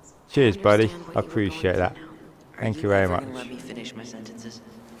 Maddox. Cheers, buddy. I appreciate that. Thank you very ever much. gonna let me finish my sentences?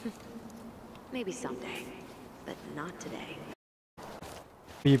 Maybe someday, but not today.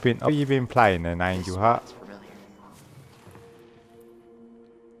 What have you been playing then, Angel Heart?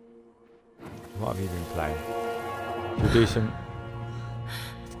 What have you been playing? Should we do some...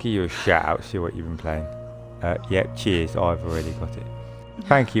 Let's give you a shout out, see what you've been playing. Yep, cheers, I've already got it.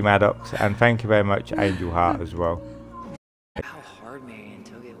 Thank you, Maddox, and thank you very much, Angel Heart, as well. How hard Marianne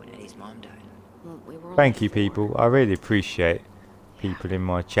took it when Eddie's mom died. Thank you, people. I really appreciate people in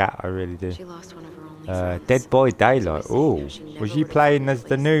my chat, I really do. She lost one of her only Dead by Daylight. Oh, was you playing as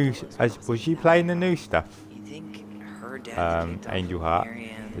the new... was you playing the new stuff? Angel Heart.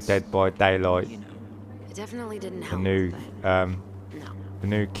 The Dead by Daylight. It definitely didn't The help. new... the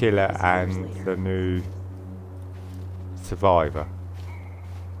new Killer and the new Survivor.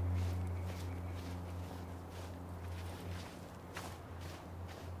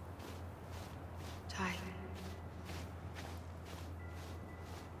 Ty,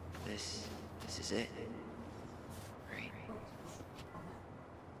 This is it. Right.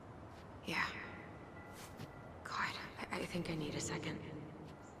 yeah. God, I think I need a second.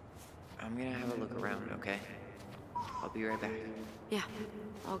 I'm gonna have a look around, okay? I'll be right back. Yeah,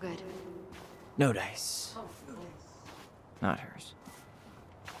 all good. No dice. Not hers.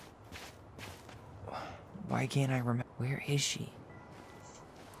 Why can't I remember? Where is she?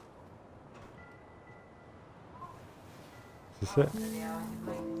 Is this it?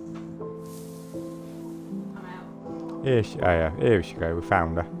 Here she, oh yeah, here she go, we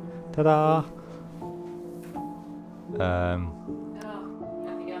found her. Ta-da!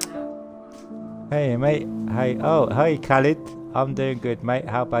 Hey mate, hey, oh, hey Khalid, I'm doing good mate,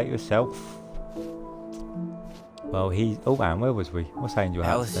 how about yourself? Well he's, oh man, where was we? What's Angel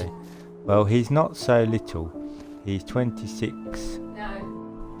Heart say? Well he's not so little, he's 26,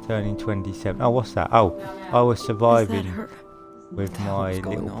 turning 27, oh what's that? Oh, I was surviving with my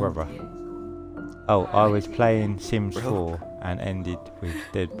little brother. Oh, I was playing Sims 4 and ended with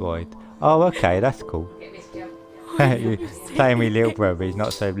Dead Boy. Oh okay, that's cool. You're playing with little brother, he's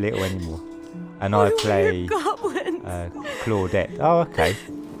not so little anymore. And I play Claudette. Oh, okay.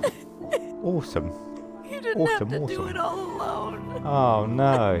 Awesome. You didn't have to do it all alone. Oh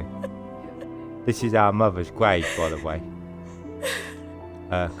no. This is our mother's grave, by the way.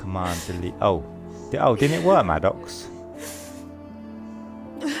 Command delete. Oh, didn't it work, Maddox?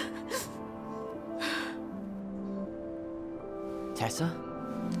 Tessa?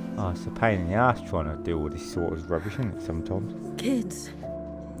 Oh, it's a pain in the ass trying to do all this sort of rubbish, isn't it, sometimes? Kids,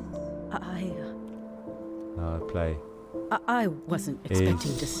 I wasn't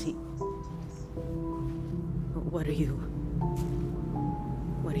expecting to see. What are you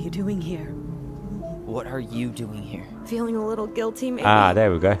doing here? What are you doing here? Feeling a little guilty, maybe? Ah,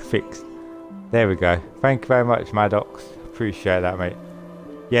 there we go. Fixed. There we go. Thank you very much, Maddox. Appreciate that, mate.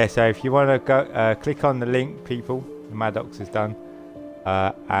 Yeah, so if you want to go, click on the link, people, Maddox has done.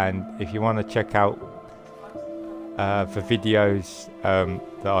 And if you want to check out the videos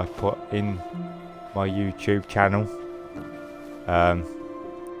that I've put in my YouTube channel,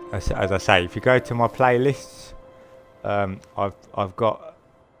 as I say, if you go to my playlists, I've got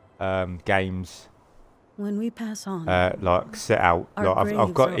games When we pass on, like set out. Like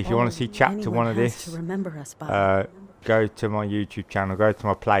I've got. If you want to see chapter 1 of this, go to my YouTube channel, go to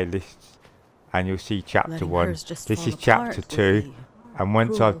my playlists, and you'll see chapter 1. This is chapter 2, and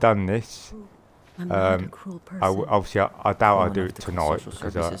once I've done this, obviously I doubt I'll do it tonight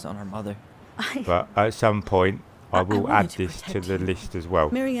because on our mother. But at some point I will add this to the list as well.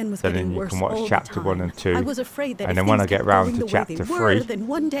 Marianne was so then you can watch chapter 1 and 2. I was afraid that and then when I get round to chapter 3, then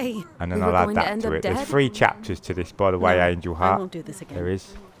one day and then I'll add that to it. There's 3 chapters to this, by the way, Angel Heart. I won't do this again. There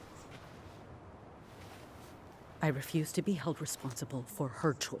is. I refuse to be held responsible for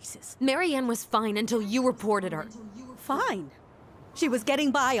her choices. Marianne was fine until you reported her. Fine. She was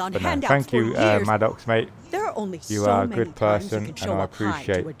getting by on But no, handouts thank you, for years. Maddox, mate. There are only You so are a many good times person, you can and show I up high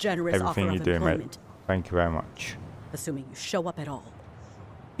appreciate to a generous offer everything of you do, mate. employment. Thank you very much. Assuming you show up at all.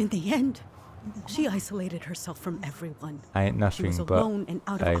 In the end, she isolated herself from everyone. Ain't She was nothing but alone and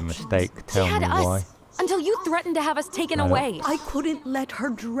out of a options. mistake. Tell me why. Until you threatened to have us taken No. away. I couldn't let her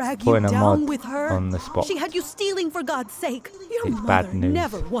drag Putting you a down mod with her. on the spot. She had you stealing for God's sake. Your It's mother bad news.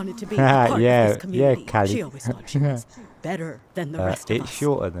 never wanted to be a part of yeah, this community. Callie. She always thought she was better than the rest of It's us.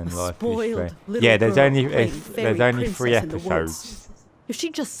 shorter than A Life is spoiled Strange. little Yeah, there's girl only playing there's fairy only 3 princess in the woods. episodes. If she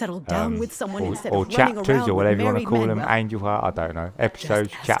just settled down with someone instead or of running chapters, around or whatever you want to with call married them, men, Angel Heart, I don't know. Episodes,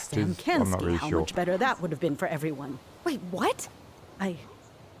 just ask chapters, Sam I'm not really how sure. much better that would have been for everyone. Wait, what?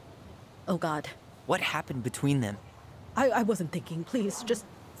 Oh God. What happened between them? I wasn't thinking. Please, just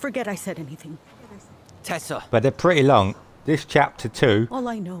forget I said anything. Tessa. But they're pretty long. This chapter 2, All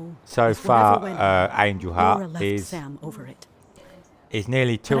I know so is whatever went far, on, Angel Laura Heart left is Sam over it.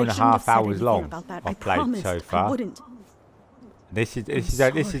 nearly But I shouldn't 2.5 have said hours anything long. about that. I I've played promised so I far. wouldn't. This is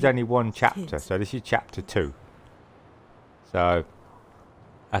sorry, only 1 chapter, so this is chapter 2. So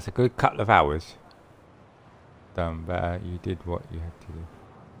that's a good couple of hours. Done better. You did what you had to do.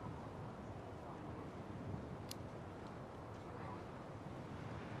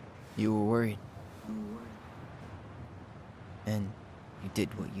 You were worried. And you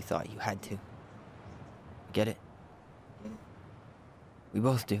did what you thought you had to. Get it? We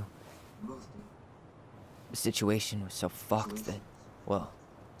both do. The situation was so fucked that, well,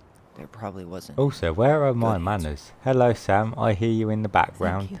 there probably wasn't. Also, where are my manners? Hello, Sam. I hear you in the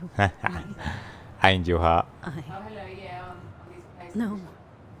background. Angel Heart. No,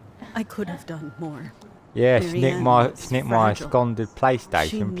 I could have done more. Yeah, Marianne snick was my fragile. squandered She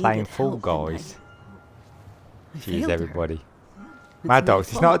PlayStation playing needed Fall help, and Guys. I Jeez, failed her. everybody. It's Maddox,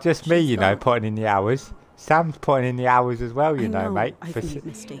 my it's not fault. just me, She's you know, gone. putting in the hours. Sam's putting in the hours as well, you I know, mate. I've For made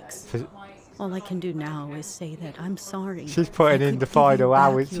mistakes. for- All I can do now is say that I'm sorry. She's If putting I in could the give you final back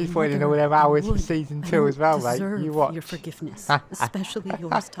hours. your She's putting in all mother, them I hours for would. season I 2 as well, don't mate. deserve You watch. your forgiveness, especially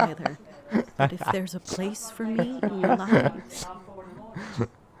yours, Tyler. But if there's a place for me in your life,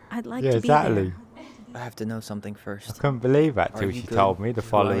 I'd like Yeah, to be exactly. there. I have to know something first. I couldn't believe that Are till you she good told me the with who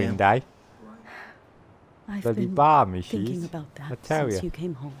I following am? day. I've Bloody been balmy she thinking is. about that I tell since you. you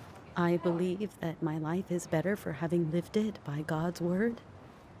came home. I believe that my life is better for having lived it by God's word.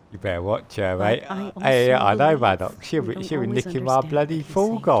 You better watch her, But mate. I Hey, also I know, believe Maddox. She'll we be don't always nicking my understand bloody what he's Fall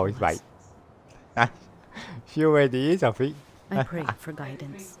saying to Guys, us. mate. She already is, I think. I pray for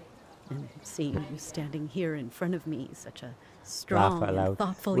guidance. And seeing you standing here in front of me, such a Laugh strong out and loud.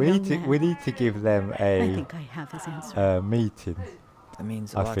 thoughtful We young need to man, we need to give them I a think I have his answer. meeting. That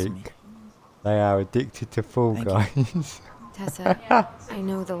means a I lot to me. think they are addicted to Fall Guys. Tessa, I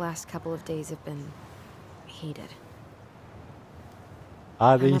know the last couple of days have been heated.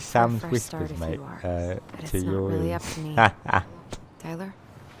 Are I'm up these for a Sam's fresh start whispers, if mate? you are, but To it's not yours. really up to me. Tyler?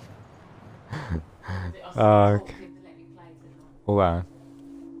 Oh, Well,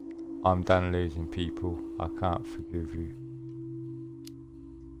 I'm done losing people. I can't forgive you.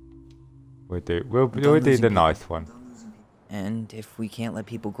 We'll do the nice one. And if we can't let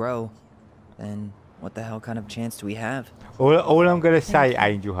people grow, then what the hell kind of chance do we have? All I'm gonna say,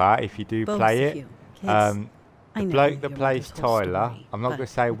 Angel Heart, if you do Both play of it, you. Kids, the bloke that plays Tyler, I'm not gonna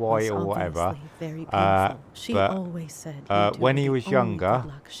say why or whatever. She but always said when he was younger,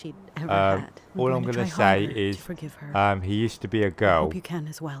 all I'm gonna say is he used to be a girl. hope you can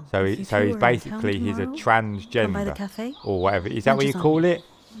as well. So If you he's two are in basically town he's a tomorrow, come by the transgender cafe. or whatever. Is that what you Lunch is call on. it?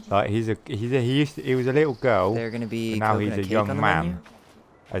 Like he was a little girl. They're gonna be and now he's coconut a cake young on the man. menu?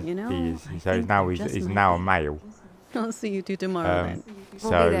 As You know, he is. I So think now there he's just now a might male. I'll see you two tomorrow then.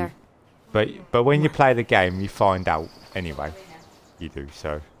 So, there. but when you play the game, you find out anyway. You do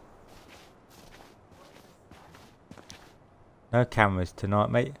so. No cameras tonight,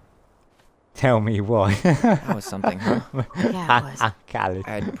 mate. Tell me why. That was something, huh? Yeah, it was. Khaled.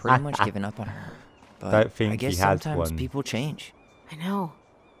 I had pretty much given up on her. But Don't think I guess he has sometimes one. people change. I know.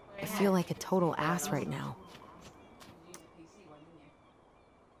 I feel like a total ass right now.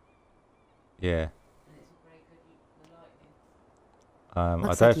 Yeah. I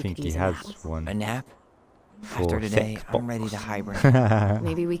Looks don't like you think could he use a has nap. one. A nap? For After today, sex I'm ready box. to hibernate.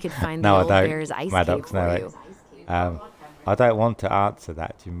 Maybe we could find the No, I old don't. bear's ice Maddox, cave for no, you. I don't want to answer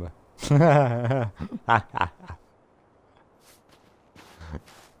that, Jimbo. No,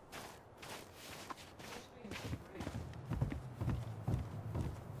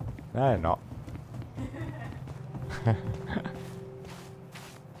 they're not.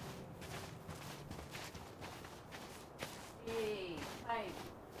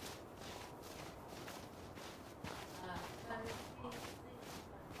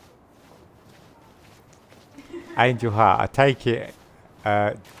 Angel Heart, I take it.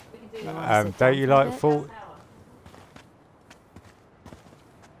 Don't you like Fall?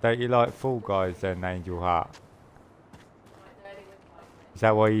 Don't you like Fall Guys then, Angel Heart? Is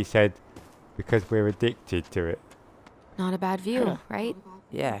that why you said because we're addicted to it? Not a bad view, right?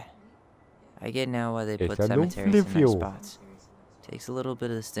 Yeah. I get now why they It's put a cemeteries lovely in nice view. spots. Takes a little bit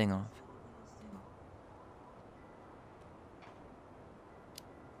of the sting off.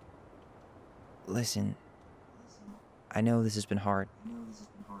 Listen, I know this has been hard.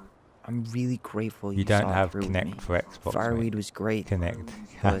 I'm really grateful You don't saw it have through with me. Connect for Xbox. Fireweed mate. was great. Connect.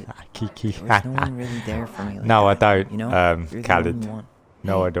 But Kiki. there was no one really there for me like No, I that, don't. you know? You're the Khaled. only one.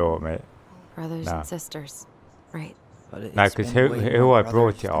 No, I don't, mate. Brothers No. and sisters. Right. But No, it's because been who way who more I brothers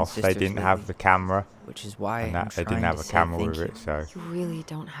brought it than off, they sisters didn't have lately. the camera. Which is why And that, I'm they didn't trying have to a say camera thank with you. it, so. You really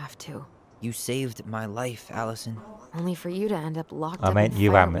don't have to. You saved my life, Allison. Only for you to end up locked I up meant in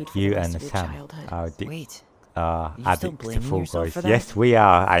you, fireweed for the you rest and of your Sam. childhood. Wait. Are you still addicts to blaming Fall yourself Guys. for that? Yes, we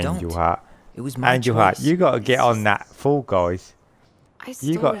are, Angel Don't. Heart. It was my Angel Heart, choice. you got to get on that Fall Guys. I You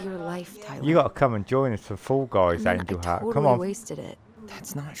stole got, your life, Tyler. you got to come and join us for Fall Guys, And then Angel I Heart. totally Come on. wasted it.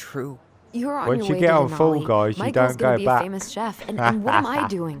 That's not true. You're on Once your you way get to on Fall Denali. Guys, you Michael's don't gonna go be back. a famous chef, and what am I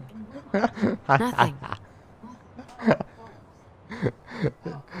doing? Nothing.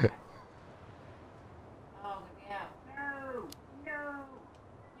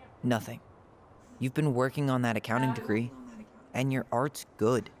 Nothing. You've been working on that accounting degree, and your art's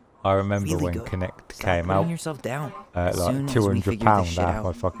good. I remember Really when good. Connect Stop came putting out. yourself down. Like Soon as we £200 figure this shit out out,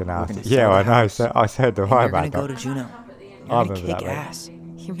 my fucking we're ass. gonna Yeah, sell I the know. house. So I said the And right you're gonna about go that. to Juneau. You're I gonna remember that, kick mate. ass.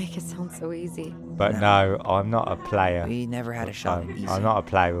 You make it sound so easy. But no, I'm not a player. We never had a shot at easy. I'm not a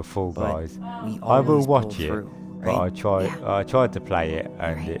player with Fall But Guys. we I will always watch pull it, through, but right? I tried to play it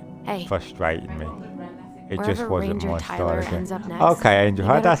and it Hey. frustrated me. It just Wherever wasn't Ranger my Tyler style ends again. up next, Okay, Angel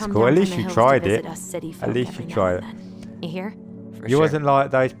you Heart, better that's come cool. down At from least the you hills tried to visit it. us city At folk least every you now tried it. and then. You hear? For You sure. wasn't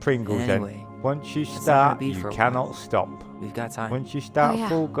like those Pringles Anyway, then. Once you that's how start, it'll be you for a while. cannot stop. We've got time. Once you start Oh, yeah,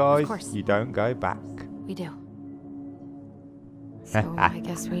 Fall of Guys, course. you don't go back. We do. So I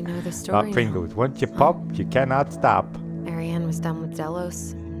guess we know the story Like now. Pringles, once you pop, you cannot stop. Marianne was done with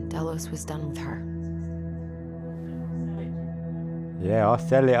Delos, and Delos was done with her. Yeah, I'll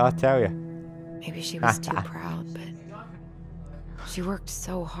sell it, I'll tell you. Maybe she was too proud, but she worked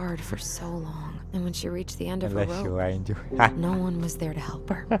so hard for so long. And when she reached the end of her Unless you're rope, Angel. no one was there to help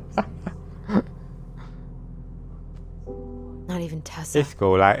her. Not even Tessa. It's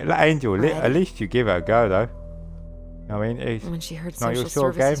cool, like Angel, Right. at least you give it a go though. I mean, it's When she heard not your social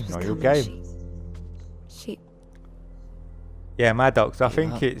sort of services game, was not your coming, game. she Yeah, Maddox, I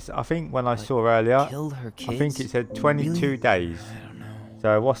think up. it's, I think when I saw earlier, Killed her I think kids? it said 22 Really? days. I don't know.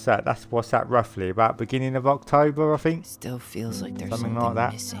 So what's that? What's that roughly? About beginning of October, I think? Still feels like there's Something something like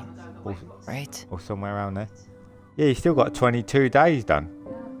that. missing, Or, right? or somewhere around there. Yeah, you still got 22 days done.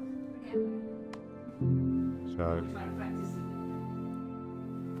 So,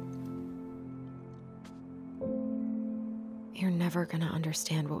 You're never gonna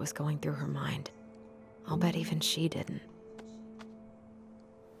understand what was going through her mind. I'll bet even she didn't.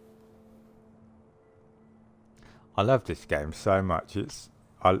 I love this game so much.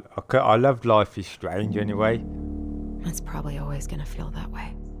 I love Life is Strange anyway. It's probably always gonna feel that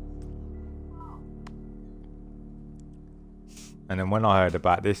way. And then when I heard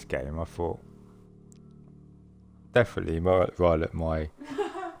about this game, I thought, definitely right at my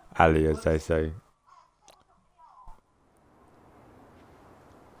alley, as they say.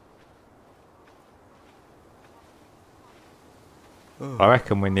 I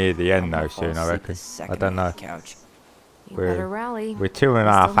reckon we're near the end though soon, I reckon. I don't know. Better rally. We're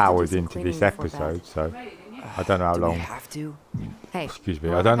 2.5 hours into this episode, so I don't know how long. Have to? Hey, excuse me,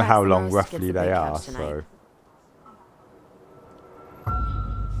 I don't know how long roughly they are, so.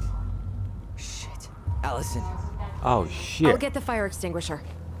 Shit. Allison. Oh shit. I'll get the fire extinguisher.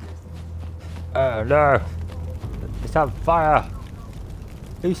 Oh no. It's on fire.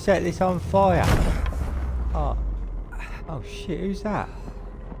 Who set this on fire? Oh. Oh shit, who's that?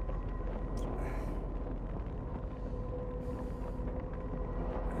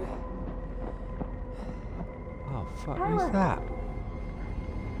 Oh fuck, who's that?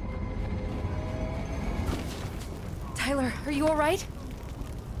 Tyler, are you alright?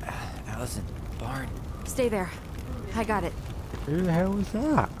 Allison, barn. Stay there. I got it. Who the hell was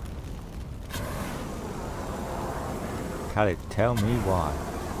that? Khaled, tell me why.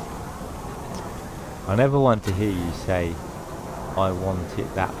 I never want to hear you say, I want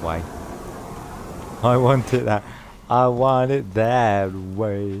it that way. I want it that... I want it that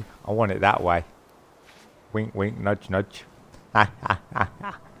way. I want it that way. Wink, wink, nudge, nudge.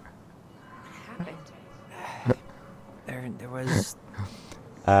 There was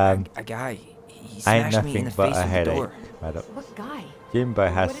a guy. He smashed me in the face with the door. What guy?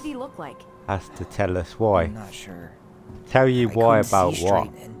 Jimbo What did he look like? has to tell us why. I'm not sure. Tell you why about see what?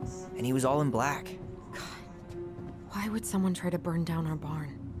 straight, and he was all in black. Why would someone try to burn down our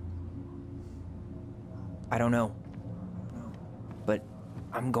barn? I don't know. But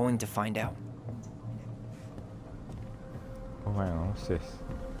I'm going to find out. Oh, hang on, what's this?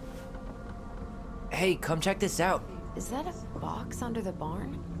 Hey, come check this out. Is that a box under the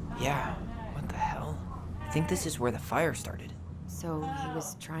barn? Yeah. What the hell? I think this is where the fire started. So he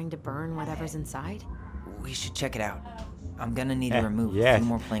was trying to burn whatever's inside? We should check it out. I'm gonna need to remove a few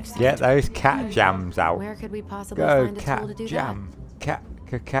more planks to Get those cat jams out. Where could we possibly Go find a cat tool to do jam. Cat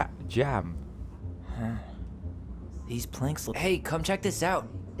jam. Huh. These planks look... Hey, come check this out.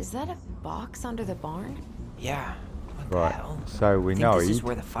 Is that a box under the barn? Yeah. What Right, the hell? so we I know think this is he-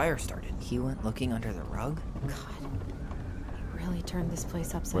 where the fire started. He went looking under the rug? He really turned this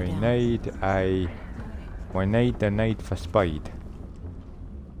place upside We down. need the need for speed.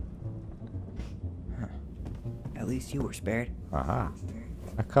 At least you were spared. Aha.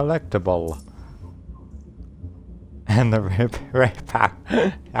 A collectible. And the rare parrot.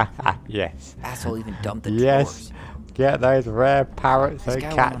 Yes. Asshole even dumped the Yes. Get those rare parrots This and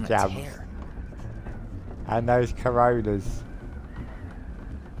guy cat went on a jams. tear. And those coronas.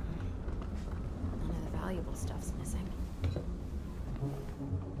 None of the valuable stuff's missing.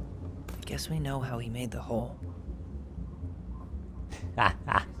 I guess we know how he made the hole.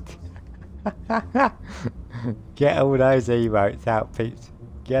 Get all those emotes out, Peach.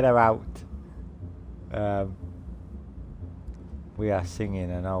 Get them out. We are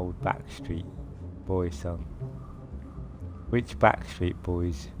singing an old Backstreet Boys song. Which Backstreet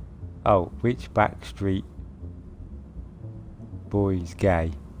Boys? Oh, which Backstreet Boys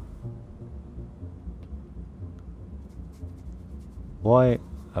gay? Why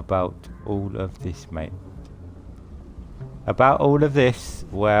about all of this, mate? About all of this?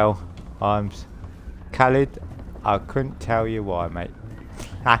 Well, I'm Khaled. I couldn't tell you why, mate.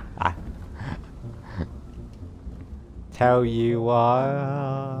 Tell you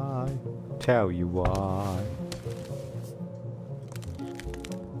why. Tell you why.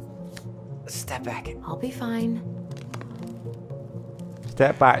 Step back. I'll be fine.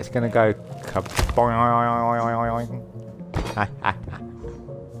 Step back, it's gonna go kaboing.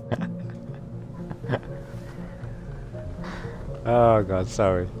 Oh god,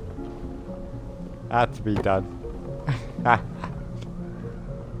 sorry. Had to be done.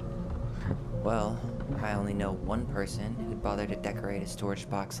 Well, I only know one person who'd bother to decorate a storage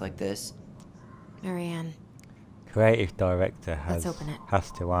box like this. Marianne. Creative director Let's open it.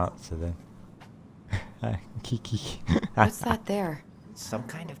 has to answer then. Kiki. What's that there? Some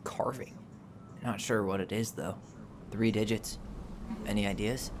kind of carving. Not sure what it is, though. 3 digits. Any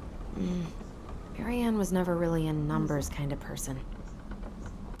ideas? Marianne was never really a numbers kind of person.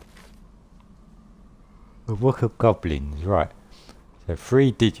 The Book of Goblins, right. So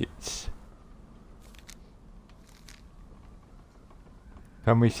 3 digits.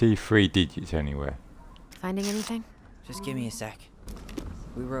 Can we see 3 digits anywhere? Finding anything? Just give me a sec.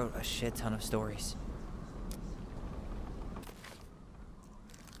 We wrote a shit ton of stories.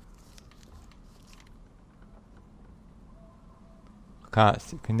 I can't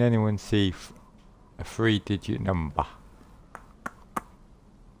see. Can anyone see a 3-digit number?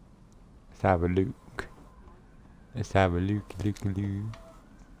 Let's have a look. Let's have a look.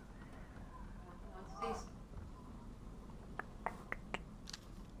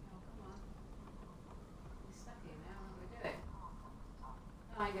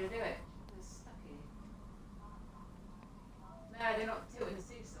 I ain't gonna do it. They're stuck in. No, they're not tilting the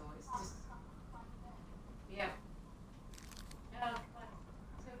seesaw. It's just. Yeah. No, come on.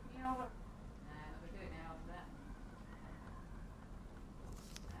 So, you know what? No, I'm not gonna do it now after that.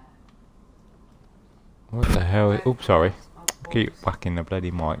 What the hell? Oops, sorry. Keep whacking the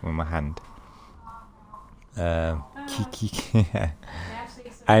bloody mic with my hand.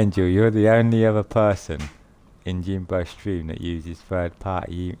 Angel, you're the only other person in Jimbo's stream that uses third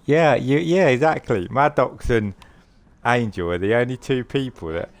party. Yeah, exactly. Maddox and Angel are the only 2 people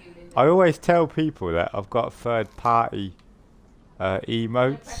that I always tell people that I've got third party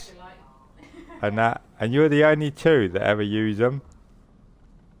emotes and that, and you're the only 2 that ever use them.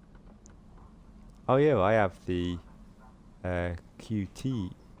 Oh yeah, I have the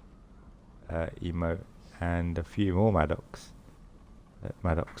QT emote and a few more Maddox.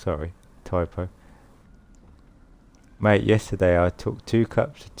 Maddox, sorry, typo. Mate, yesterday I took 2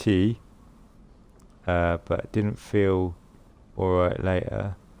 cups of tea, but didn't feel alright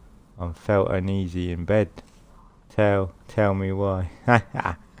later. I felt uneasy in bed. Tell me why.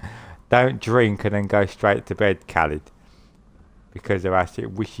 Don't drink and then go straight to bed, Khalid, because of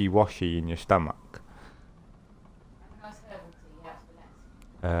that wishy-washy in your stomach.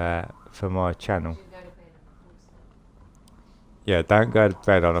 For my channel. Yeah, don't go to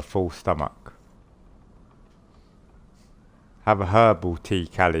bed on a full stomach. Have a herbal tea,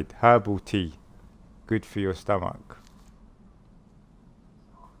 Khalid. Herbal tea. Good for your stomach.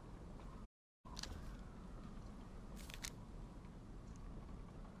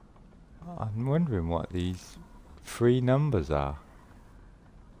 I'm wondering what these 3 numbers are.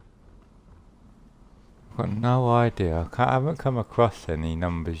 I've got no idea. I haven't come across any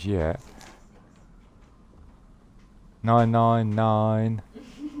numbers yet. 999.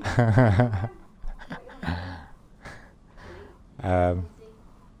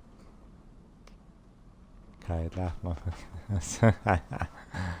 Okay, laugh my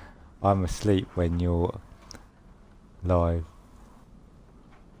I'm asleep when you're live.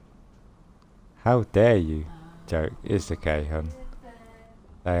 How dare you? Joke. It's okay, hun.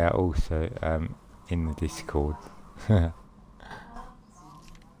 They are also in the Discord. Did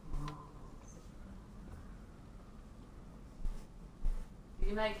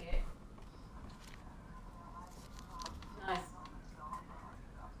you make it? Nice.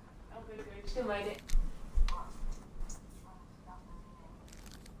 Oh, good. Still made it.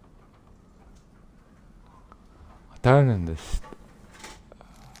 I don't understand.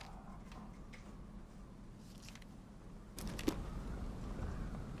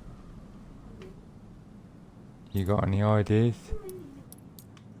 You got any ideas?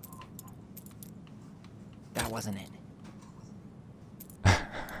 That wasn't it.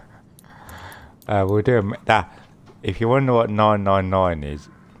 We'll do that. If you wonder what 999 is,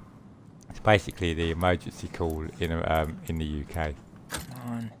 it's basically the emergency call in the UK. Come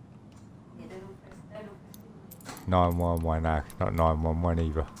on. 911, not 911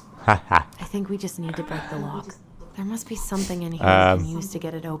 either. I think we just need to break the lock. There must be something in here we can use to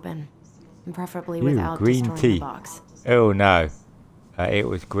get it open. And preferably without green destroying tea. the box. Oh no. It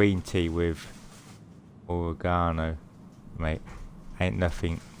was green tea with oregano, mate. Ain't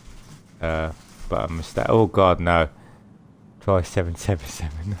nothing but a mistake. Oh god, no. Try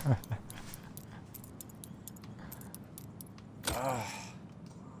 777.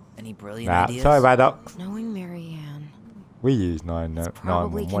 Any brilliant ideas? Sorry, Maddox. Knowing Marianne. We use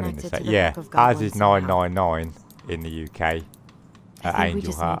 911 in the States. Yeah, Book of ours Goblins is 999 in the UK. I think Angel we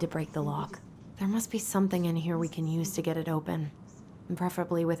just Heart. need to break the lock. There must be something in here we can use to get it open. And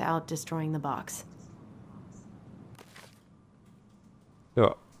preferably without destroying the box.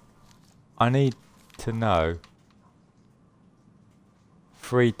 Look, I need to know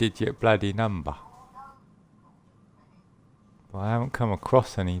 3-digit bloody number. But I haven't come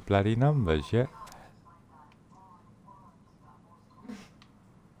across any bloody numbers yet.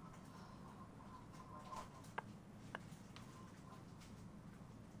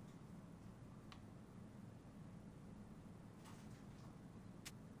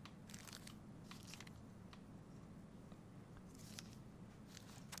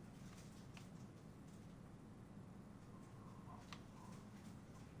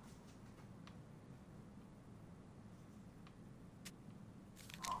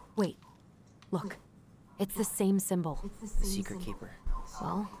 Wait, look. It's the same symbol. The Secret Keeper.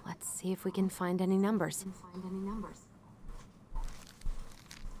 Well, let's see if we can find any numbers.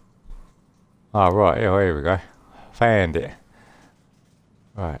 Oh, right, here we go. Found it.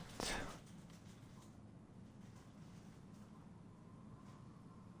 Right.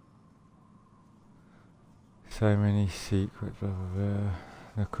 So many secrets, blah, blah, blah.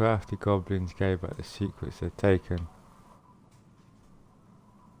 The crafty goblins gave back the secrets they'd taken.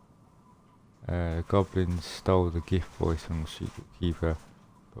 The goblins stole the gift voice from the Secret Keeper,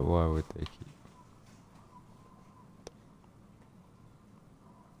 but why would they keep?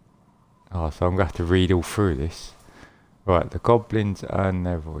 Oh, so I'm going to have to read all through this. Right, the goblins earn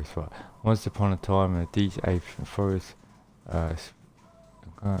their voice. Right. Once upon a time in a deep ancient forest,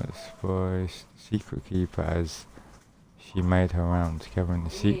 voice, the Secret Keeper, as she made her rounds, gathering the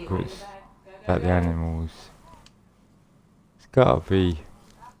secrets that the animals. It's gotta be.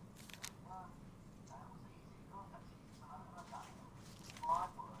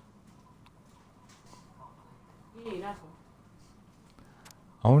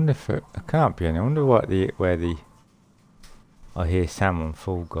 I wonder if it can't be any. I wonder what where the. I hear Sam on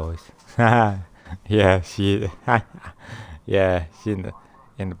Fall Guys. Yeah, she. Yeah, she's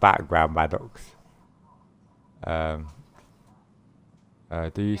in the background, Maddox. Do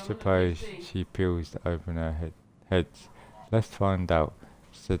you suppose she peels to open her heads? Let's find out,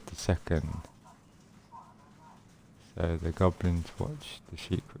 said the second. So the goblins watched the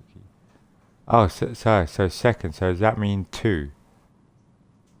secret key. Oh, so second. So does that mean 2?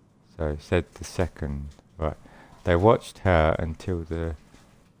 So said the second. Right. They watched her until the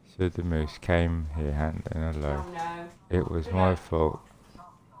moose came here handing her load. Oh, no. It was my fault.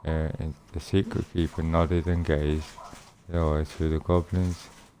 The Secret Keeper nodded and gazed their eyes through. The goblins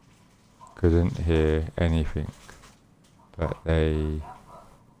couldn't hear anything, but they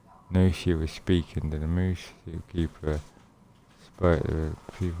knew she was speaking to the moose. The Keeper spoke to the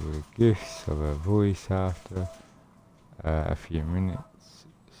people with gifts of her voice after a few minutes.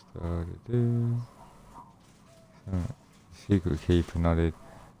 Started to so the Secret Keeper nodded,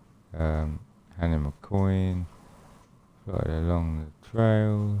 handed him a coin, floated along the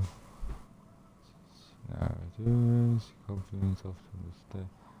trail. Goblins often stay.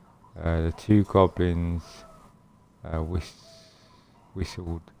 The 2 goblins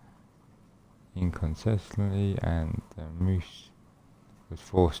whistled inconsistently, and the moose was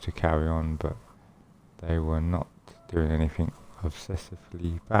forced to carry on, but they were not doing anything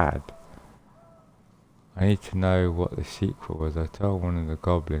obsessively bad. I need to know what the secret was. I told one of the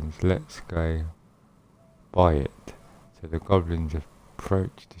goblins, let's go buy it. So the goblins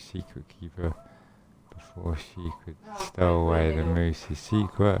approached the Secret Keeper before she could stow away the moose's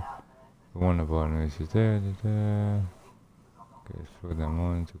secret. One of our moose was there. Goes for them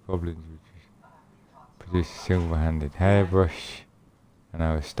on. The goblins produced a silver-handed hairbrush, and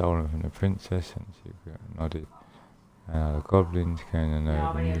I was stolen from the princess, and the secret nodded. The goblins came to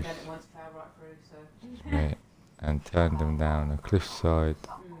know the moose. Right, and turned them down a cliffside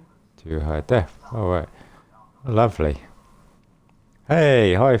to her death. Alright. Lovely.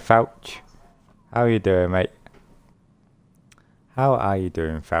 Hey, hi Fouch. How are you doing, mate? How are you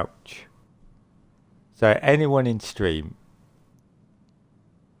doing, Fouch? So anyone in stream,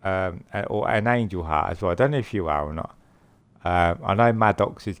 or an Angel Heart as well. I don't know if you are or not. I know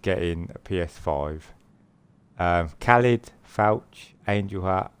Maddox is getting a PS5. Khalid, Fouch, Angel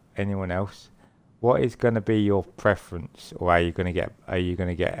Heart, anyone else? What is going to be your preference, or are you going to get a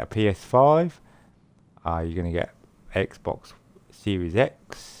PS5? Are you going to get Xbox Series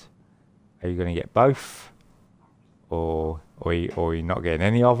X? Are you going to get both, or you're not getting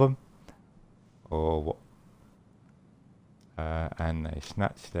any of them, or what? And they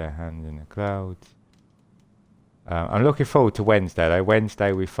snatched their hands in the clouds. I'm looking forward to Wednesday. Though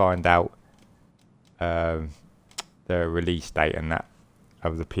Wednesday we find out the release date and that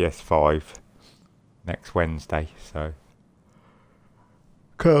of the PS5 next Wednesday. So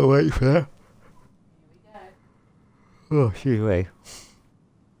can't wait for that. Oh, excuse me.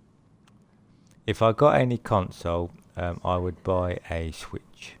 If I got any console, I would buy a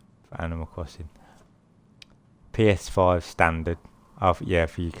Switch for Animal Crossing. PS5 standard. Oh, yeah,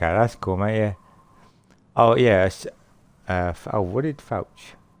 for UK. That's cool, mate. Yeah. Oh, yeah. What did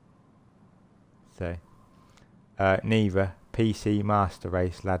Fouch say? Neither. PC Master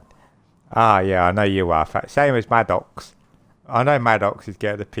Race, lad. Ah, yeah, I know you are. Same as Maddox. I know Maddox is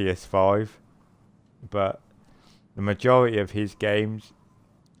getting the PS5, but the majority of his games,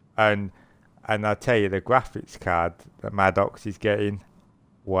 and I tell you, the graphics card that Maddox is getting,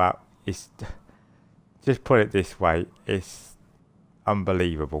 wow, it's just put it this way, it's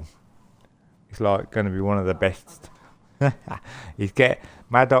unbelievable. It's like going to be one of the best.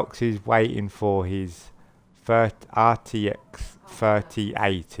 Maddox is waiting for his RTX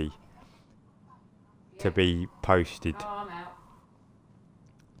 3080 to be posted.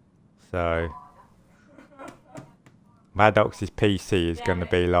 So Maddox's PC is going to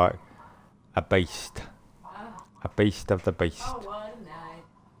be like a beast of the beast.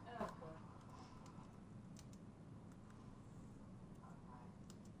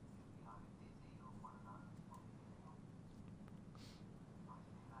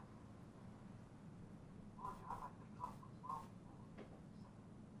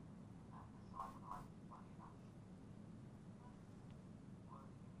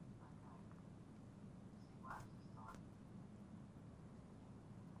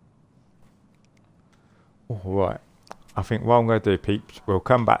 Right, I think what I'm going to do, peeps, we'll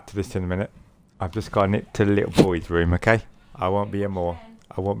come back to this in a minute. I've just got to nip to the little boy's room, okay? I won't be a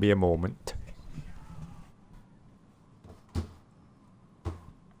moment.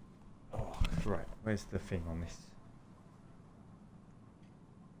 Oh, right, where's the thing on this?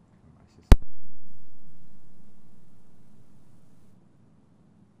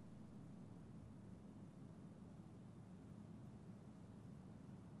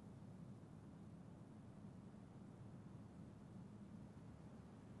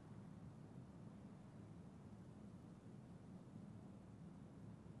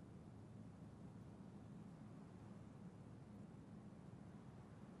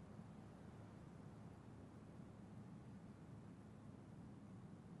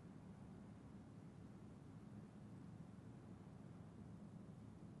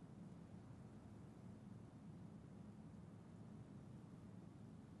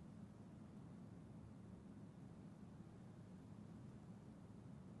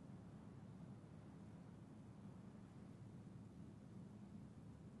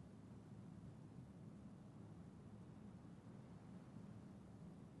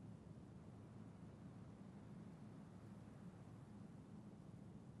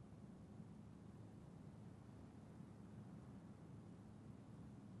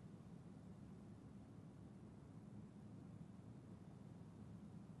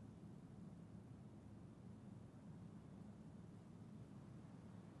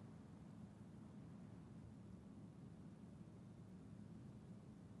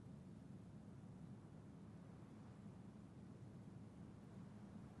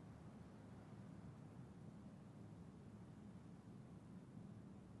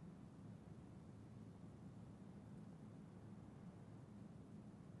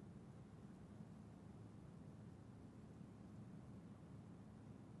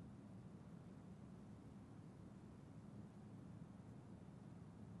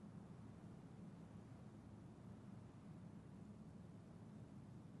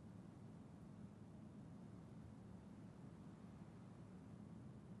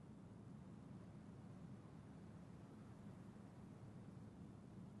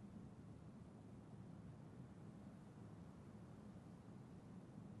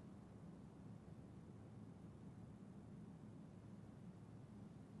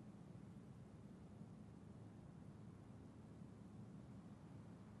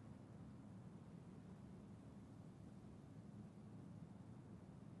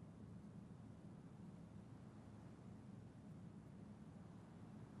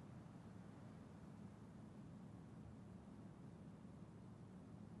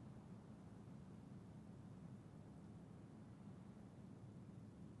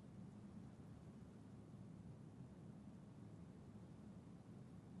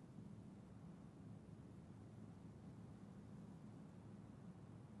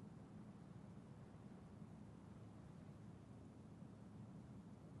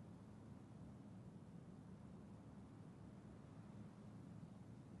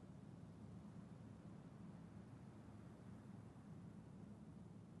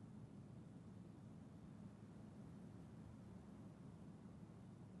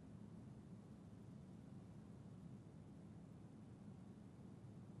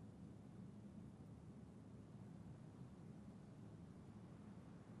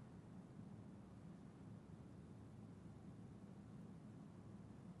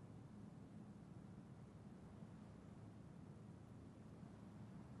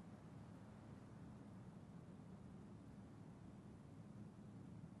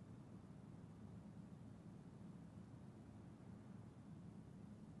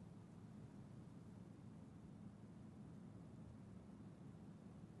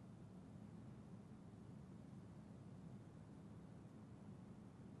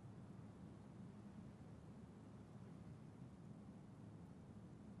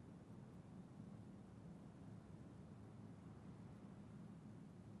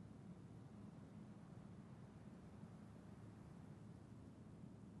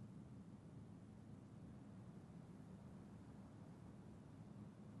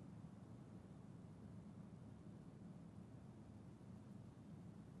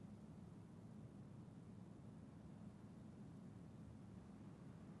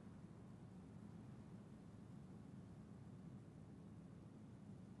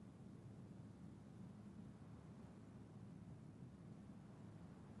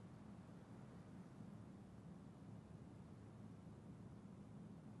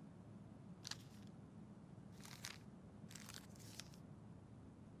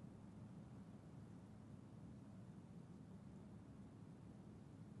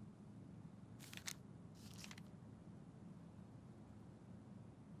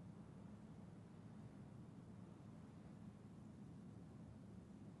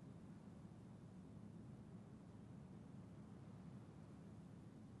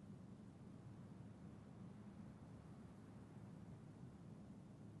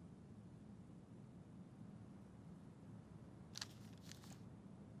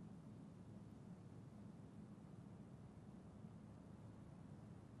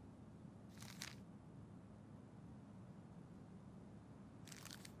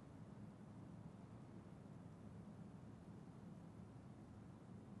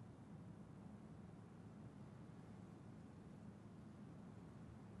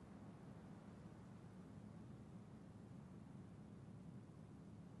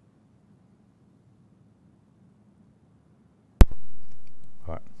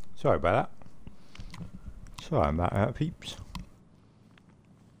 Sorry about that. Sorry about that, peeps.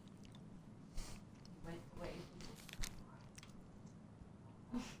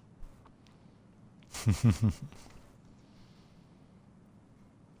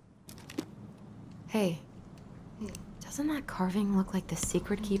 Hey, doesn't that carving look like the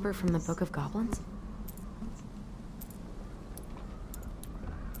secret keeper from the Book of Goblins?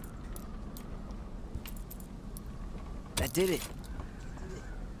 That did it.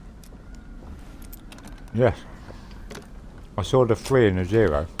 Yes. I saw the 3 and the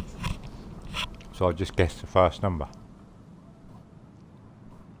 0. So I just guessed the first number.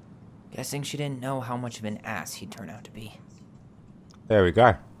 Guessing she didn't know how much of an ass he'd turn out to be. There we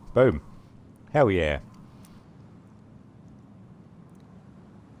go. Boom. Hell yeah.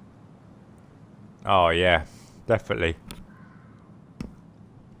 Oh yeah, definitely.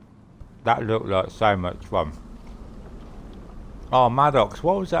 That looked like so much fun. Oh, Maddox,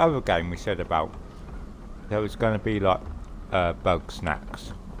 what was the other game we said about? There was going to be like bug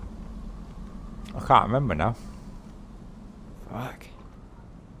snacks. I can't remember now. Fuck.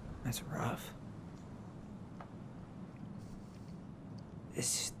 That's rough.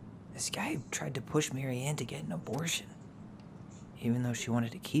 This guy tried to push Mary Ann to get an abortion. Even though she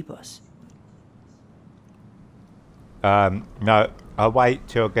wanted to keep us. No, I'll wait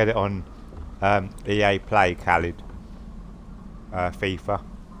till I get it on EA Play, Khalid. FIFA.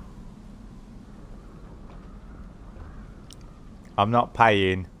 I'm not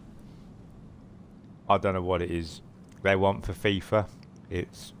paying. I don't know what it is they want for FIFA.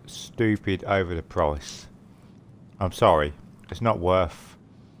 It's stupid over the price. I'm sorry. It's not worth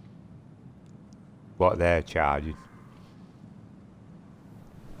what they're charging.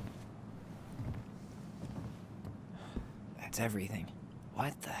 That's everything.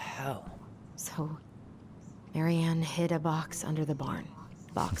 What the hell? So, Mary Ann hid a box under the barn.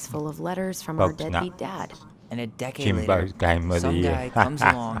 Box full of letters from our deadbeat dad. And a decade Jimbo's later, game of the some year. guy comes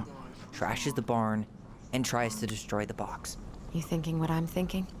along, trashes the barn, and tries to destroy the box. You thinking what I'm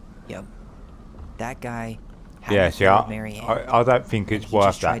thinking? Yep. That guy had Yeah, an see, affair with Mary Ann, I don't think it's and he worth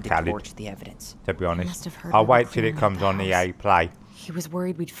just tried that, to Khalid. torch the evidence. To be honest, must have heard I'll we were wait till cleaning it out comes the on house. EA Play. He was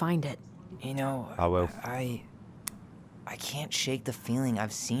worried we'd find it. You know, I will. I can't shake the feeling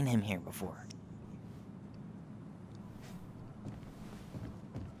I've seen him here before.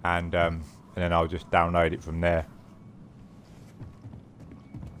 And then I'll just download it from there.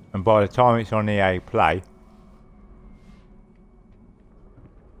 And by the time it's on EA Play,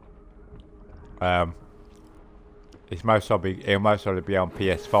 it'll most probably be on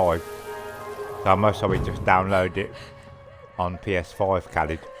PS5. So I'll most probably just download it on PS5,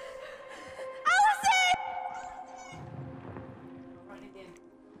 Khalid.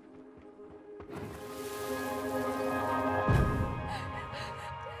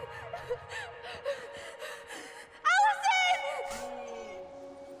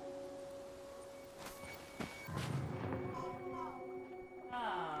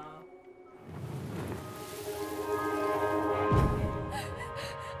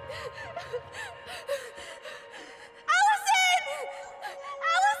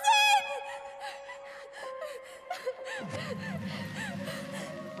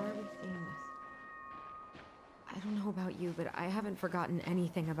 I don't know about you, but I haven't forgotten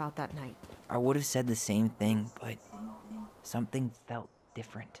anything about that night. I would have said the same thing, but something felt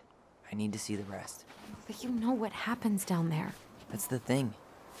different. I need to see the rest. But you know what happens down there. That's the thing.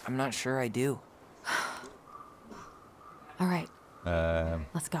 I'm not sure I do. All right,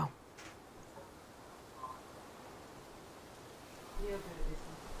 let's go.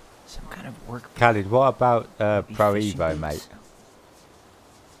 Some kind of work. Khalid, what about Pro fishing Evo, boots. mate?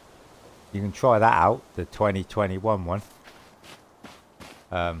 You can try that out, the 2021 one.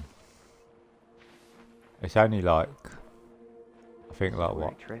 It's only like, I think like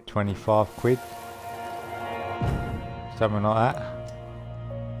what, 25 quid? Something like that.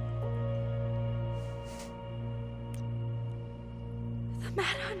 The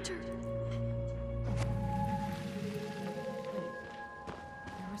Mad Hunter.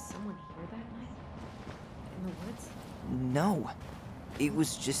 There was someone here that night? In the woods? No. It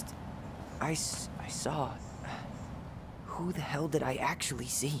was just... I saw... Who the hell did I actually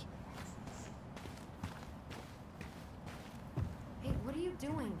see? Hey, what are you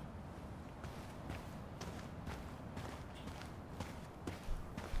doing?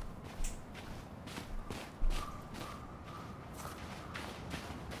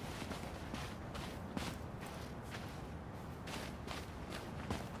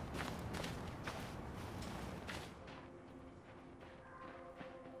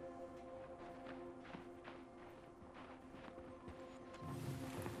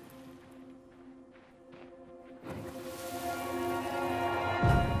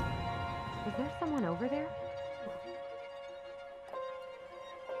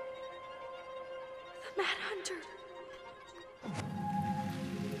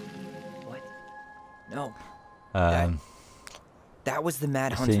 No. That was the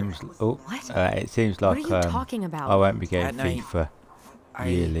Mad Hunter. Seems, it seems What like are you talking about? I won't be getting That night, FIFA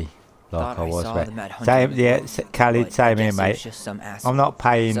yearly like I was. saw But the Mad Hunter same, yeah, but Khalid, I same here, guess it was mate. just some asshole. I'm not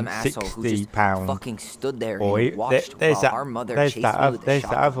paying Some asshole who just £60. fucking stood there Or and watched while our mother chased me with a there's that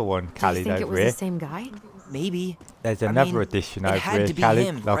shotgun. other one, Do you Khalid, think it over was here. the same guy? Maybe. There's I another mean, edition it over had here, to be Khalid,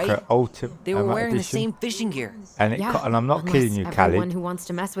 him, like right? an ultimate They were wearing edition. the same fishing gear. And, and I'm not unless kidding you, everyone Khalid. who wants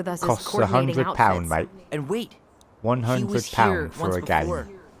to mess with us is Costs coordinating £100, outfits. mate. And wait, he was here £100 for once a game. before,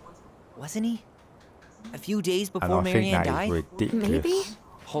 wasn't he? A few days And before I think Marianne that is died? ridiculous. Maybe?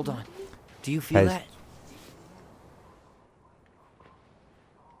 Hold on. Do you feel There's- that?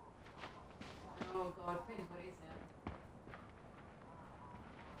 Oh God, Penny, what is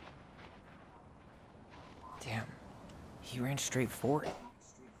that? Damn. He ran straight for it.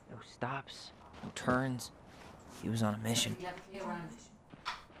 No stops, no turns. He was on a mission. You have a clear run.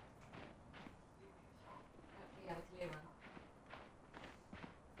 You have a clear run.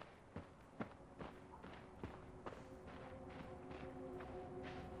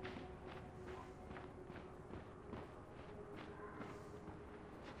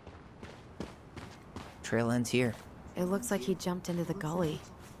 Trail ends here. It looks like he jumped into the gully.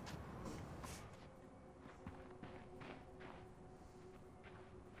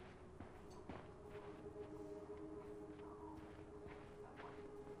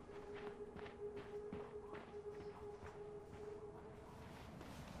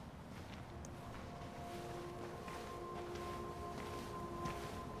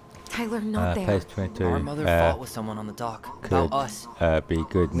 Tyler, not there. Page 22 Our mother fought with someone on the dock about could us. be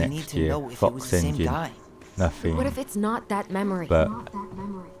good We need next to year. know if it Fox was the same Engine, guy. nothing What if it's not that memory? but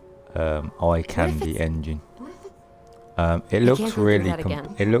eye candy engine. It can't looks go through really, that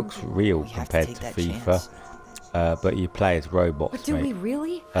again. it looks real compared to take that FIFA. But you play as robots, But do mate. we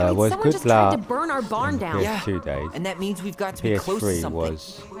really? I mean, Was someone good just tried to luck burn our barn down. in PS2 days. And that means we've got to be close to PS3 something.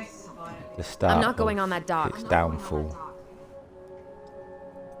 was the start not going of on that dock. its downfall.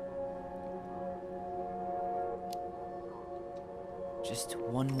 Just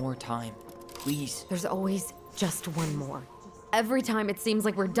one more time, please. There's always just one more. Every time it seems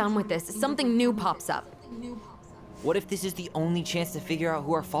like we're done with this, something new pops up. What if this is the only chance to figure out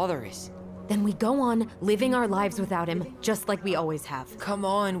who our father is? Then we go on living our lives without him, just like we always have. Come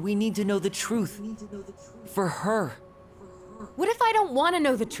on, we need to know the truth. For her. What if I don't want to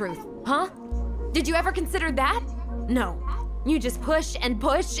know the truth, huh? Did you ever consider that? No. You just push and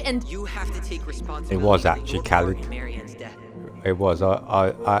push and... You have to take responsibility. It was for actually your part Khalid. in Marianne's death. It was.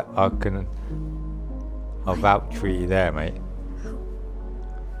 I can. I'll vouch for you there, mate.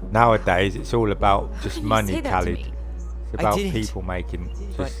 Nowadays, it's all about just can you money, say that to Khalid. me? It's I about didn't, people making,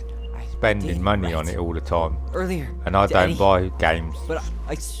 but just I spending did, money on right? it all the time. Earlier, And I to don't Eddie. buy games But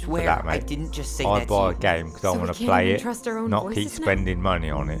I for swear, that, I mate. didn't just say I that buy to a game because So I we want to can't play even it, trust our own not keep voices now? spending money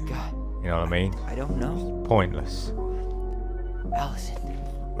on it. you. God, You know what I mean? I don't know. Pointless. Allison.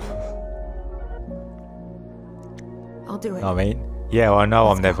 I'll do it. I mean, yeah, I know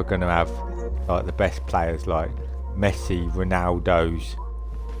I'm never going to have like the best players like Messi, Ronaldo's,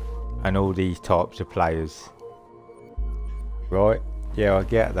 and all these types of players. Right? Yeah, I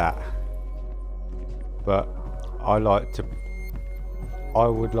get that. But I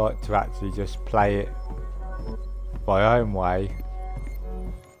would like to actually just play it my own way,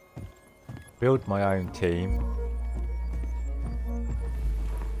 build my own team,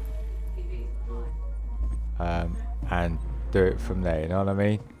 and do it from there, you know what I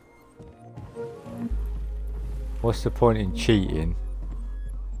mean? What's the point in cheating,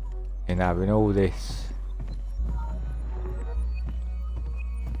 in having all this?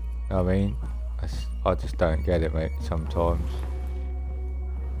 You know what I mean? I just don't get it, mate, sometimes.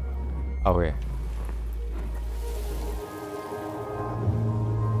 Oh, yeah.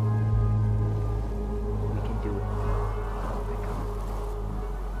 We can do it.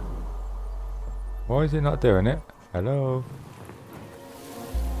 Why is it not doing it? Hello?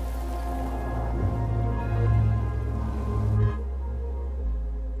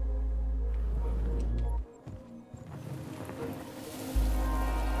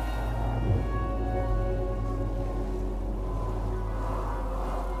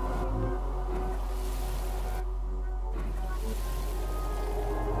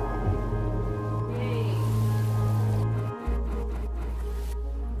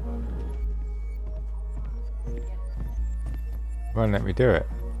 Won't let me do it.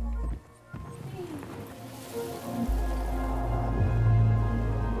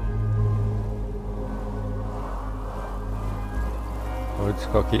 I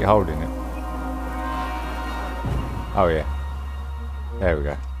just got to keep holding it. Oh yeah. There we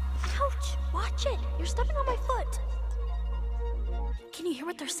go. Ouch! Watch it. You're stepping on my foot. Can you hear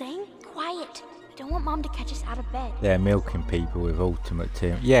what they're saying? Quiet. I don't want Mom to catch us out of bed. They're milking people with Ultimate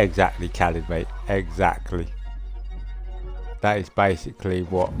Team. Yeah, exactly, Khaled, mate. Exactly. That is basically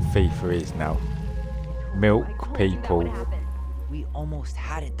what FIFA is now. Milk people. We almost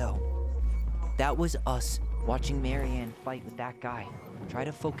had it though. That was us watching Marianne fight with that guy. Try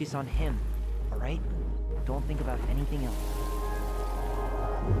to focus on him, alright? Don't think about anything else.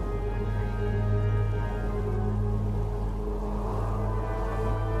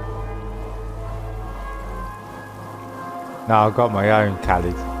 No, I got my own,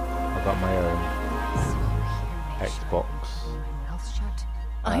 Khaled. I got my own Xbox.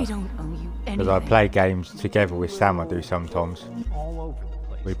 I don't owe you anything. Because I play games together with Sam. I do sometimes.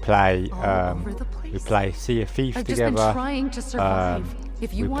 We play Sea of Thieves I've together. just been trying to survive.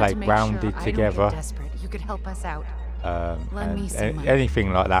 If you we want play to make Grounded sure I don't together. get desperate, you could help us out. Lend me And some money.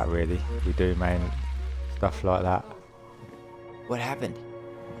 anything like that, really. We do, man. Stuff like that. What happened?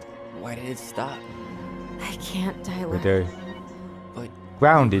 Why did it stop? I can't, Tyler. We do. But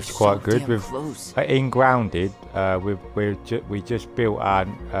Grounded's so quite good. damn With close. in Grounded, we just built our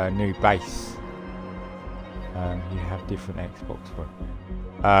new base. You have different Xbox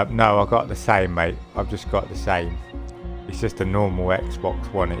One. No, I got the same, mate. I've just got the same. It's just a normal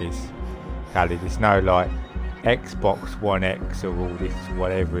Xbox One. It is, Khaled. It's no like Xbox One X or all this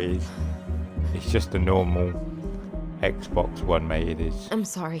whatever it is. It's just a normal Xbox One, mate. It is. I'm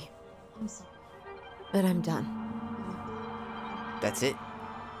sorry. But I'm done. That's it?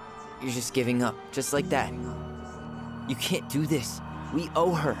 You're just giving up, just like that. You can't do this. We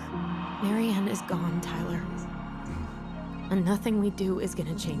owe her. Marianne is gone, Tyler. And nothing we do is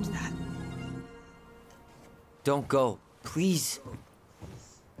gonna change that. Don't go, please.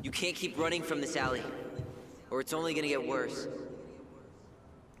 You can't keep running from this alley, or it's only gonna get worse.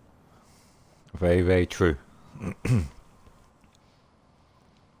 Very, very true.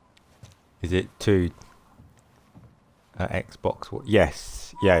 Is it to Xbox One?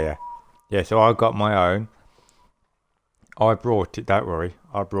 Yes. Yeah. So I got my own. I brought it. Don't worry.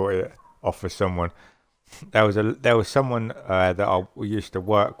 I brought it off of someone. There was someone that I used to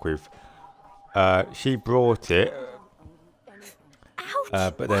work with. She brought it.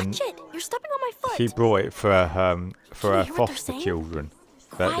 Ouch! But then Watch it. You're stepping on my foot. she brought it for her foster children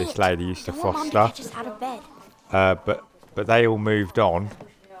that this lady used to foster. But they all moved on,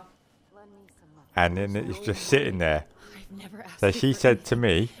 and then it's just sitting there. Never asked So you she for said to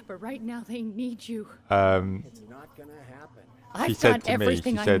me, but right now they need you. It's not gonna happen. I've said got to me,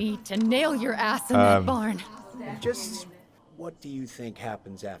 everything she I said, need to nail your ass in that barn. Just what do you think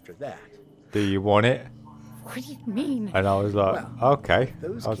happens after that? "Do you want it?" What do you mean? And I was like, "Okay." I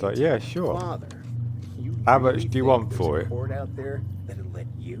was like, "Yeah, sure." How much do you want for it? Out there that'll let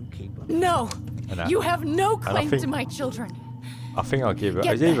you keep them. No! And You have no and I claim think- to my children. I think I'll give it.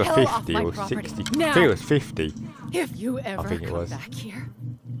 Get It's the either hell off 50 my or property. 60. Now. I think it was 50. If you ever think it come was. back here,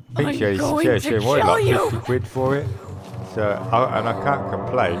 I think I'm she going wanted to like kill 50 you! quid for it. So, and I can't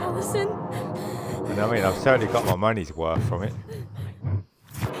complain. Allison. And I mean, I've certainly got my money's worth from it.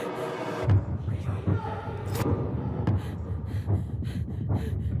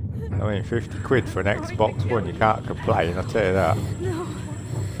 I mean, 50 quid for an Xbox One, you can't complain, I'll tell you that. No.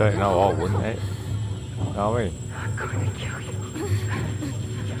 Certainly no, I wouldn't, eh? Know what I mean? I'm going to kill you.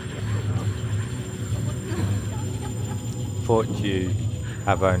 Thought you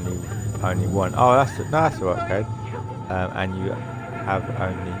have only one. Oh, that's alright, okay. And you have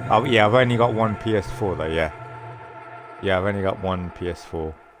only. Oh yeah, I've only got one PS4 though. Yeah, I've only got one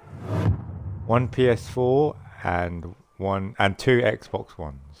PS4. One PS4 and two Xbox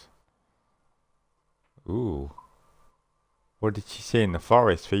Ones. Ooh. What did she see in the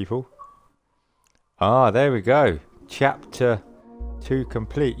forest, people? Ah, there we go. Chapter 2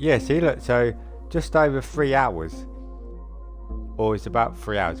 complete. Yeah, see, look, so just over 3 hours. Or it's about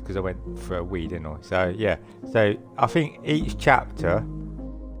 3 hours because I went for a wee, didn't I? So, yeah. So, I think each chapter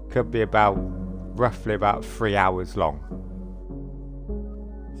could be roughly about 3 hours long.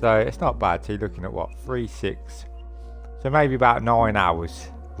 So, it's not bad. So, you're looking at what? 3, 6. So, maybe about 9 hours,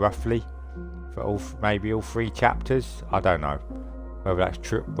 roughly. For maybe all 3 chapters. I don't know. Whether that's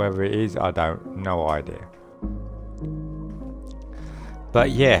true, whether it is, I don't. No idea.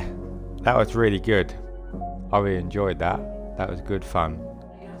 But yeah, that was really good. I really enjoyed that. That was good fun.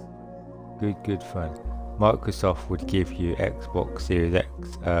 Good fun. Microsoft would give you Xbox Series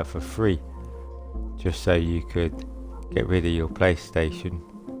X for free, just so you could get rid of your PlayStation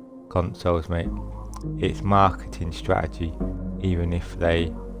consoles, mate. It's marketing strategy, even if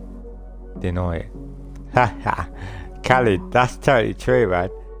they deny it. Haha, Khaled, that's totally true, man.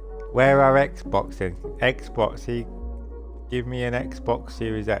 Where are Xbox then? Xbox, give me an Xbox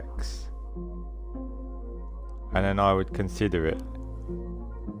Series X. And then I would consider it.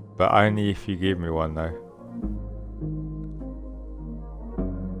 But only if you give me one though.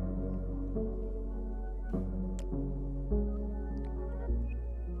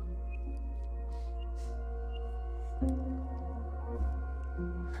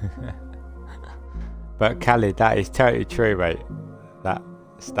 But Khalid, that is totally true, mate. That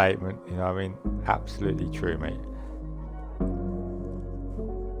statement, you know what I mean? Absolutely true, mate.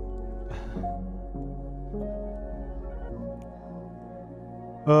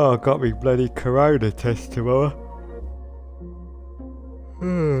 Oh, I got me bloody corona test tomorrow.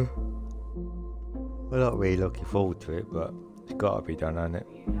 I'm not really looking forward to it, but it's got to be done, hasn't it?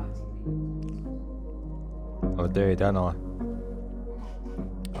 I'll do it, don't I?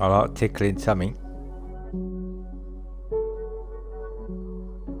 I like tickling something.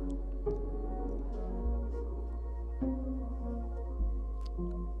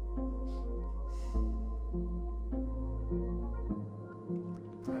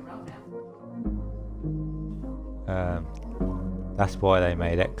 That's why they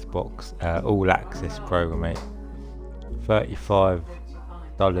made Xbox All Access program, mate.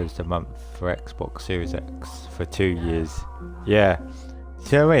 $35 a month for Xbox Series X for 2 years. Yeah.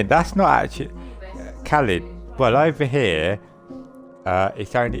 See what I mean? That's not actually Khalid. Well, over here,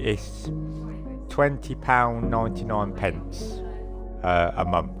 it's £20.99 a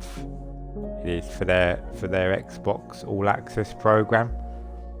month. It is for their Xbox All Access program.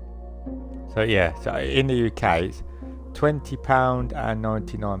 So yeah, so in the UK it's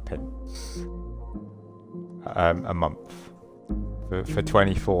 £20.99 a month for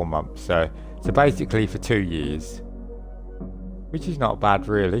 24 months. So basically for 2 years, which is not bad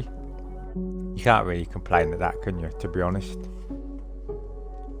really. You can't really complain at that, can you? To be honest,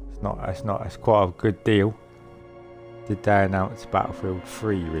 it's quite a good deal. Did they announce Battlefield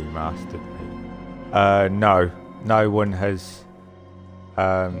 3 remastered? No one has.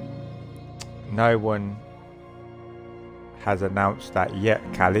 No one has announced that yet,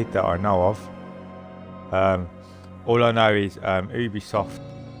 Khalid, that I know of. All I know is Ubisoft,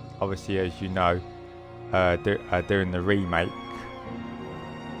 obviously, as you know, are doing the remake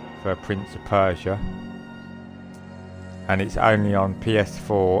for Prince of Persia, and it's only on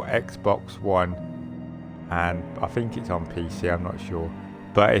PS4, Xbox One, and I think it's on PC, I'm not sure,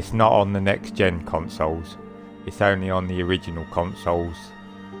 but it's not on the next gen consoles. It's only on the original consoles.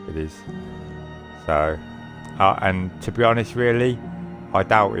 It is. So, and to be honest, really, I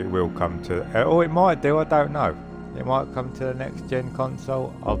doubt it will come to, or it might do, I don't know. It might come to the next gen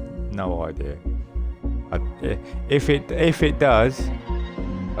console. I've no idea. If it does,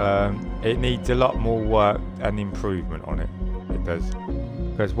 it needs a lot more work and improvement on it. It does,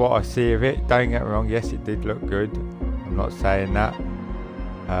 because what I see of it, don't get me wrong, yes, it did look good. I'm not saying that.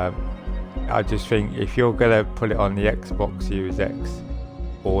 I just think if you're gonna put it on the Xbox Series X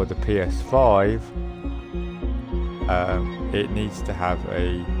or the PS5, it needs to have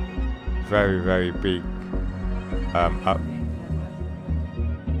a very, very big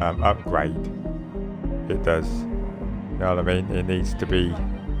upgrade. It does. You know what I mean? It needs to be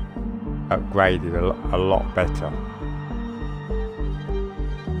upgraded a lot better.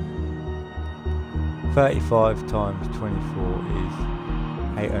 35 times 24 is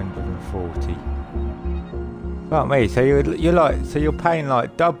 840. Fuck me, so you're paying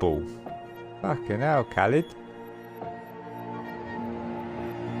like double. Fucking hell, Khalid.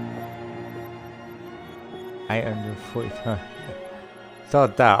 £840. So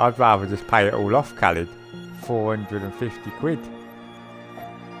that I'd rather just pay it all off, Khalid. 450 quid.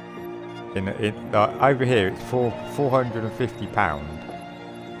 Over here it's £450.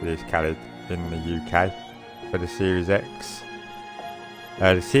 It is, Khalid, in the UK for the Series X.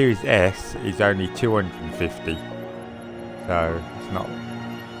 The Series S is only 250, so it's not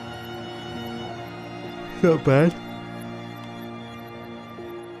bad,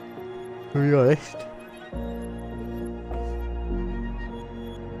 to be honest.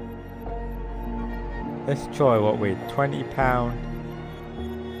 Let's try what we're £20.99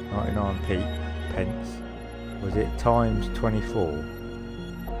 pence. Was it times 24?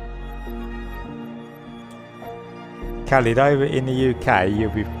 Khalid, over in the UK, you'll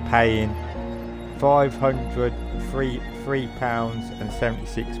be paying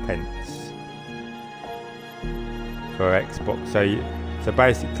 £503.76 for Xbox. So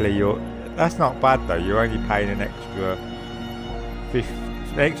basically, that's not bad though. You're only paying an extra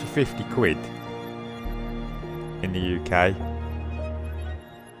 50 quid in the UK.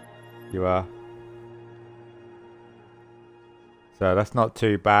 You are. So that's not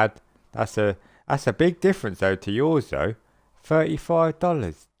too bad. That's a big difference though to yours though.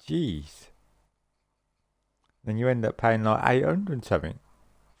 $35. Jeez. Then you end up paying like 800 something.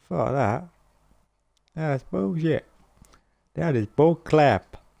 For that. That's bullshit. That is bull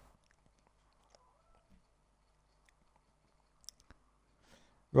clap.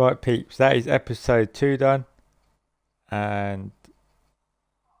 Right, peeps, that is episode 2 done. And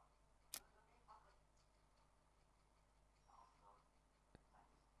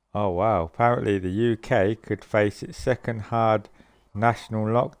oh wow, apparently the UK could face its second hard national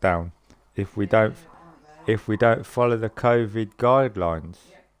lockdown if we don't follow the COVID guidelines.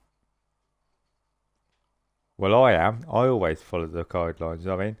 Well, I always follow the guidelines.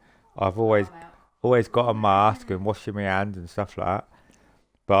 I mean, I've always got a mask and washing my hands and stuff like that.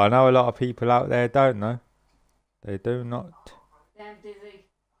 But I know a lot of people out there don't know. They do not. Damn dizzy.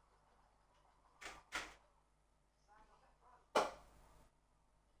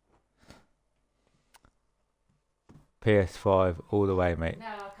 PS5 all the way, mate. No,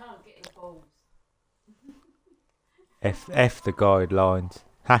 I can't get the balls. F the guidelines.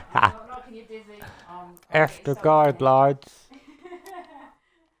 Ha ha. I'm knocking you dizzy. F the guidelines.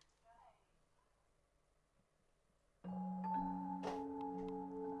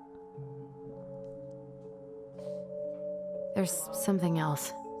 There's something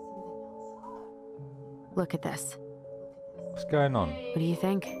else. Look at this. What's going on? What do you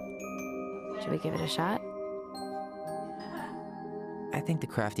think? Should we give it a shot? I think the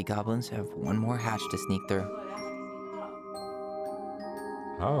crafty goblins have one more hatch to sneak through.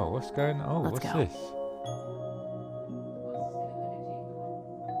 Oh, what's going on? Oh, Let's what's go. this?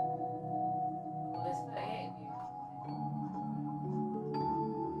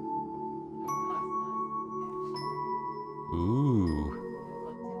 Ooh.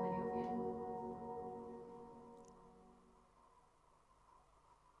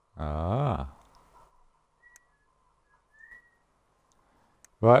 Ah.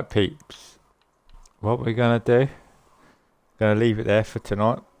 Right, peeps. What we're gonna do? Gonna leave it there for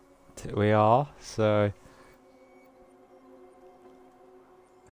tonight. We are so.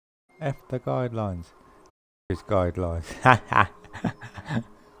 F the guidelines. His guidelines.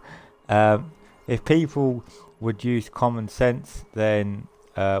 If people would use common sense, then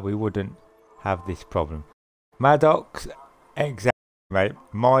we wouldn't have this problem. Maddox, exactly, mate.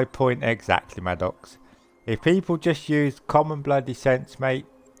 My point exactly, Maddox. If people just used common bloody sense, mate,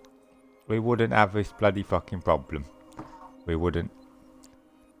 we wouldn't have this bloody fucking problem. We wouldn't.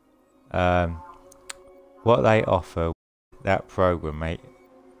 What they offer, that program, mate,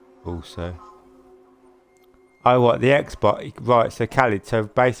 also. Oh, what, the Xbox, right, so Khalid, so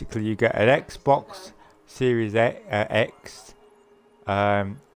basically you get an Xbox Series X,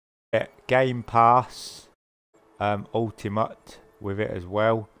 get Game Pass, Ultimate with it as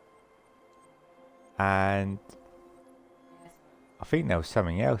well, and I think there was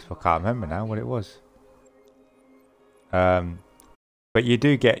something else, but I can't remember now what it was. But you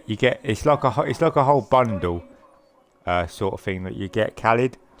do get, it's like a whole bundle, sort of thing that you get,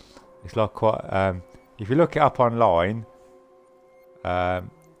 Khalid. It's like quite, if you look it up online,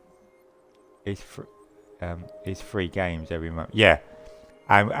 it's free games every month. Yeah,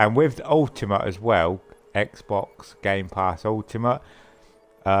 and with the Ultimate as well, Xbox Game Pass Ultimate,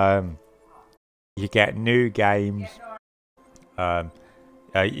 you get new games.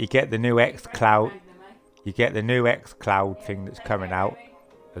 You get the new xCloud. You get the new xCloud thing that's coming out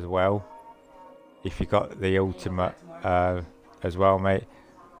as well. If you got the Ultimate as well, mate,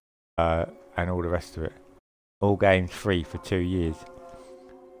 and all the rest of it. All games free for 2 years.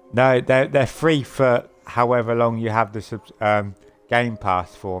 No, they're free for however long you have the Game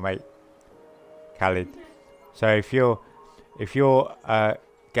Pass for, mate, Khalid. So if you're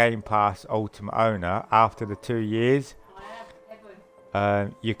Game Pass Ultimate owner, after the 2 years,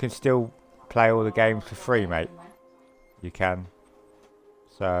 you can still play all the games for free, mate. You can.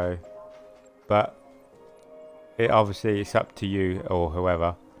 So, but it obviously it's up to you or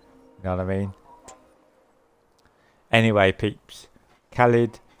whoever. You know what I mean? Anyway, peeps,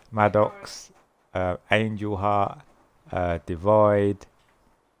 Khalid, Maddox, Angel Heart, Divide,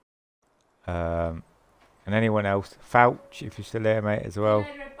 and anyone else, Fouch, if you're still there, mate, as well.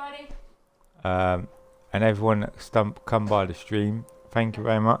 And everyone that's come by the stream, thank you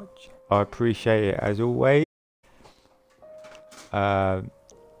very much. I appreciate it as always.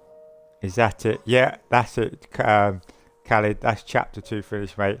 Is that it? Yeah, that's it, Khalid. That's chapter 2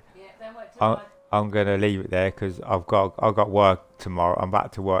 finished, mate. I'm gonna leave it there because I've got work tomorrow. I'm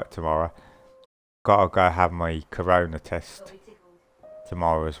back to work tomorrow. Gotta go have my corona test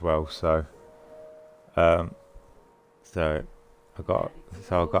tomorrow as well. So I've got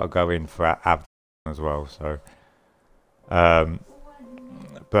to go in for Ab as well. So,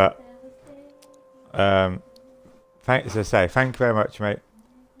 thanks, as I say, thank you very much, mate.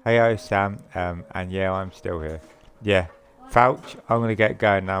 Hey, Sam, and yeah, I'm still here. Yeah, Fouch, I'm gonna get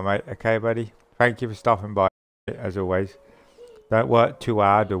going now, mate. Okay, buddy. Thank you for stopping by, as always. Don't work too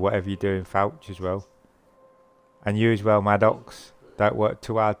hard or whatever you're doing, Fouch, as well. And you as well, Maddox. Don't work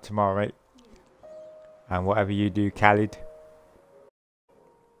too hard tomorrow, mate. And whatever you do, Khalid.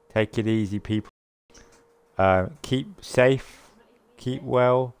 Take it easy, people. Keep safe, keep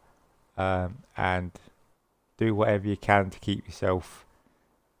well, and do whatever you can to keep yourself.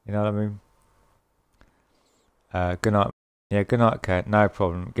 You know what I mean? Good night. Yeah, good night, Kate. No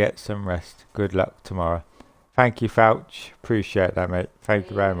problem. Get some rest. Good luck tomorrow. Thank you, Fouch. Appreciate that, mate. Thank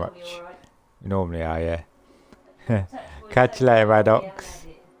you very much. You normally are, yeah. Catch you later, Maddox.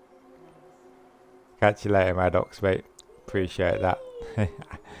 Catch you later, Maddox, mate. Appreciate that.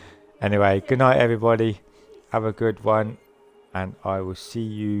 Anyway, good night, everybody. Have a good one, and I will see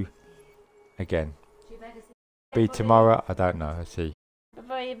you again. Be tomorrow? I don't know. I'll see. Bye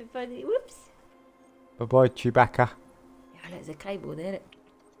bye, everybody. Whoops. Bye bye, Chewbacca. Yeah, there's a cable there.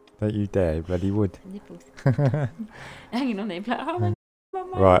 Don't you dare, you bloody would. Nipples. Hanging on there, like, oh,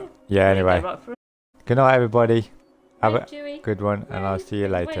 right. Yeah. Anyway. Good night, everybody. Have a Chewie. good one, and I'll see you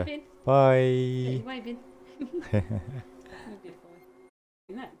later. Waving. Bye. Waving.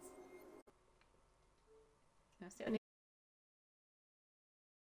 That's